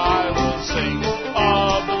forever. I will sing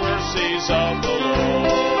of the mercies of the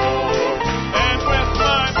Lord. And with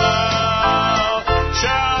my mouth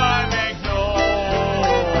shall I make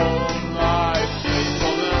known thy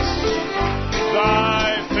faithfulness.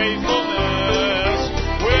 Thy faithfulness.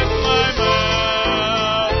 With my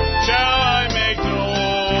mouth shall I make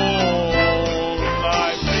known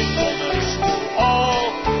thy faithfulness.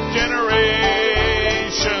 All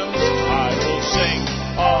generations I will sing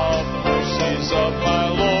of the mercies of my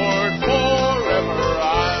Lord forever.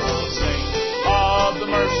 I will sing of the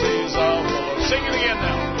mercies of the Lord. Sing it again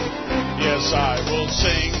now. Yes, I will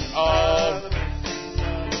sing of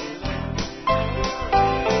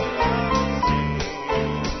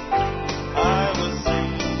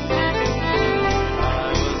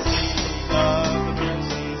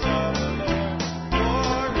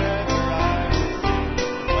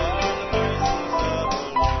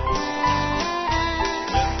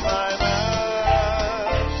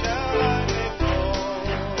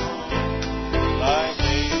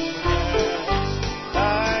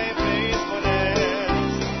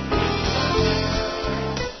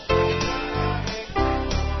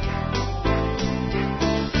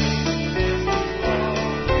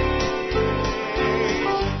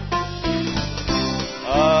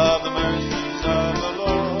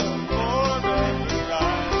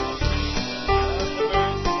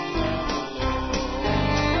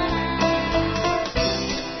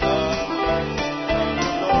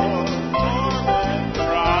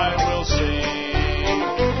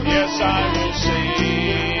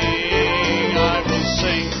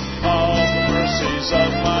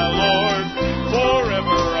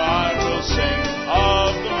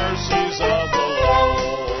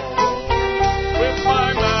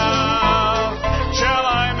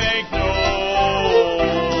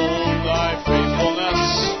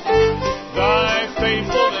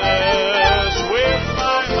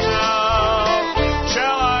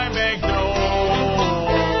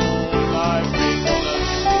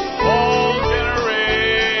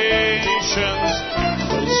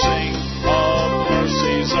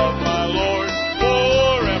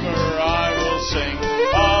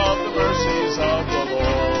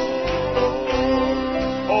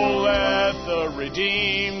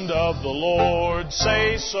of the Lord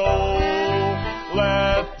say so.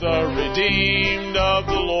 Let the redeemed of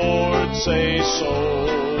the Lord say so.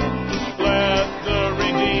 Let the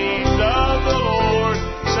redeemed of the Lord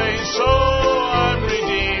say so. I'm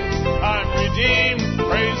redeemed,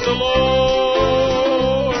 praise the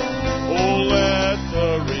Lord. Oh, let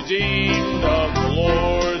the redeemed of the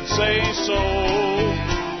Lord say so.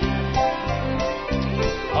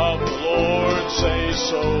 Of the Lord say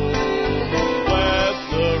so. Let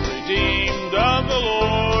the redeemed of the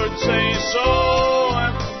Lord say so.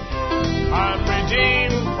 I'm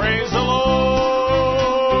redeemed, praise the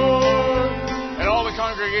Lord. And all the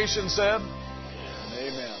congregation said,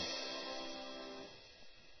 amen.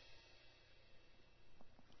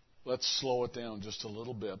 Let's slow it down just a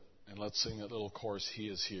little bit and let's sing that little chorus, He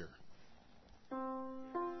is Here.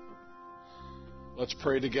 Let's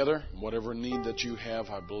pray together. Whatever need that you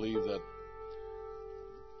have, I believe that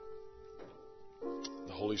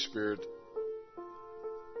the Holy Spirit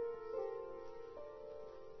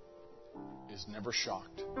is never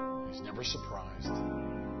shocked. He's never surprised.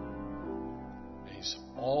 And He's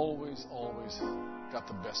always got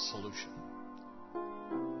the best solution.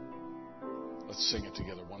 Let's sing it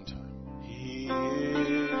together one time. He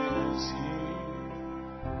is here.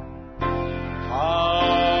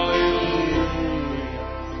 Hallelujah.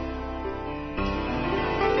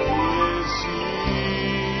 He is here.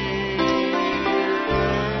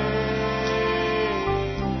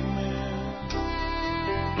 Amen.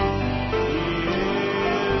 He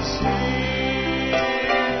is here.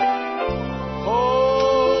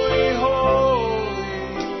 Holy, holy.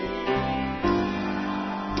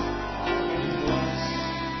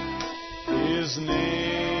 His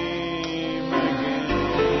name again.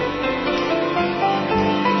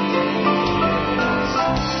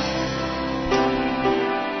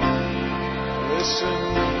 Listen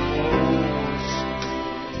close.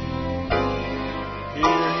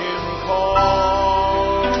 Hear Him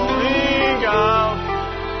calling out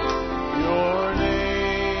your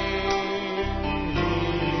name.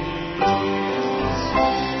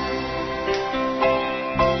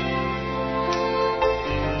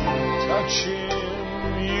 Touch Him,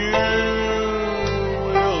 you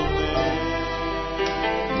will never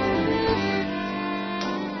be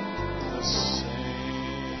the same.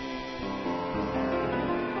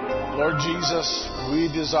 Lord Jesus, we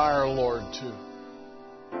desire, Lord, to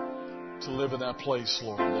live in that place,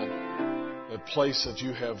 Lord, that place that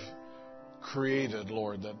you have created,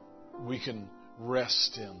 Lord, that we can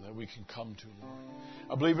rest in, that we can come to, Lord.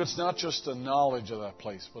 I believe it's not just a knowledge of that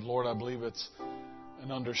place, but Lord, I believe it's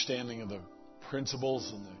an understanding of the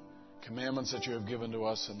principles and the commandments that you have given to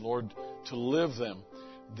us, and Lord, to live them.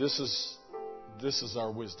 This is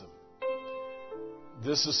our wisdom.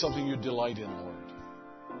 This is something you delight in, Lord.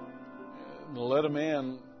 And let a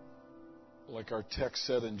man, like our text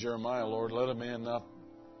said in Jeremiah, Lord, let a man not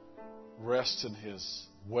rest in his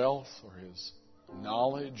wealth or his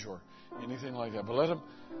knowledge or anything like that, but let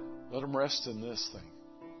him rest in this thing,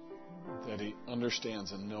 that he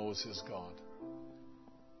understands and knows his God.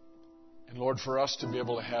 And Lord, for us to be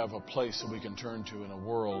able to have a place that we can turn to in a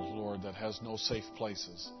world, Lord, that has no safe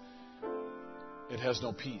places, it has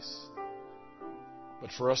no peace.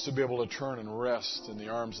 But for us to be able to turn and rest in the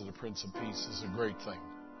arms of the Prince of Peace is a great thing.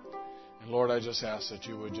 And Lord, I just ask that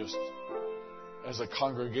you would just, as a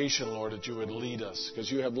congregation, Lord, that you would lead us, because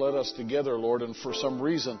you have led us together, Lord, and for some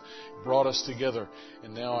reason brought us together.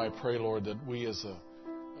 And now I pray, Lord, that we as a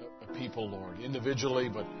people, Lord, individually,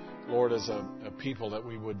 but Lord, as a people, that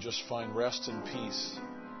we would just find rest and peace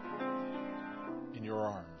in your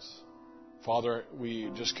arms. Father, we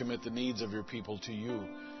just commit the needs of your people to you.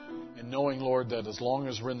 And knowing, Lord, that as long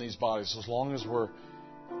as we're in these bodies, as long as we're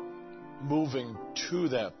moving to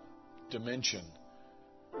that dimension,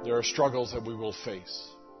 there are struggles that we will face,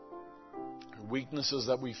 weaknesses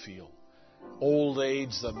that we feel, old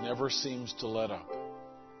age that never seems to let up,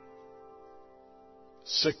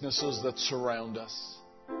 sicknesses that surround us.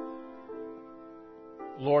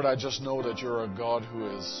 Lord, I just know that you're a God who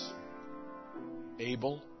is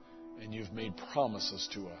able, and you've made promises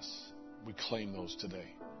to us. We claim those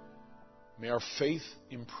today. May our faith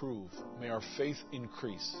improve. May our faith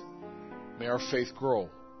increase. May our faith grow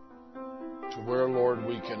to where, Lord,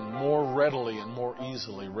 we can more readily and more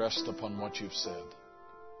easily rest upon what you've said.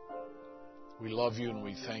 We love you and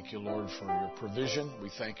we thank you, Lord, for your provision. We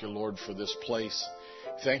thank you, Lord, for this place.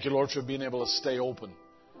 Thank you, Lord, for being able to stay open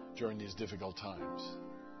during these difficult times.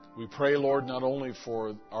 We pray, Lord, not only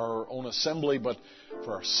for our own assembly, but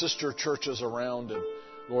for our sister churches around, and,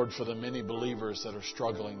 Lord, for the many believers that are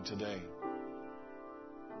struggling today.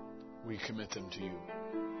 We commit them to you.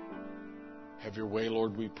 Have your way,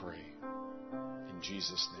 Lord, we pray. In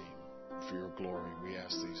Jesus' name, for your glory, we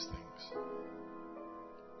ask these things.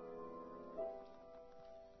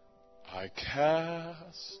 I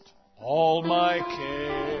cast all my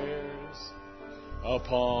cares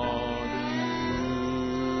upon you,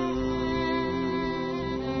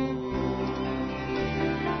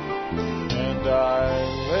 and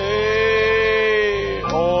I lay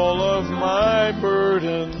all of my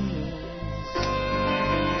burdens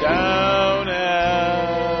down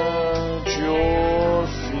at your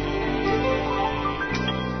feet.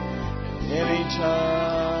 And anytime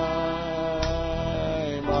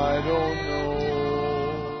I don't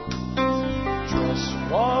know just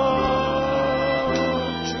what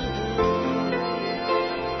to do,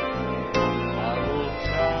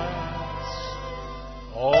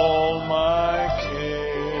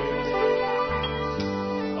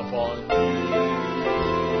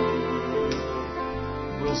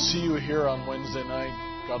 on Wednesday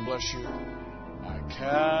night. God bless you. I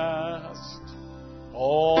cast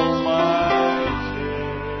all my